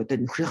өөр одоо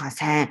нөхрийнхээ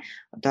сайн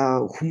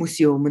одоо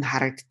хүмүүсийн өмнө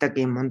харагддаг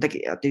юм мундаг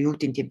одоо юу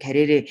гэдэг тийм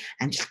карьерийн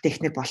амжилттай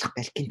эхнэр болох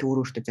балкинт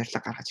өөртөө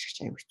зорилго гаргаж ирэх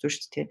чинь аюу хэцүү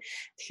шүү дээ.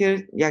 Тэгэхээр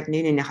яг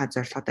нэгнийхээ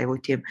зорилгод аюу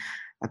тийм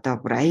одоо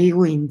бүр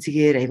аюу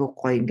энзгээр аюу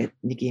гоё ингээд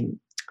нэг юм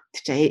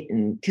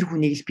тэр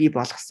хүнийг л бий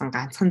болгосон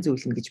ганцхан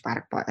зүйл нь гэж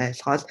баг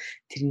ойлгоод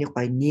тэрнийг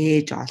гоё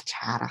нээж олж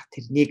харах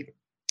тэрнийг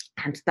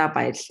хамтдаа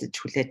баярлаж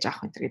хүлээж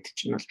авах энэ гэдэг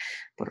чинь бол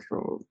бүр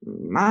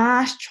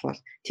маш чухал.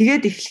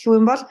 Тэгээд эхлэх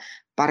юм бол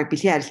баг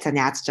бэлгийн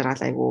харилцааны аз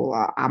жаргал айгу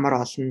амар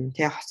болно.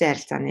 Тэ хосын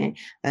харилцааны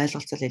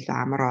ойлголцол илүү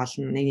амар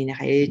болно.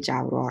 Нэгнийхээ ээж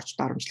аав руу орж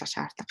доромжлох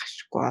шаардлага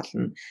гарчихгүй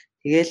болно.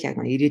 Тэгээл яг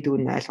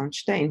ирээдүйн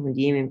ойлгомжтой энэ хүнд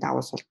ийм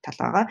давуу сул тал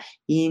байгаа.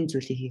 Ийм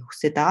зүйлийг хийх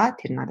хүсэж байгаа.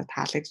 Тэр надад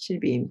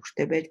таалагдчих. Би ийм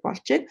хүртэй байж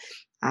болж байна.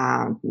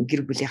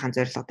 Гэр бүлийнхаа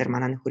зорилго дээр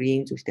манай нөхөр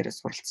ийм зүйл дээр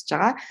суралцж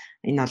байгаа.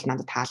 Энэ бол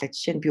надад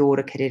таалагдчих. Би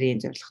өөрөө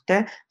карьерийн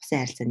зорилготой, хосын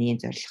харилцааны ийм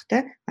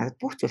зорилготой. Надад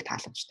бүх зүйл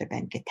тааламжтай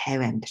байна гэж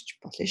 50 амьдарч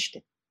болно шүү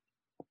дээ.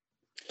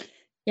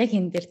 Яг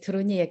энэ дээр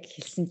түрүүний яг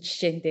хэлсэн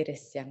жишээн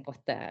дээрээс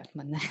янгуутай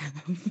манай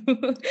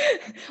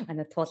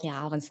туулын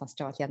аав нь сонсож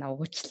байгаа бол яна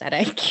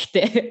уучлаарай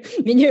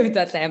гэхдээ миний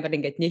хувьд бол амар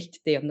ингээд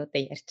нээлттэй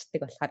юмнуудаа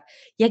ярьцдаг болохоор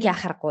яг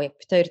яхахгүй яг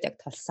бит хоёрт яг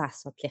толсон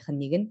асуудлынх нь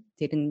нэг нь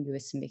тэр нь юу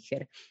байсан бэ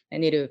гэхээр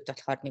нэрийн хувьд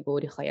болохоор нэг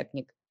өөрийнхөө яг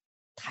нэг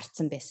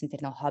харцсан байсан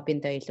тэр нэг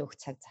хоббиндоо илүү их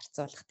цаг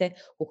зарцуулах те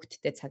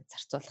хүүхдтэй цаг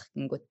зарцуулах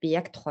гингүүд би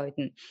яг тухайн үед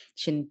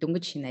нь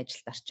дөнгөж шинэ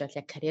ажилд орчвол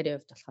яг карьерийн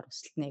хувьд болохоор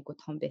өсөлт нь айгүй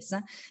том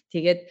байсан.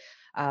 Тэгээд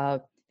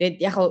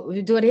яг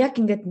зүгээр яг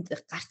ингээд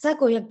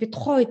гарцаагүй яг би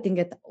тухайн үед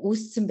ингээд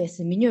үүссэн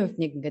байсан миний хувьд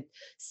нэг ингээд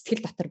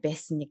сэтгэл дотор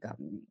байсан нэг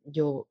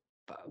юу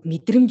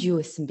мэдрэмж юу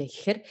байсан бэ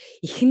гэхээр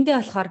эхэндээ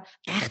болохоор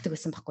гайхдаг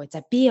байсан байхгүй.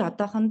 За би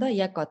одоохондоо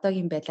яг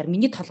одоогийн байдлаар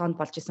миний толгоонд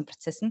болж исэн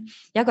процесс нь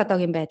яг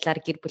одоогийн байдлаар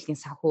гэр бүлийн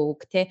санхүү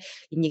үг те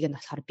энийг нь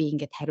болохоор би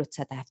ингээд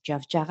хариуцаад авч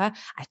явж байгаа.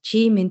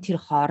 Чи минь тэр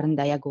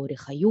хоорондоо яг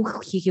өөрийнхөө юу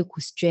хийхийг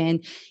хүсэж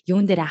байна,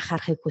 юун дээр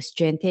анхаарахыг хүсэж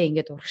байна те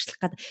ингээд урагшлах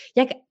гэдэг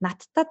яг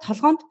надтай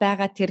толгоонд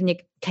байгаа тэр нэг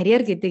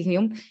карьер гэдэг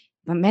юм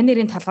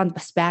манерийн толгоонд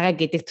бас байгаа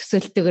гэдэг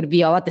төсөөлтөөр би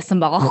яваад байсан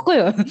байгаа байхгүй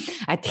юу.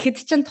 Тэгэхэд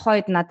чинь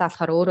тухайд надад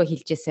болохоор өөрөө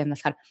хэлжсэн юм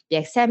болохоор би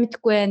яг сайн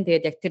мэдэхгүй байна.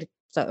 Тэгээд яг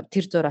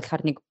тэр зур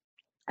болохоор нэг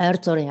ойр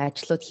зургийн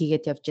ажлууд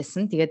хийгээд явж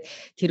байсан. Тэгээд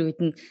тэр үед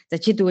нь за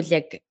чи тэгвэл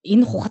яг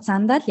энэ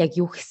хугацаанд л яг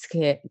юу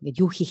хийсгээ ингээд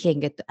юу хийхээ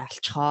ингээд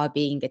олцохоо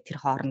би ингээд тэр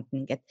хооронд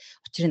нь ингээд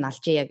учрыг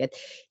алж яа гэд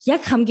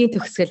яг хамгийн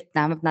төгсгөлд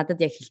надад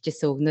яг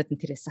хэлжсэн өгнөд нь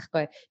тэрээс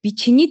ахгүй. Би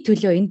чиний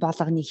төлөө энэ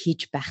болгоныг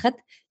хийж байхад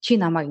чи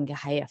намайг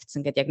ингээд хаяа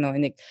авцсан гэд яг нөгөө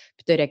нэг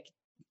битээр яг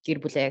гэр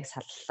бүлээ яг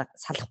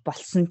салах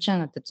болсон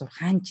чинь одоо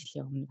 6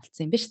 жилийн өмнө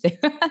болсон юм ба штэ.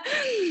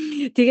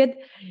 Тэгээд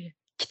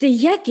гэтээ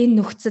яг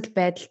энэ нөхцөл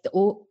байдалд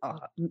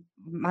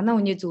манай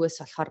хүний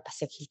зүгээс болохоор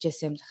бас яг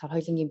хэлжсэн юм болохоор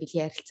хоёулангийн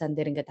бэлгийн харилцаан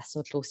дээр ингээд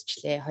асуудал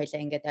үүсчлээ.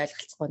 Хоёулаа ингээд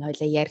ойлголцохгүй,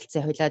 хоёулаа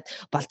ярилцсан, хоёулаа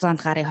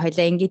болзоонохаараа,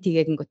 хоёулаа ингээд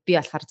тэгээд ингээд би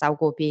болохоор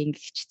завгүй би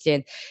ингээд хичлээ.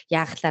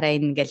 Яахлаараа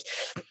энэ ингээл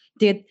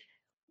тэгээд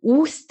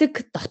үүсдэг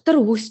дотор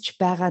үүсч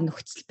байгаа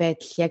нөхцөл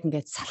байдал яг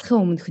ингээд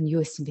салахын өмнөх нь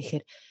юу байсан бэ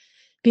гэхээр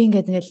би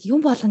ингээл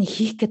юм болгоны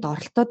хийх гээд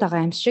оролдоод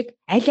байгаа юм шиг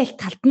аль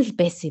талд нь л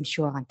байсан юм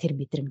шиг байгаа тэр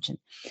мэдрэмж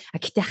нь.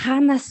 Гэтэ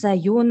хаанаасаа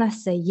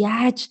юунаасаа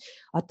яаж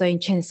одоо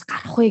энэ чанаас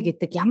гарах вэ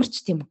гэдэг ямар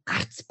ч тийм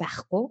гарц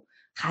байхгүй,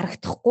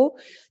 харагдахгүй.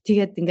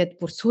 Тэгээд ингээд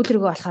бүр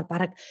сүүлрэгөө болохоор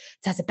бараг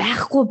за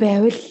байхгүй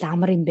байвал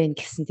амар юм байна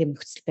гэсэн тийм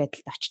нөхцөл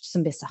байдалд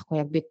очсон байсан аахгүй.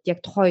 Яг бид яг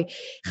тухай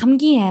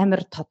хамгийн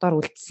амар тодор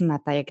үлдсэн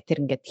надаа яг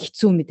тэр ингээд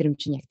хэцүү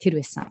мэдрэмж нь яг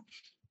тэр байсан.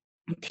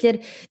 Тэгэхээр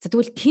за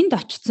тэгвэл тэнд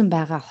очсон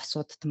байгаа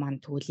хосуудад маань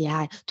тэгвэл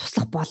яа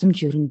туслах боломж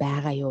юу н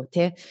байгаа юу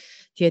те.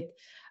 Тэгээд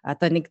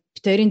одоо нэг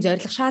бит хоёрын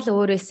зорилго шал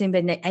өөрөөс юм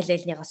байна. Аль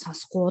альнийгаа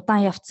сонсохгүй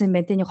удаан явцсан юм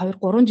байна. Тэний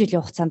 2-3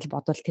 жилийн хугацаанд л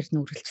бодвол тэр нь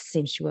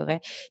үргэлжилсэн юм шиг байгаа.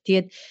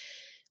 Тэгээд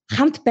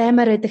хамт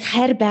баймаар байдаг,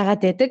 хайр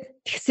байгаад байдаг.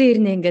 Тэгсэн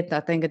ирнэ ингээд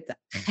одоо ингээд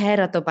хайр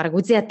одоо баг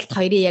үзий ядалт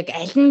хоёрын яг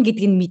аль нь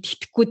гэдгийг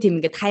мэддэхгүй тийм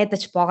ингээд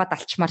хаядач боогод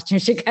алчмарч юм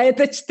шиг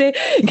хаядач те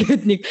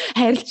ингээд нэг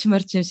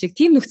хайрлчмарч юм шиг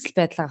тийм нөхцөл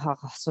байдлаа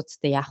хаага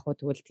хосуудтай яах вэ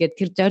тэгвэл тэгээд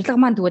тэр зориг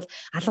маань тэгвэл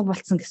алга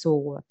болцсон гэсэн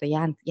үг үү одоо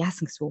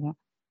яасан гэсэн үг үү?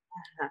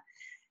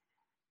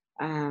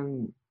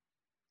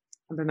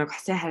 Одоо нэг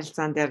хосын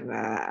харилцаан дээр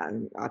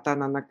одоо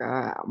нэг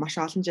маш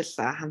олон жил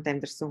хамт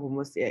амьдарсан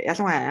хүмүүс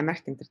ялангуяа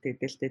Америкт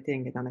амьдардаг дэлтэй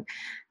тийм ингээд нэг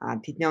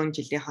тэдний он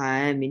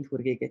жилийнхаа минь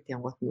хүргээ гэх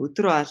юм гот нь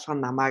өдөр болгон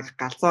намайг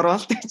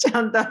галзууруулдаг ч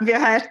андаа би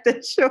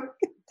хайртай шүү.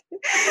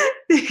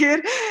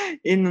 Тэгэхээр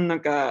энэ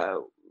нэг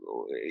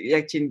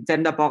яг чинь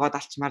заримдаа боогод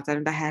алчмаар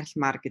заримдаа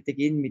хайрламаар гэдэг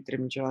энэ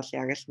мэдрэмж бол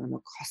яг л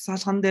нэг хос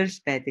олгон дээр л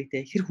байдаг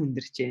тийм хэр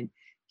хүндэрч जैन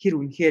хэр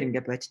үнэхээр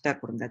ингээ бодтой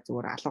бүрэмдээ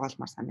зүгээр алга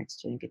болмаар санагдаж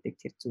байна гэдэг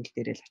тэр зүйл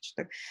дээр л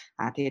очдог.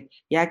 Тэгээд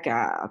яг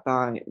одоо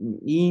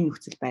ийм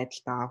нөхцөл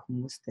байдалтай байгаа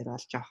хүмүүс дээр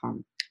бол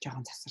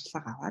жоохон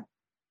засварлага аваад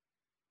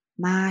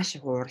маш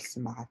их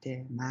ууралсан байгаа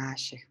тийм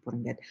маш их бүр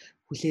ингээд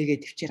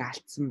хүлээгээ төвчээр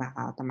алдсан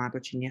байгаа. Одоо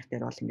магадгүй чинийх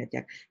дээр бол ингээд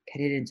яг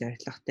карьерийн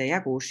зорилготой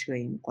яг өөршөө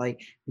юм гоё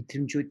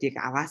мэдрэмжүүдийг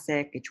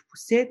аваасай гэж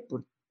хүсээд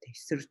бүр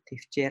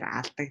төвчээр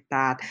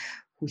алдагдаад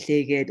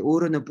хүлээгээд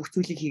өөрөө нөө бүх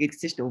зүйлийг хийгээд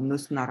гэсэн чинь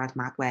өмнөөс нь ороод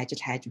магадгүй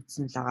ажил хайж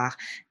үтсэн л байгаах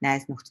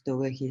найз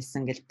нөхдөдөө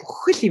хийсэн гэл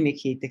бүх л юмыг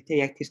хийдэг тий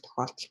яг тэр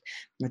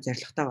тохиолдолд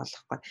зоригтой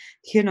болохгүй.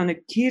 Тэгэхээр нэг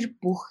тэр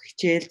бүх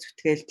хичээл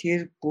зүтгэл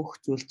тэр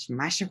бүх зүйл чинь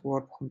маш их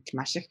уур бухимдал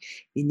маш их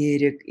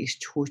энерги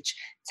ирч хүч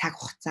цаг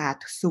хугацаа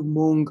төсөв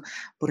мөнгө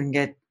бүр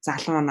ингээд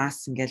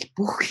залуунаас ингээд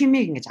бүх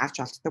юмыг ингээд авч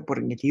олддог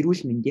бүр ингээд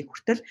эрүүл мэндийг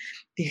хүртэл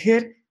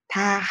тэгэхээр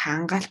та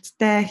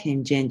хангалттай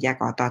хэмжээнд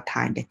яг одоо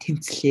та ингээд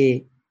тэмцлээ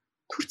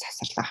түр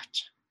засварлаа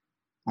авчих.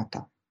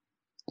 Одоо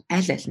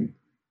аль нь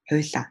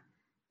хуйлаа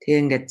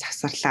тэгээ ингээд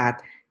засварлаад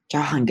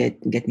жоохон ингээд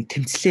нэг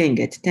тэмцлээ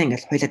ингээд тэ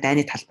ингээд хуйлаа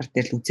дайны талбар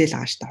дээр л үзэл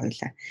байгаа штэ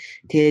хуйлаа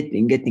тэгээд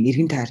ингээд нэг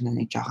эргэн тойрноо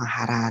нэг жоохон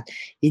хараад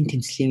энэ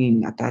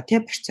тэмцлийн одоо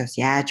тэ процесс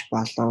яаж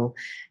болов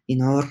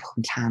энэ уур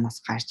бухимдал хаанаас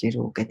гарч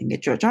ирв гэдэг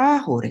ингээд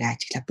жоохон өөрийгөө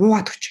ажиглаа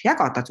буугаад өччих яг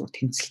одоо зүгээр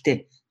тэмцэлтэй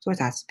зүгээр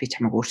цаас би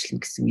чамайг өөрчлөн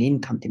гэсэн энэ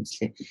том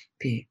тэмцлээ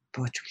би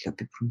бууж өглөө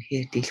би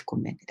бүрнхээр дийлэхгүй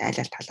юм байна гэдэг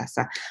аль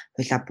талаасаа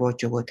хуйлаа бууж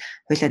өгөөд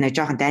хуйлаа нэг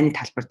жоохон дайны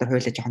талбар дээр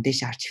хуйлаа жоохон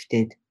дээш харж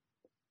хвтээд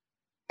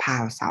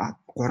пауз аваад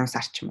 3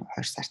 сар ч юм уу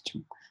 2 сар ч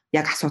юм уу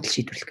яг асуудал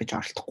шийдвэрлэх гэж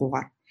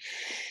оролдохгүйгээр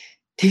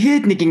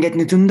тэгээд нэг ингээд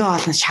нэг зөндөө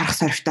олон шарах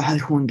сорвтой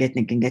хоёр хүн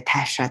ингээд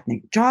тайвшраад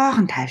нэг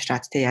жоохон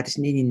тайвшраад тэг ядаж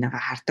нэг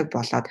хардаг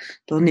болоод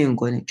дууны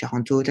өнгөө нэг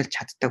жоохон зөөлөлж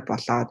чаддаг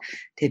болоод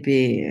тэг би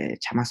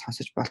чамаас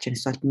сонсож болж байна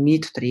эсвэл ми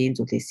дотор ийм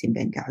зүйл ийсэн юм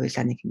байна гэ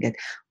хоёлаа нэг ингээд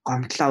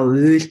гомдлоо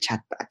уйлж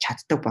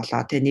чаддаг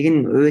болоо тэг нэг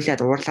нь уйлаад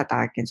уурлаад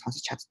байгаагийн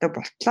сонсож чаддаг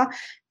болтлоо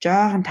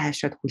жоохон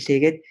тайвшраад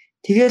хүлээгээд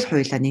тэгэл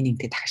хоёлаа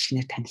нэгтэй дахиж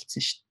шинээр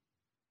танилцсан шүү.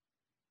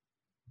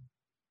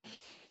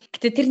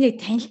 Гэтэ тэр нэг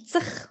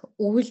танилцах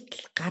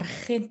үйлдэл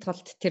гаргахын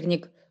тулд тэр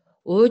нэг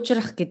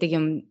уужрах гэдэг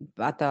юм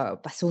одоо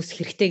бас үүсэх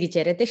хэрэгтэй гэж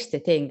яриад байна шүү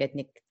дээ тийм ингээд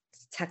нэг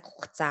цаг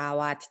хугацаа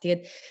аваад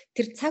тэгээд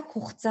тэр цаг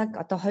хугацааг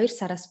одоо 2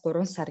 сараас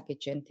 3 сар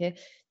гэж байна тийм.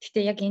 Гэтэ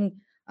яг энэ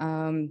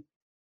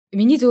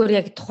миний зөвөр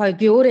яг тухай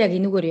би өөрөө яг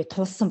энэгээр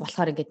туулсан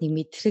болохоор ингээд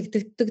нэг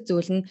мэдрэгддэг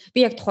зүйл нь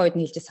би яг тухайн үед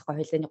нь хэлжээс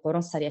байгаа хоёлаа нэг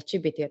 3 сар ячи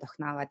би тэгээд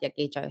охин аваад яг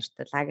ээж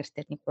хоёртой лагер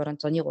дээр нэг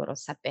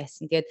 303 сар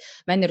байсан. Тэгээд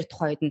манайр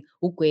тухайн үед нь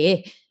үгүй ээ.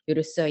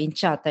 Ерөөсөө эн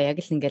чи одоо яг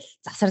л ингээл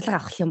завсарлага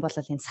авах юм бол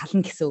энэ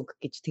сална гэсэн үг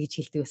гэж тэгж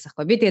хэлдэг байсан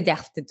байхгүй. Би тэгээд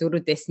яг хэвтэ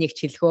зөрүүдээс нэг ч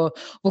хэлхөө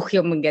бүх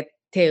юм ингээд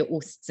тэ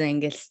үүсцэн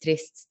ингээл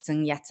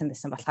стрессцэн яатсан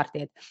байсан болохоор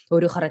тэгээд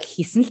өөрийнхөө л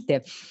хийсэн л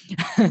дээ.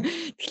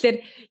 Тэгэхээр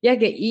яг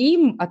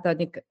ийм одоо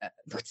нэг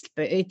нөхцөл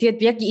тэгээд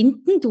яг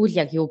энд нь тэгвэл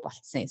яг юу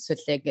болцсон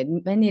эсвэл яг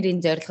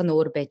манерийн зорилго нь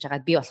өөр байж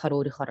байгаа би болохоор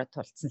өөрийнхөө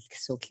тулцсан л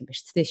гэсэн үг юм байна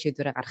шүү дээ.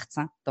 Шийдвэрээ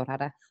гаргацсан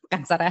дураараа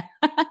ганцаараа.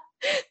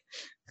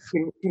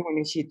 Тэр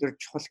хүний шийдвэр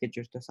чухал гэж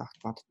өртөөс огт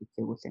бодож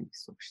үзээгүй юм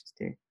гэсэн үг шүү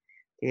дээ.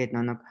 Тэгээд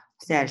нэг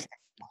усын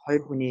харилцаа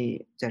хоёр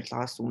хүний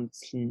зорилгоос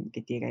үндэслэн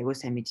гэдгийг аягүй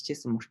сайн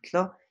мэдчихсэн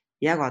мөртлөө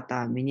яг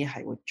одоо миний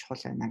хайгуу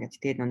чухал байна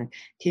гэдэг. Тэгээд нэг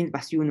тэнд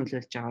бас юу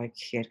нөлөөлж байгаа вэ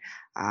гэхээр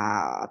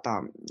одоо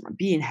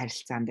би энэ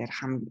харилцаан дээр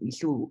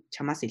илүү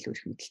чамаас илүү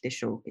их мэдлэлтэй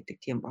шүү гэдэг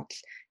тийм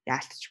бодол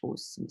яалтчгүй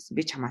үүссэн байсан.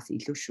 Би чамаас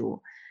илүү шүү.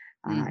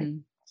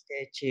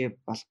 Тэгээд чи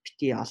бол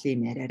бити олон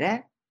юм яриарай.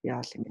 Би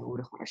бол ингээ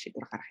өөрийнхөө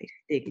шийдвэр гаргах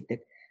хэрэгтэй гэдэг.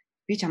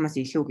 би чамаас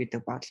илүү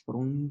гэдэг бодол бүр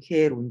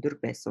үнэхээр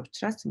өндөр байсан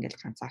учраас ингээд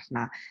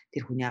ганцаархнаа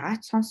тэр хүний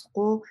гаач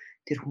сонсохгүй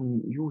тэр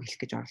хүн юу хэлэх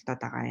гэж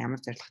оролдоод байгаа,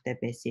 ямар зорилготой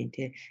байсан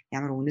те,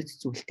 ямар үнэт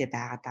зүйлтэй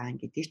байгаад байгаа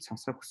гэдгийг ч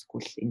сонсох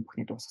хүсэхгүй л энэ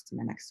бүхний дуусгацсан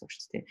байна гэсэн үг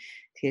шүү дээ.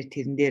 Тэгэхээр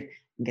тэрэн дээр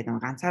ингээд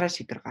ганцаараа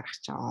шийдвэр гаргах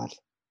чагаа бол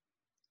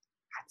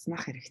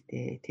хацнах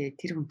хэрэгтэй.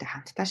 Тэр хүнтэй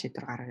хамтдаа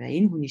шийдвэр гаргаарай.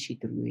 Энэ хүний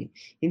шийдвэр юу юм?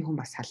 Энэ хүн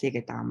бас салъя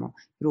гэдэг байгаа юм уу?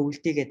 Тэрөө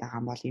үлдээгээд байгаа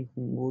юм бол энэ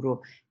хүн өөрөө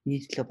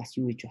миний төлөө бас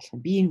юу хийж болох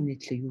юм? Би энэ хүний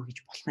төлөө юу хийж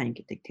болох юм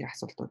гэдэг тэр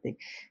асуултуудыг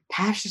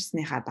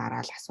тайвширсныхаа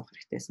дараа л асуух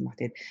хэрэгтэйсэн баг.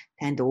 Тэгээд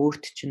танд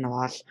өөрт чинь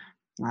бол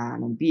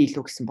би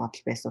илүү гэсэн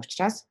бодол байсан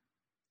учраас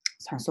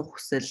сонсох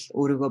хүсэл,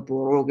 өөрийгөө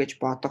буруу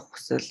гэж бодох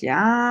хүсэл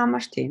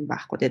ямар ч тийм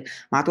байхгүй. Тэгээд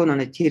магадгүй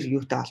нэг тэр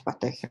юутай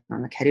холбоотой гэх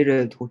юм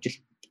карьерийн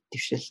хөгжил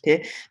дэвшил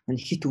те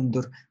хит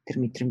өндөр тэр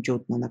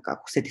мэдрэмжүүд нэг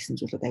хүсэж исэн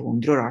зүйлүүд аяг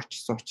өндрөөр орж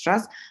ирсэн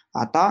учраас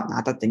одоо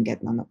надад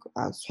ингээд нэг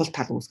сул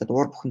тал үүсгээд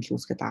уур бухимдал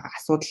үүсгээд байгаа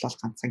асуудал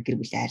бол ганцхан гэр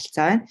бүлийн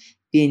харилцаа байна.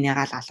 Би энийг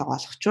алга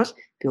олгочвол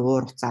би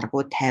уур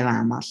уцааргүй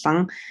тайван амгалан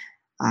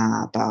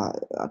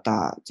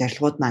одоо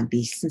зорилгууд маань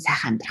биелсэн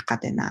сайхан амьдрах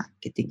гээд байна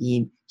гэдэг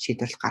ийм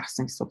шийдвэр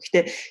гаргасан гэсэн үг.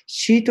 Гэхдээ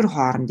шийдвэр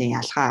хоорондын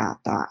ялгаа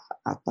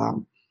одоо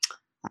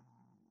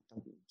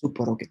зөв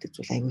буруу гэдэг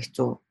зүйл аягүй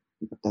хэцүү.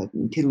 Одоо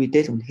тэр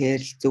үедээ л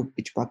үнэхээр зөв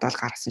гэж бодоод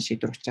гаргасан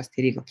шийдвэр учраас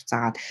тэрийг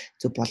буцаагаад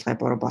зөв болгоё,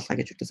 буруу болгоё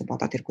гэж үдээсээ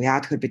бодоод ирэхгүй.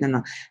 Яагаад тэгэхээр бид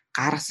нэг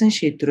гаргасан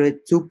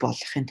шийдвэрээ зөв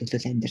болгохын төлөө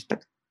л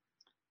амьдэрдэг.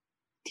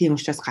 Тийм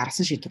учраас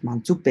гаргасан шийдвэр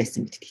маань зөв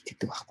байсан гэдэгт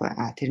итгэдэг байхгүй.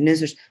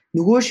 Тэрнээс биш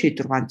нөгөө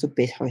шийдвэр маань зөв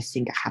байх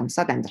байсан ингээ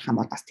харамсаад амьдрах юм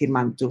бол бас тэр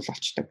маань зөв л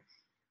болчдөг.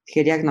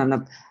 Тэгэхээр яг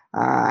нэг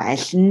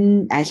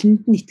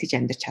алинд нь итгэж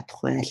амьдарч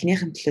чадахгүй,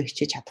 алиныхын төлөө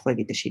хичээж чадахгүй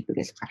гэдэг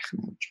шийдвэрэл гаргах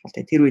нь гэж бол.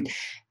 Тэр үед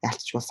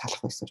ялцчгүй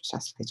салах байсан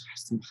учраас л гэж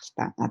гарсан баг л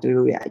та.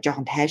 Надад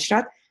жоохон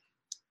тайлшраад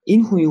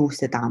энэ хүн юу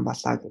хүсэж байгаа юм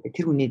болоо гэдэг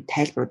тэр хүний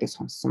тайлбаруудыг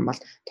сонссон бол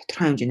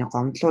тодорхой хэмжээний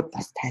гомдлууд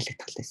бас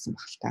тайлагдтал байсан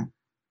баг л та.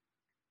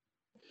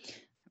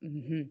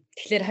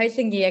 Тэгэхээр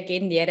хоёулангийн яг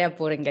энэ яриа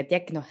бүр ингээд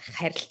яг нөх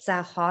харилцаа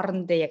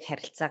хоорондоо яг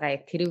харилцаагаа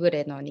яг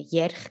тэрүүгээр нэг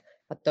ярих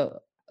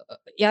одоо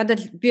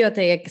яагаад би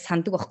одоо яг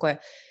санддаг байхгүй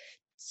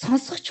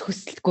сонсохч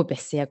хүсэлтгүй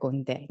байсан яг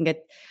үндэ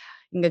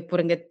ингээд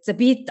бүр ингээд за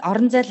би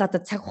орон зай л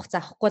одоо цаг хугацаа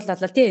авахгүй л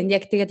болоо тийм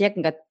яг тэгээд яг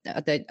ингээд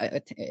одоо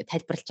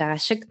тайлбарлаж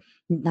байгаа шиг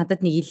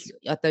надад нэг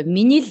одоо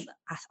миний л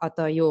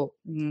одоо юу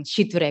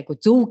шийдвэр айгу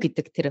зөв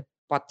гэдэг тэр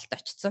бодолд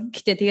очсон.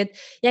 Гэтэ тэгээд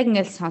яг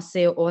ингээл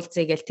сонсъё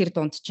уулзъя гэл тэр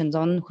дунд чинь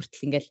 100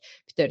 хүртэл ингээл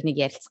бид хоёр нэг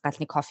ярилцгаал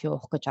нэг кофе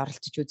уух гэж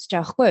оролцож үзэж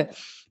байгаа байхгүй юу.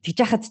 Тэгж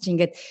яхад чи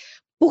ингээд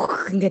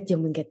бүх ингээд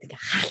юм ингээд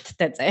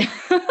хаалттай заяа.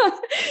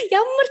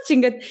 Ямар ч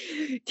ингээд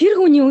тэр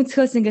хүний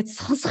өнцгөөс ингээд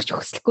сонсохч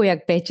хүсэлгүй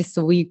яг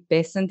байжсэн үе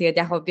байсан.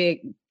 Тэгээд яг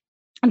би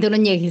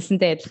дөрөвний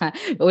хэлсэнтэй адилхан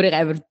өөрийг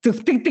амар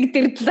зөвтгдөг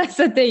тэр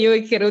талаасаа тэ юу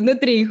гэхээр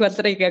өнөөдрийн их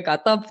болрыг яг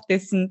одоо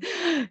бүтээсэн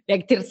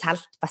яг тэр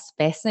салт бас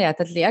байсан.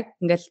 Яг л яг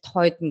ингээл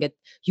тухайд ингээд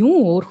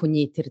юу өөр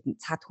хүний тэр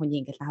цаад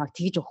хүний ингээл намайг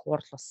тэгж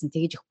ухуурлуулсан,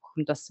 тэгж их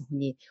бухимдуулсан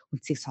хүний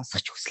үнцгийг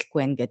сонсохч хүсэлгүй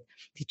байна гэд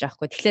тэгж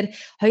аахгүй. Тэгэхээр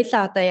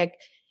хоёлаа одоо яг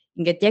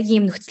ингээд яг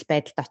ийм нөхцөл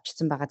байдалд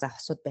очсон байгаа за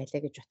асууд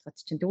байлаа гэж бодоход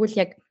чинь тэгвэл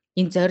яг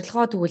энэ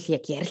зорилгоо тэгвэл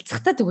яг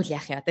ярилцахтаа тэгвэл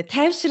яах юм одоо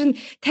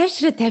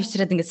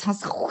тайвшраад ингээд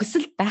сонсох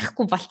хүсэл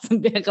байхгүй болцсон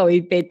байгаа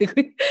үе байдаг.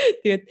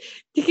 Тэгээд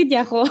тэгэхэд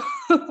яах вэ?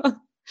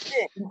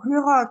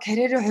 Өөрийгөө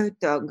карьерийн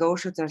хувьд ингээ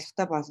өөршөө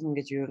зорилготой болно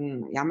гэж юу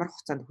н ямар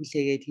хугацаанд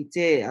хүлээгээд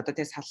хизээ одоо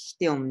тэгээ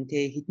салтын өмнө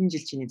те хэдэн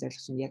жил чиний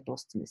зорилго чинь яг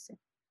дууссан байсан.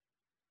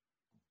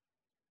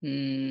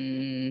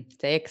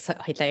 За яг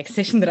хоёлаа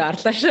session дээр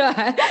орлоо шүү.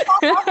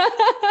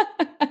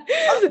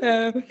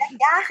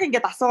 Яах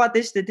ингээд асуугаад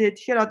байна шүү дээ.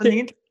 Тэгэхээр одоо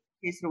нэгэн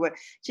кейс рүүгээ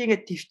чи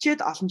ингээд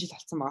төвчээд олон жил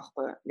болсон байгаа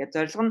байхгүй юу? Ингээд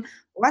зорилго нь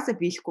угаасаа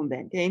биелэхгүй юм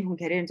байна. Тэгээ энэ хүн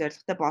карьерийн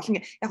зорилготой болно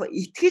яг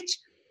итгэж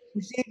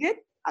хүлээгээд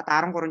одоо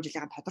 13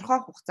 жилийн тодорхой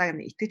хугацааг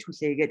нь итгэж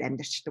хүлээгээд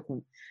амьдарчдаг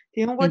хүн.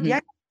 Тэгэнгүүт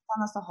яг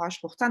хугацаанаас хойш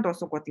хугацаанд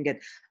дуусгууд ингээд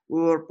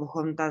уур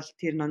бухимдал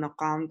тэр нэг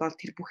гомдол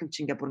тэр бүх юм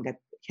чи ингээд бүр ингээд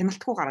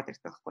хяналтгүй гараад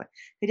ирдэг байхгүй.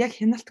 Тэр яг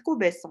хяналтгүй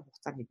байсан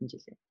хугацаа хэдэн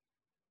жил вэ?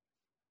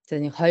 За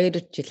нэг 2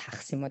 жил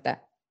хагас юм уу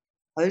да?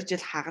 2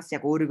 жил хагас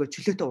яг өөрийгөө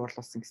чөлөөтэй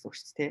уурлуулсан гэсэн үг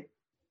шүү дээ.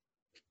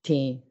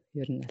 Тийм,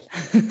 ер нь бол.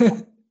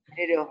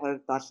 Нэрийн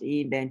хувьд бол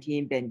ийм байна,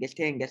 тийм байна гэл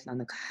тэг ингээл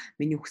нэг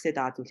миний хүсэж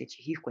байгаа зүйлийг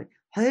хийхгүй.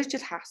 2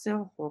 жил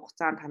хагасын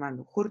хугацаанд танаа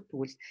нөхөр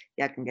тэгвэл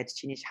яг ингээд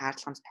чиний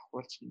шаардлаганд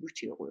тохируулж юу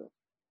ч хийгээгүй юу?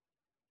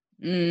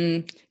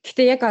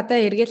 Гэтэ яг одоо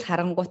эргэл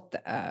харангуут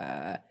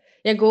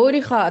яг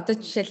өөрийнхөө одоо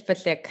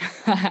жишээлбэл яг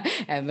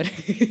амар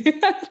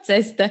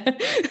зайстай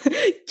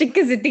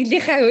чигээс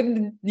сэтгэлийнхаа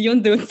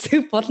юунд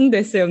үнцэг болонд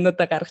байсан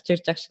юмнуудаа гаргаж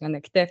ирж байгаа шиг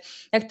байна. Гэтэ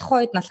яг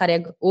тухайн үед болохоор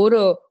яг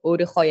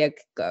өөрийнхөө яг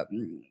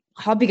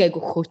хоббиг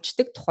айгу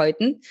хөөчдөг тухайд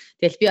нь.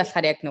 Тэгэл би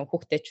болохоор яг нэг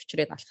хүүхдээ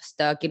чөчрээд алах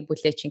хэвээр гэр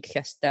бүлээ чингэх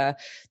хэвээр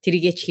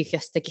тэрийгээ ч хийх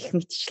хэвээр гих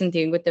мэтчлэн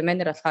тэгэнгүүтээ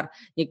манайр болохоор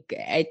нэг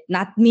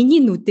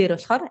миний нүдээр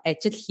болохоор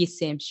ажил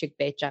хийсэн юм шиг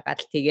байж байгаа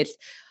л тэгэл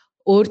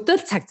өөртөө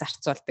л цаг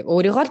зарцуулдаг,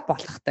 өөрийгөө л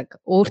болгодог.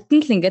 Өөрт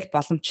нь л ингээд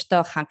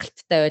боломжтой,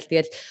 хангалттай байл.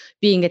 Тэгэл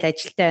би ингээд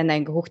ажилтаа байна,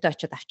 ингээд хүүхдээ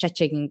очиод авчаач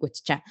гингүүт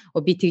чаа.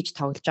 Би тэгж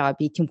тоглож байгаа,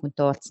 би тийм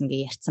хүнтэй уулзсан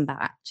гэж ярьсан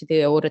байгаа. Чи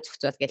тэгээ өөрөө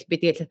зохицуул гэл би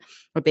тэгэл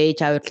ээж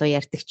аваар руу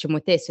ярьдаг ч юм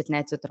уу те, эсвэл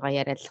найзууд руу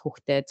яриад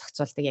хүүхдээ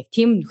зохицуулдаг. Яг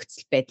тийм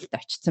нөхцөл байдалд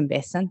очсон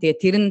байсан. Тэгээ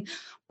тэр нь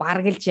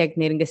баргалж яг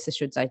нэрэнгээс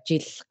шүү за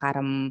жил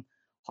гарам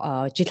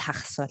жил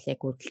хагас бол яг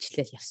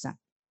үргэлжлэл явсан.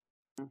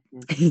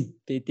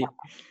 Бэдэ.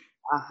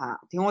 Аха.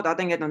 Тэгмүүд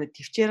одоо ингээд нэг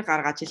төвчээр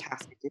гаргаад жил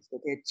хагас гэж хэлсэн.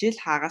 Тэгээд жил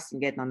хагас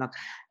ингээд нэг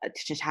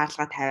тэр чин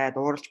шаардлага тавиад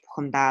ууралж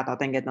бухимдаад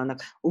одоо ингээд нэг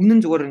өмнө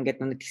нь зүгээр ингээд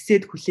нэг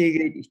тгсээд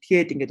хүлээгээд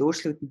итгээд ингээд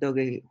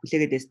өөрчлөгдөндөөгөө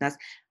хүлээгээд байснаас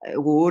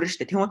үгүй өөр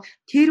штэ. Тэгмүүд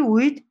тэр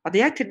үед одоо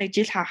яг тэр нэг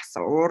жил хагас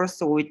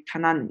ууралсан үед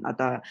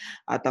танаа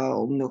одоо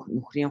өмнөх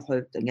нөхрийн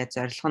хувьд ингээд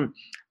зорилго нь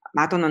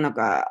магадгүй нэг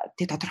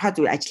тэр тодорхой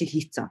зүйл ажлыг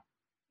хийцэн.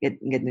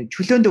 Ингээд нэг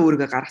чөлөөндөө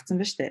өөрийгөө гаргацсан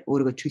байна штэ.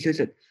 Өөрийгөө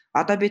чөлөөлөөд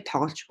одоо би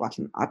тоглож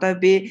болно. Одоо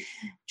би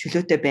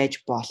чөлөөтэй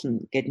байж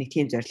болно гэд нэг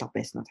тийм зорилго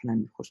байсан уу танаа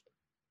нөхөрт?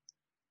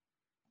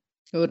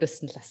 Өөрөөс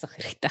нь л асах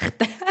хэрэгтэй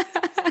хата.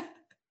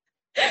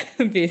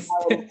 Бис.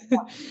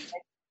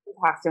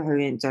 Хагасны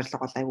хувийн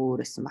зорилго бол аюу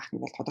өөрөөсөн байх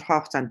нь бол тодорхой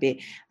хугацаанд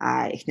би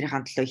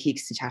эхнэрийн төлөө хий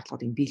гэсэн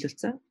шаардлагуудыг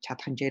биелүүлсэн,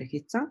 чадах хэмжээгээр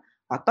хийцэн.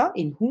 Одоо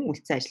энэ хүн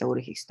үлцэн ажлаа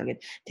өөрөө хийх ёстой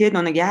гэдэг. Тэгээд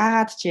нэг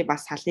яагаад чи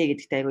бас салъя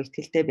гэдэгт аягүй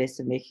ихтэлтэй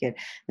байсан бэ гэхээр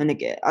нэг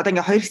одоо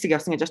ингээ хоёр хэсэг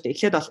явсан гэж байна шүү дээ.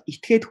 Эхлээд бол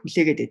итгээд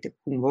хүлээгээд байдаг.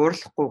 Хүн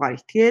уурлахгүйгээр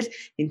итгээл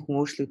энэ хүн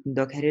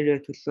өөрчлөгдөндөө карьерээ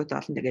төлөвлөлтөд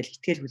олон тэгэл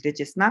итгээл хүлээж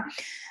яснаа.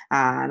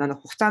 Нэг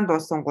хугацаанд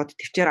дууссан гууд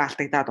төвчээр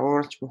алдагдаад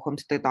ууралж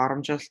бухимддаг,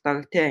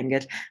 доромжилдог тий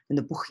ингээл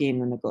бүх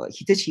юм нэг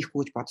хизээж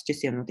хийхгүй гэж бодож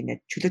исэн юмнууд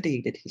ингээ чөлөөтэй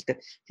хийгдээд эхэлдэг.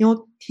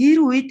 Тэгмээд тэр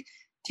үед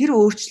тэр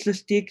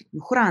өөрчлөлтийг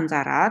нөхөр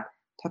анзаараад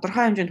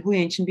тодорхой хэмжээнд хүү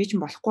эн чинь би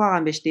чинь болохгүй байгаа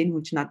юм байна шүү дээ. Энэ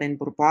хүн чинь надад энэ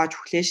бүр боож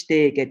хүлээ штэ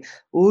гэд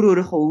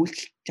өөрийнхөө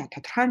үйлдэл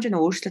тодорхой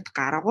хэмжээний өөрчлөлт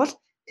гаргавал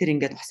тэр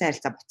ингээд усан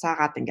харилцаа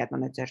буцаагаад ингээд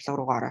манай зорилго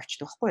руугаа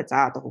оройчдөг байхгүй.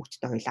 За одоо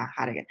хүүхдтэй хоёлаа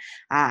анхаараа гэд.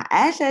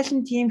 Аль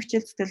нь тийм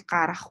хичээл зүтгэл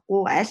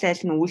гаргахгүй,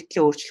 аль нь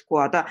үйлдэлээ өөрчлөхгүй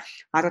одоо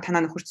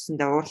танаа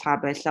нөхөрчсөндөө уурлахаа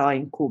болоо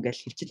инкүү гэж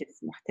хэлчихэл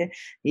байсан баг тий.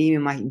 Ийм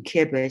юм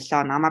инкээ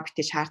болоо, намаа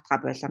битээ шаардгаа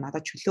болоо,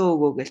 надад чөлөө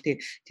өгөө гэл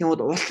тийм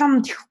улам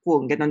тэхгүй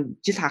ингээд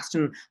жил хагас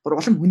чинь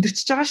улам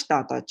хүндэрчж байгаа шүү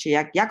дээ. Одоо чи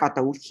яг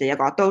одоо үйлдэлээ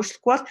яг одоо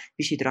өөрчлөхгүй бол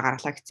би шийдвэр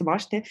гаргалаа гэсэн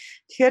байгаа шүү тий.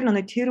 Тэгэхээр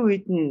тэр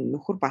үед нь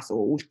нөхөр бас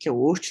үйлдэлээ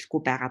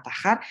өөрчлөхгүй байгаад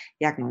ахаар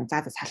яг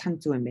за салхан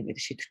зүй юм байна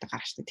гэдэг шийдвэртэй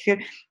гаргаж та. Тэгэхээр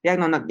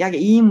яг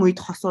ийм үед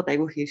хосууд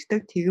айгүй хэрэгтэй.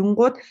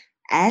 Тэгэнгүүт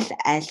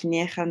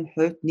альных нь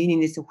хувьд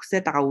нэгнээс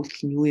хүсэж байгаа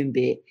үйлдэл нь юу юм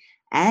бэ?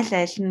 Аль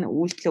нь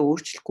үйлдэлээ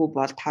өөрчлөхгүй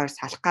бол та хоёр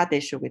салах гад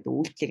байх шүү гэдэг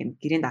үйлдэлийг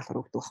гэрийн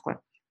даалгавар өгдөг байхгүй.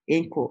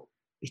 Энэхүү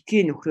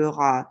битгий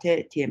нөхрөөгөө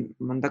тийм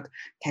мундаг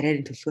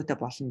карьерийн төлөвлөгөөтэй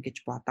болно гэж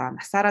бодоо.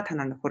 Насаараа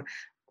танаа нөхөр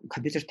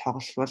компьютер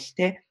тоглолвол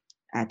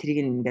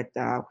тэрийг ингээд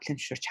хүлэн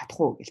зөвшөөрч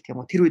чадахгүй гэл тийм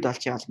үү. Тэр үед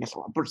болж явал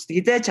ингээд бүр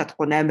хизээж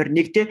чадахгүй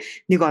 8-1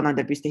 нэг оноо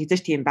дээр би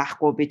хизээж тийм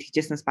байхгүй би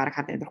тэгжсэнээс бараг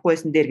хад амьдрахгүй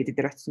байсан дээр гэдэг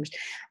дээр очсон шүү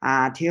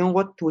дээ.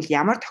 Тэгэнгүүт тэгвэл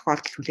ямар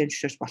тохиолдолд хүлэн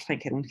зөвшөөрч болох юм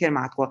гэхээр үнэхээр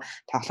магадгүй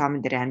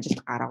тоглоомын дээр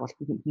амжилт гаргавал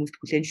хүмүүст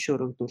хүлэн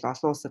зөвшөөрөгдвөл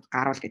олон улсад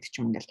гарвал гэдэг ч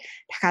юм ингээл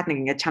дахиад нэг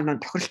ингээд чамд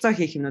тохиролцоо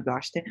хийх юмнууд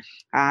байгаа шүү дээ.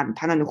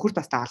 Танаа нөхөрт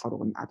бас даалгавар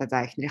өгнө. Одоо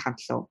за эхнэрийнхээ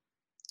төлөө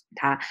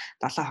та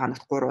 7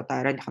 хоногт 3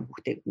 удаа оройнхоо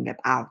хүүхдээ ингээд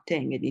аав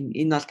ингээд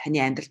энэ бол таны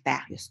амьдрал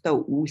байх ёстой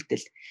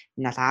үйлдэл.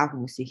 Энэ бол аав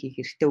хүмүүсийн хийх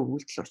хэрэгтэй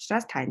үйлдэл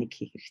учраас та энийг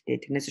хийх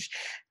хэрэгтэй. Тэрнээс биш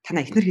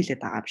танаа эхнэр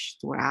хэлээд байгаа биш.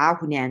 Зүгээр аав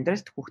хүний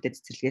амьдралд хүүхдээ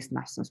цэцэрлэгээс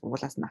нь авсан,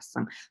 сургуулаас нь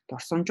авсан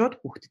дурсамжууд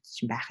хүүхдэд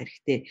чинь байх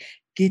хэрэгтэй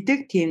гэдэг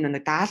тийм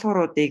нэг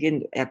даалгавруудыг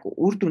яг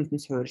үр дүнд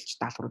нь суурилж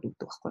даалгаврууд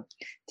өгдөг байхгүй.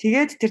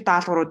 Тэгээд тэр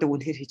даалгавруудыг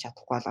үнэхээр хийж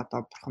чадахгүй бол одоо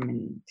бурхан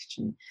минь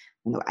чинь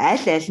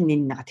аль нь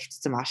энэ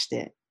тэгцсэн байгаа шүү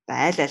дээ.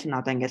 Аль нь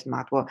одоо ингээд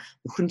магадгүй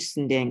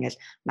нөхөрнчсөндөө ингээд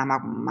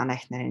намайг манай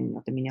их нарын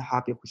одоо миний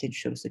хобби хүлэн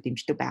зөвшөөрөөсөө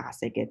дэмждэг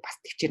байгаасаа гэдээ бас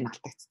төвчээр нь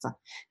алдагдсан.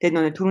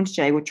 Тэгээд түрүүнд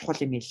чи айгүй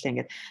чухал юм хэллээ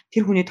ингээд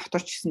тэр хүний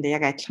дотор ч гэсэндээ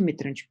яг адилхан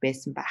мэдрэмж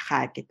байсан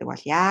байхаа гэдэг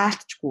бол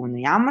яалтчгүй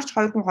үнэ. Ямар ч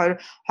хоёр хүн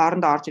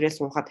хоорондоо орж ирэл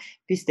суухад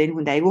би сте энэ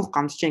хүнд айгүйх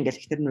гомдож ингээд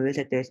ихтер нь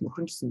уйлаад байсан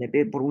нөхөрнчсөндөө би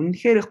бүр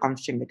үнэхээр их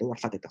гомдож ингээд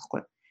уурлаад байдаг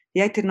байхгүй.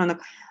 Яг тэр нэг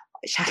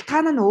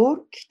шалтгаан нь өөр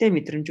гэхдээ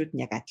мэдрэмжүүд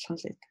нь яг адилхан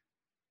л байдаг.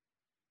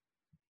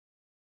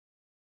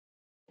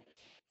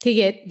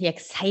 Тэгээд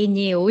яг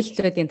саяны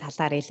үйлдэлүүдийн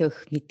талаар илүү их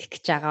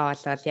мэдэх гэж байгаа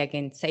бол яг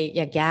энэ сая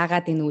яг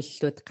яагаад энэ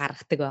үйлдэлүүд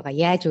гаргадаг байгаа,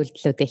 яаж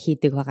үйлдэлүүдээ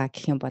хийдэг байгаа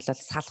гэх юм бол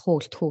салах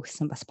уу үлдэх үү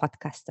гэсэн бас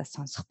подкастаас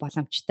сонсох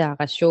боломжтой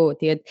байгаа шүү.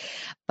 Тэгээд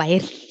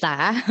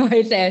баярлалаа.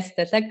 Хоёлаа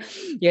ясталаг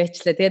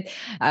яачлаа. Тэгээд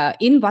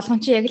энэ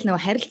болгон чи яг л нөгөө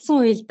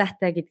харилцан үйл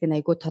дата гэдэг нь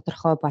айгүй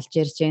тодорхой болж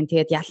ирж байна.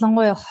 Тэгээд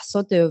ялангуяа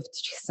хосуудын хувьд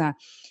ч гэсэн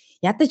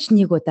ядаж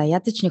нэг удаа,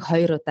 ядаж нэг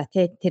хоёр удаа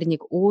тэр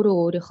нэг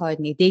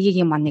өөрийнхөө нэг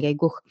дэгийн ман нэг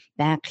айгүйх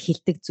байнга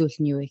хилдэг зүйл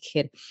нь юу вэ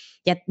гэхээр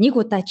нэг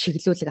удаа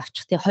чиглүүлэг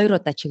авчих, хоёр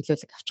удаа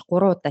чиглүүлэг авчих,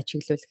 гурван удаа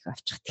чиглүүлэг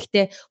авчих.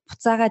 Гэхдээ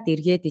буцаагаад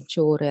эргээд эн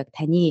чинь өөрөө яг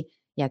таны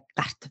яг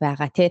гарт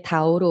байгаа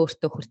та өөрөө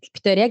өөртөө хүртэл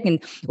битээр яг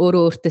энэ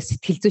өөрөө өөртөө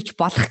сэтгэл зүйч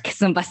болох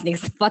гэсэн бас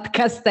нэг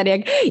подкастаар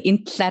яг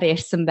энэ талаар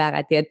ярьсан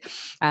байгаа.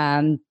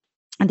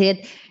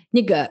 Тэгээд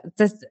Нэг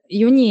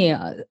юуны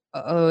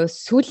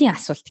сүүлийн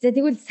асуулт.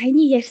 Тэгвэл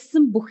саяны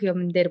ярьсан бүх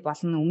юм дээр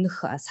болон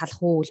өмнөх салах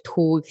уу үлдэх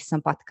үү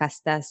гэсэн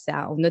подкастаас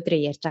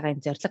өнөөдрийн ярьж байгаа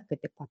энэ зориг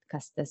гэдэг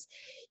подкастаас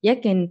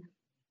яг энэ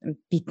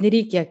бид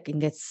нарыг яг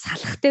ингээд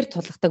салах дээр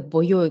тулгадаг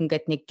буюу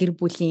ингээд нэг гэр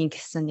бүлийн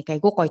гэсэн нэг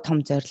айгүй гой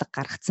том зориг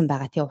гаргацсан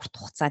байгаа тий урт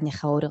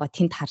хугацааныхаа өөрийгөө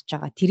тэнд харж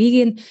байгаа. Тэрийг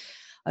нь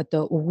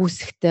одоо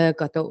үгүйсгдэг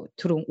одоо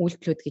түрүүн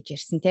үйлдэлүүд гэж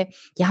ярьсан тий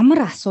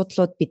ямар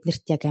асуудлууд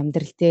биднэрт яг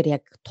амьдрал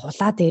дээр яг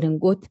тулаад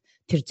ирэнгүүт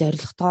тэр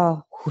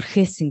зорилготоо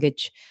хүрэхээс ингээд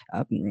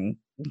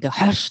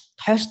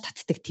хойш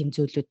татдаг тийм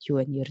зүйлүүд юу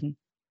вэ ер нь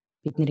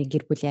бидний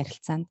гэр бүлийн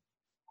харилцаанд.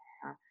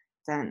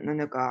 За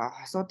нэг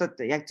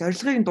хосуудад яг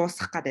зорилгыг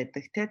дуусгах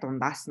гэдэг те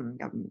дундаас нь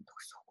ингээд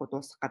төгсөхгүй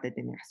дуусгах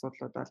гэдэг нэг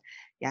асуудлууд бол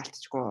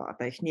яалтчгүй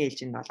одоо эхний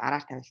ээлжинд бол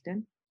араар тавилт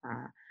байна.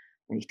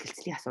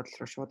 Итгэлцлийн асуудал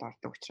руу шууд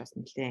ордог учраас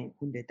нэлээд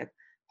хүнд байдаг.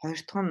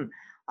 Хоёр дахь нь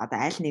одоо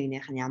аль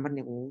нэгнийх нь ямар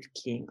нэгэн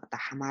үйлдэлийн одоо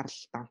хамаарал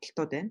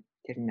донтолтууд байна.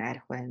 Тэр нь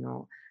арх байна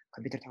уу,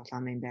 компьютер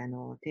тоглоом юм байна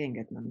уу, тийм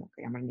ингээд нэг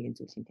ямар нэгэн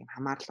зүйлийн тийм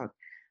хамаарлууд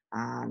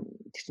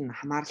тэр чинь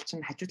хамаарал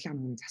чинь хажуудлын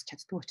хүн засч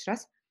чаддаг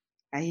учраас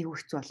аюу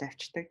хэцүү болоо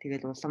авчдаг.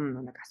 Тэгэл улам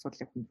нэг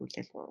асуудлыг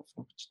хөндрүүлэл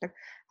суугчдаг.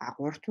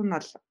 Гуравт нь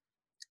бол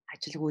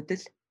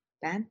ажилгүйдэл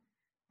байна.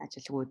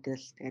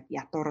 Ажилгүйдэл тэгээд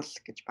ядуурл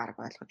гэж баг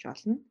ойлгож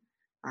болно.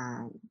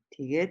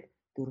 Тэгээд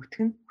дөрөвт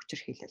нь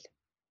хүчирхийлэл.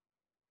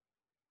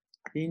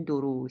 Энэ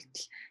дөрвөн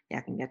үйлдэл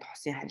яг ингээд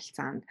хосын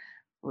харилцаанд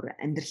бүр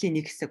амьдралын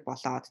нэг хэсэг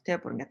болоод тий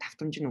бүр ингээд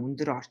давтамж нь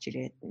өндөр орж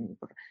ирээд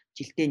бүр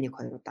жилдээ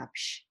 1-2 удаа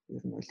биш.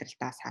 Ер нь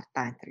улиралдаа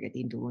сардаа энэ төр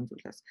гэдэг энэ дөрвөн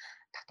зүйлээс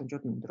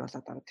давтамжууд нь өндөр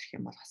болоод ороод ирэх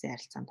юм бол хосын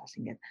харилцаанд бол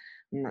ингээд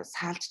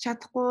салж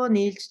чадахгүй,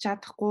 нийлж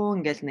чадахгүй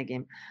ингээд нэг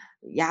юм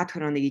яад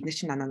хөрөө нэг эдгээр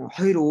чинь данаа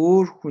хоёр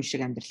өөр хүн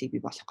шиг амьдралыг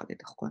бий болгох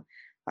гэдэг байхгүй.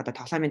 Одоо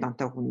тоглоомын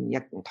донтой хүн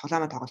яг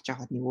тоглоомоо тоглож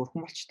байхад нэг өөр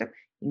хүн болчдөг.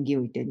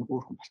 Энгийн үедээ нэг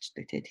өөр хүн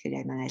болчдөг тий.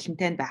 Тэгэхээр яг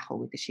алинтай байх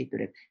уу гэдэг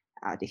шийдвэрээ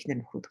эхнэр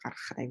нөхрүүд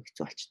гаргахад аюу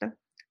хэцүү болчдөг.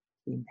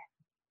 Тийм байна.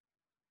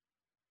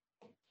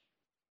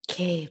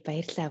 Окей,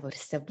 баярлалаа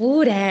бүрсээ.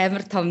 Бүр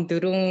амар том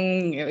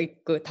дөрвөн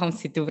том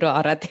сэдв рүү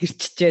ороод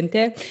ирчихэж байна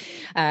тий.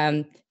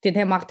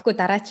 Тэгээ магадгүй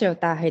дараачийн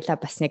удаа хоёлаа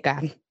бас нэг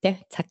тий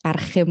цаг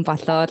гаргах юм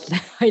болоод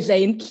хоёлаа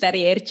энэ талаар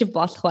ярьж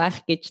болох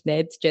байх гэж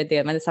найдаж байна.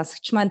 Тэгээ манай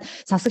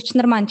сонсогч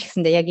нар маань ч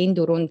гэсэндээ яг энэ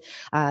дөрвөн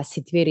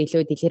сэдвээр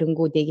илүү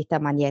дэлгэрэнгүй дээгийтэй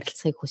маань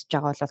ярилцахыг хүсэж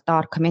байгаа бол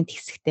доор комент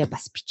хэсэгтээ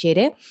бас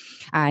бичээрэй.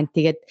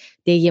 Тэгээд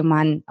дэгийн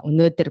маань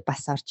өнөөдөр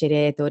бас орж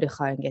ирээд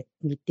өөрийнхөө ингээд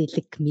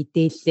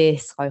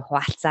мэдээлэлээс гоё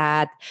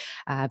хуваалцаад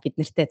бид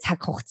нартэй цаг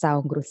хугацаа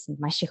өнгөрүүлсэнд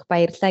маш их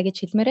баярлалаа гэж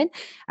хэлмээр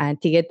байна.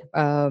 Тэгээд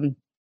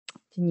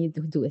чиний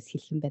зүгээс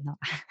хэлэх юм байна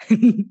уу?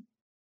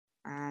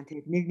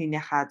 Тэгээд нэг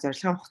нэгнийхээ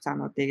зорилгын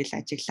хугацаануудыг л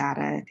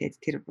ажиглаарай. Тэгээд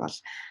тэр бол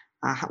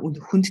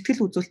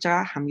хүндэтгэл үзүүлж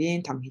байгаа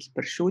хамгийн том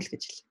хэлбэр шүү л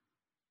гэж хэлээ.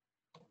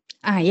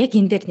 Яг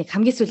энэ дээр нэг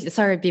хамгийн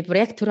сүүл би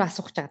бүр яг түрүү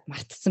асуух чагаад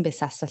мартсан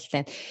байсан асуулт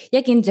байна.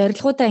 Яг энэ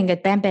зорилгоудаа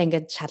ингээд байн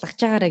ингээд шалгаж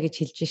байгаараа гэж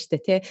хэлж штэ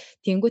тий.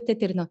 Тэнгүүтээ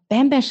тэр нөө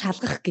байн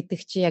шалгах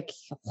гэдэг чи яг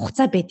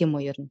хугацаа байд юм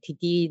уу ер нь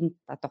тэдийн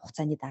одоо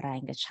хугацааны дараа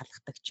ингээд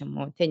шалгадаг ч юм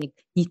уу тий нэг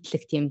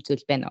нийтлэг тийм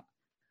зүйл байна уу?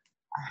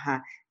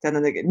 За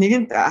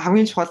нэгэнд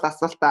хамгийн чухал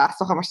асуулт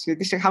асуух маш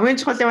гэдэг шиг хамгийн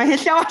чухал юм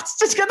хэлээ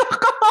марцчих гэдэг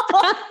байхгүй.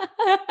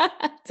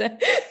 За.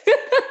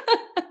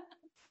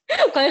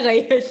 Гой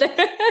хэлээ.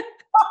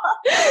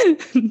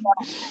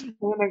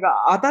 Нэг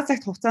одоо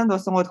цагт хугацаанд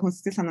дуусангууд хүн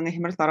сэтгэл санааны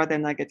хямралд ороод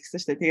байна гэдгсэн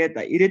шүү дээ. Тэгээд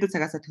ирээдүйн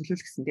цагаасаа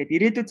төлөвлөх гэсэн. Тэгээд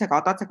ирээдүйн цаг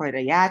одоо цаг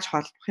хоёроо яаж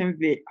холбох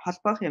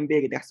юм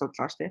бэ гэдэг асуудал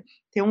байгаа шүү дээ.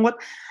 Тэнгууд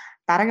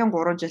дараагийн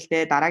 3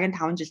 жилдээ, дараагийн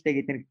 5 жилдээ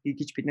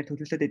гэж бид нэр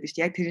төлөвлөд байдаг шүү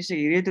дээ. Яг тэр шиг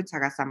ирээдүйн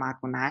цагаасаа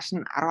магадгүй нааш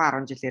нь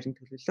 10 жилээр нь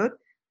төлөвлөд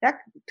яг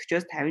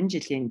 40-50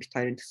 жилийн бит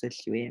хоёрын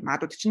төсөөлөл юу вэ?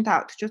 Магадгүй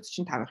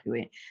 40-45 их юу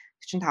вэ?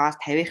 45-аас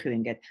 50 их юу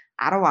ингээд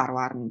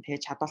 10-10-аар нь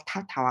тэгээ чадвал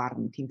 5-5-аар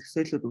нь тийм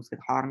төсөөллүүд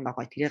үүсгээд хоорондоо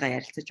гоё тэрийг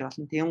ярилцаж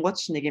болно. Тэнгууд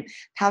ч нэг юм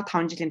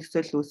 5-5 жилийн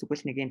төсөөлөл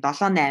үүсгэл нэг юм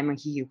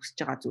 7-8 хийхийг хүсэж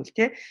байгаа зүйл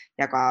те.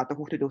 Яг одоо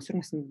хүүхдүүд өсвөр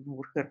наснд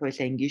хүрэхээр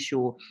хойлоо ингийн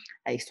шүү.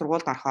 Их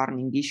сургуульд орохоор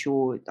нь ингийн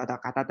шүү. Одоо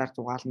гадаадаар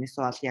зугаална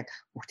эсвэл бол яг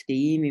хүүхдтэй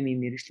ийм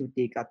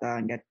мэргэжлүүдийг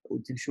одоо ингээд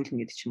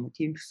үзэмшүүлнэ гэдэг ч юм уу.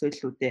 Тийм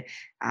төсөөллүүдээ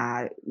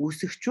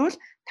үүсгэжүүл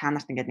та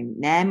нарт ингээд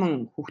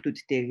 8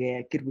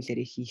 хүүхдүүдтэйгээ гэр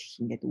бүлэрээ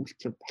хийх ингээд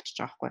үйлдэл болчихж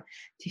байгаа байхгүй.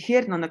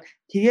 Тэгэхээр нэг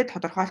тэгээд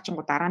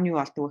тодорхойлчингууд дараа нь юу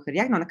болдог вэ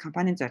гэхээр яг нэг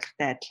компанийн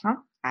зорилготой адилхан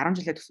 10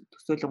 жилээ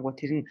төсөөлөнгөө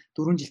тэр нь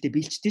 4 жилдээ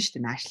бэлчдэж штэ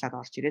наашлаад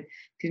орж ирээд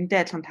тэрнтэй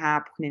адилхан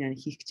та бүхний нэг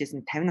хийх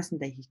гэжсэн 50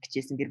 наснда хийх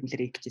гэжсэн гэр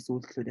бүлэрээ хийх гэжсэн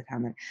үйлдэлүүдээ та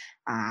нар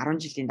 10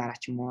 жилийн дараа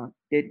ч юм уу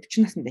тэгээд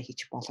 40 наснда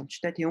хийчих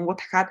боломжтой. Тэнгүү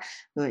дахиад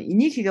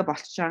энийг хийгээ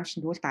болчихж байгаа юм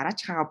шин тэгвэл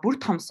дараачихаа бүр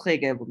томсгоё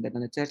гэх ингээд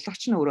нэг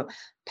зорилго чинь өөрөө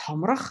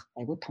томрох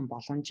айгүй том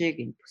боломжийг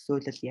энэ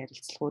төсөөлөл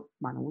ярилцлагууд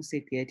маань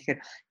үүсгэдэг. Тэгэхээр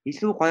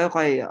илүү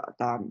гой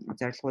одоо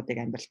зорилгоудыг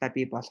амьдралдаа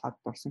бий болгоод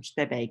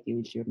дурсамжтай бай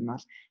гэвэл ер нь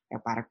бол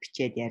яг бараг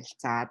бичээд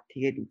ярилцаад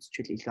тэгээд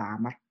үзчихвэл илүү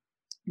амар.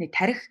 Нэг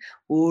тарих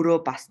өөрөө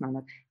бас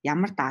нэг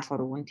ямар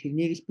даалгавар өгөн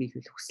тэрнийг л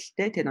биелүүлэх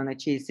хүсэлтэй. Тэр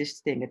нэг чи хэлсэн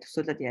шүү дээ ингээд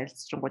төсөөлөд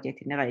ярилцчихгууд яг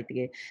тэрнийгээ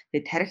эдгээ.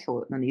 Тэгээд тарих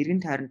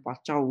иргэн тойронд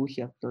болж байгаа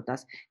үйл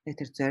явдлуудаас яг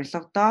тэр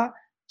зорилгодоо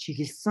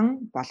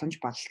чиглэсэн боломж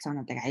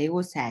бололцоонуудыг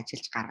аягүй сайн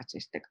ажиллаж гаргаж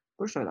ирдэг.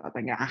 Бүр шууд одоо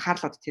ингээ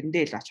анхаарлууд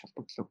тэрэндээ илүү ач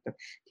холбогдол өгдөг.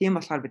 Тийм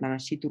болохоор бид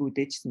нараа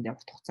шийдвэрүүдээ ч гэсэндээ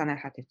урт хугацааны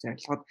хаалт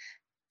зорилгод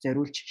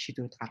зориулж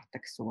шийдвэрүүд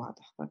гаргадаг гэсэн үг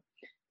байна.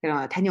 Тэр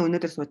таны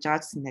өнөөдөр сууж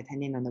байгаа гэсэндээ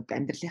таны нэг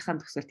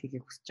амьдралынхаа төгсөлт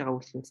хийхийг хүсэж байгаа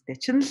үйлчлүүдтэй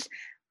чинь л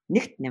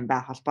нэгт нэмбай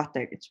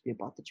холбоотой гэж би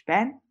бодож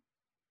байна.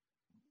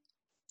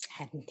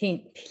 Харин тийм.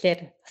 Тэгэхээр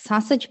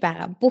сонсож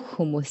байгаа бүх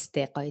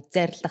хүмүүстээ гоё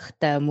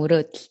зоригтой,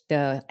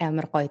 мөрөөдөлтөй,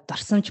 амар гоё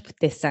дурсамж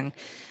бүтээсэн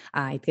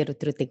эдгээр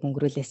өдрүүдийг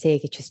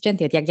өнгөрүүлээсэй гэж хүсэж байна.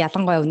 Тэгээд яг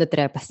ялангуяа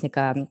өнөөдөр бас нэг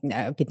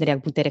бид нар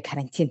яг бүгдээрээ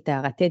карантинтай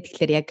байгаа тийм.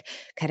 Тэгэхээр яг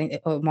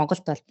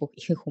Монголд бол бүх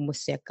ихэнх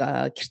хүмүүс яг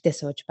гэртээ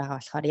сууж байгаа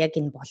болохоор яг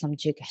энэ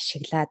боломжийг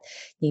ашиглаад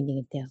нэг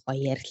нэгнтэй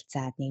гоё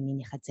ярилцаад нэг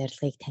нэгнийхээ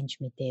зорилгыг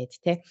таньж мэдээд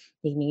тийм.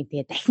 Нэг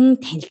нэгнтэйгээ дахин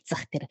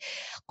танилцах тэр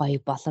гоё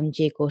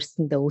боломжийг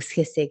өөрсөндөө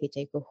үүсгэсэй гэж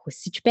айгүй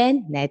хүсэж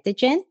байна. Найдаж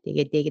байна.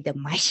 Тэгээд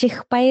маш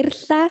их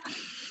баярлалаа.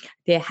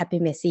 Тэгээ Happy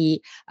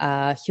Messy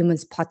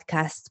Humans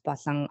podcast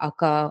болон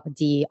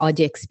the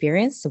audio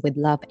experience with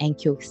love and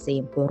Q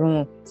гэсэн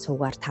 3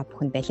 суугаар та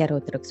бүхэн далиар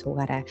өдрөг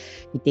суугаараа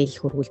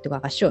мэдээлэл хүргүүлдэг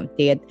байгаа шүү.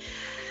 Тэгээд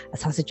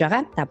сонсож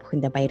байгаа та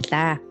бүхэндээ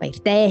баярлалаа.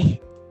 Баяртай.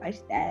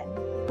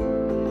 Баяртай.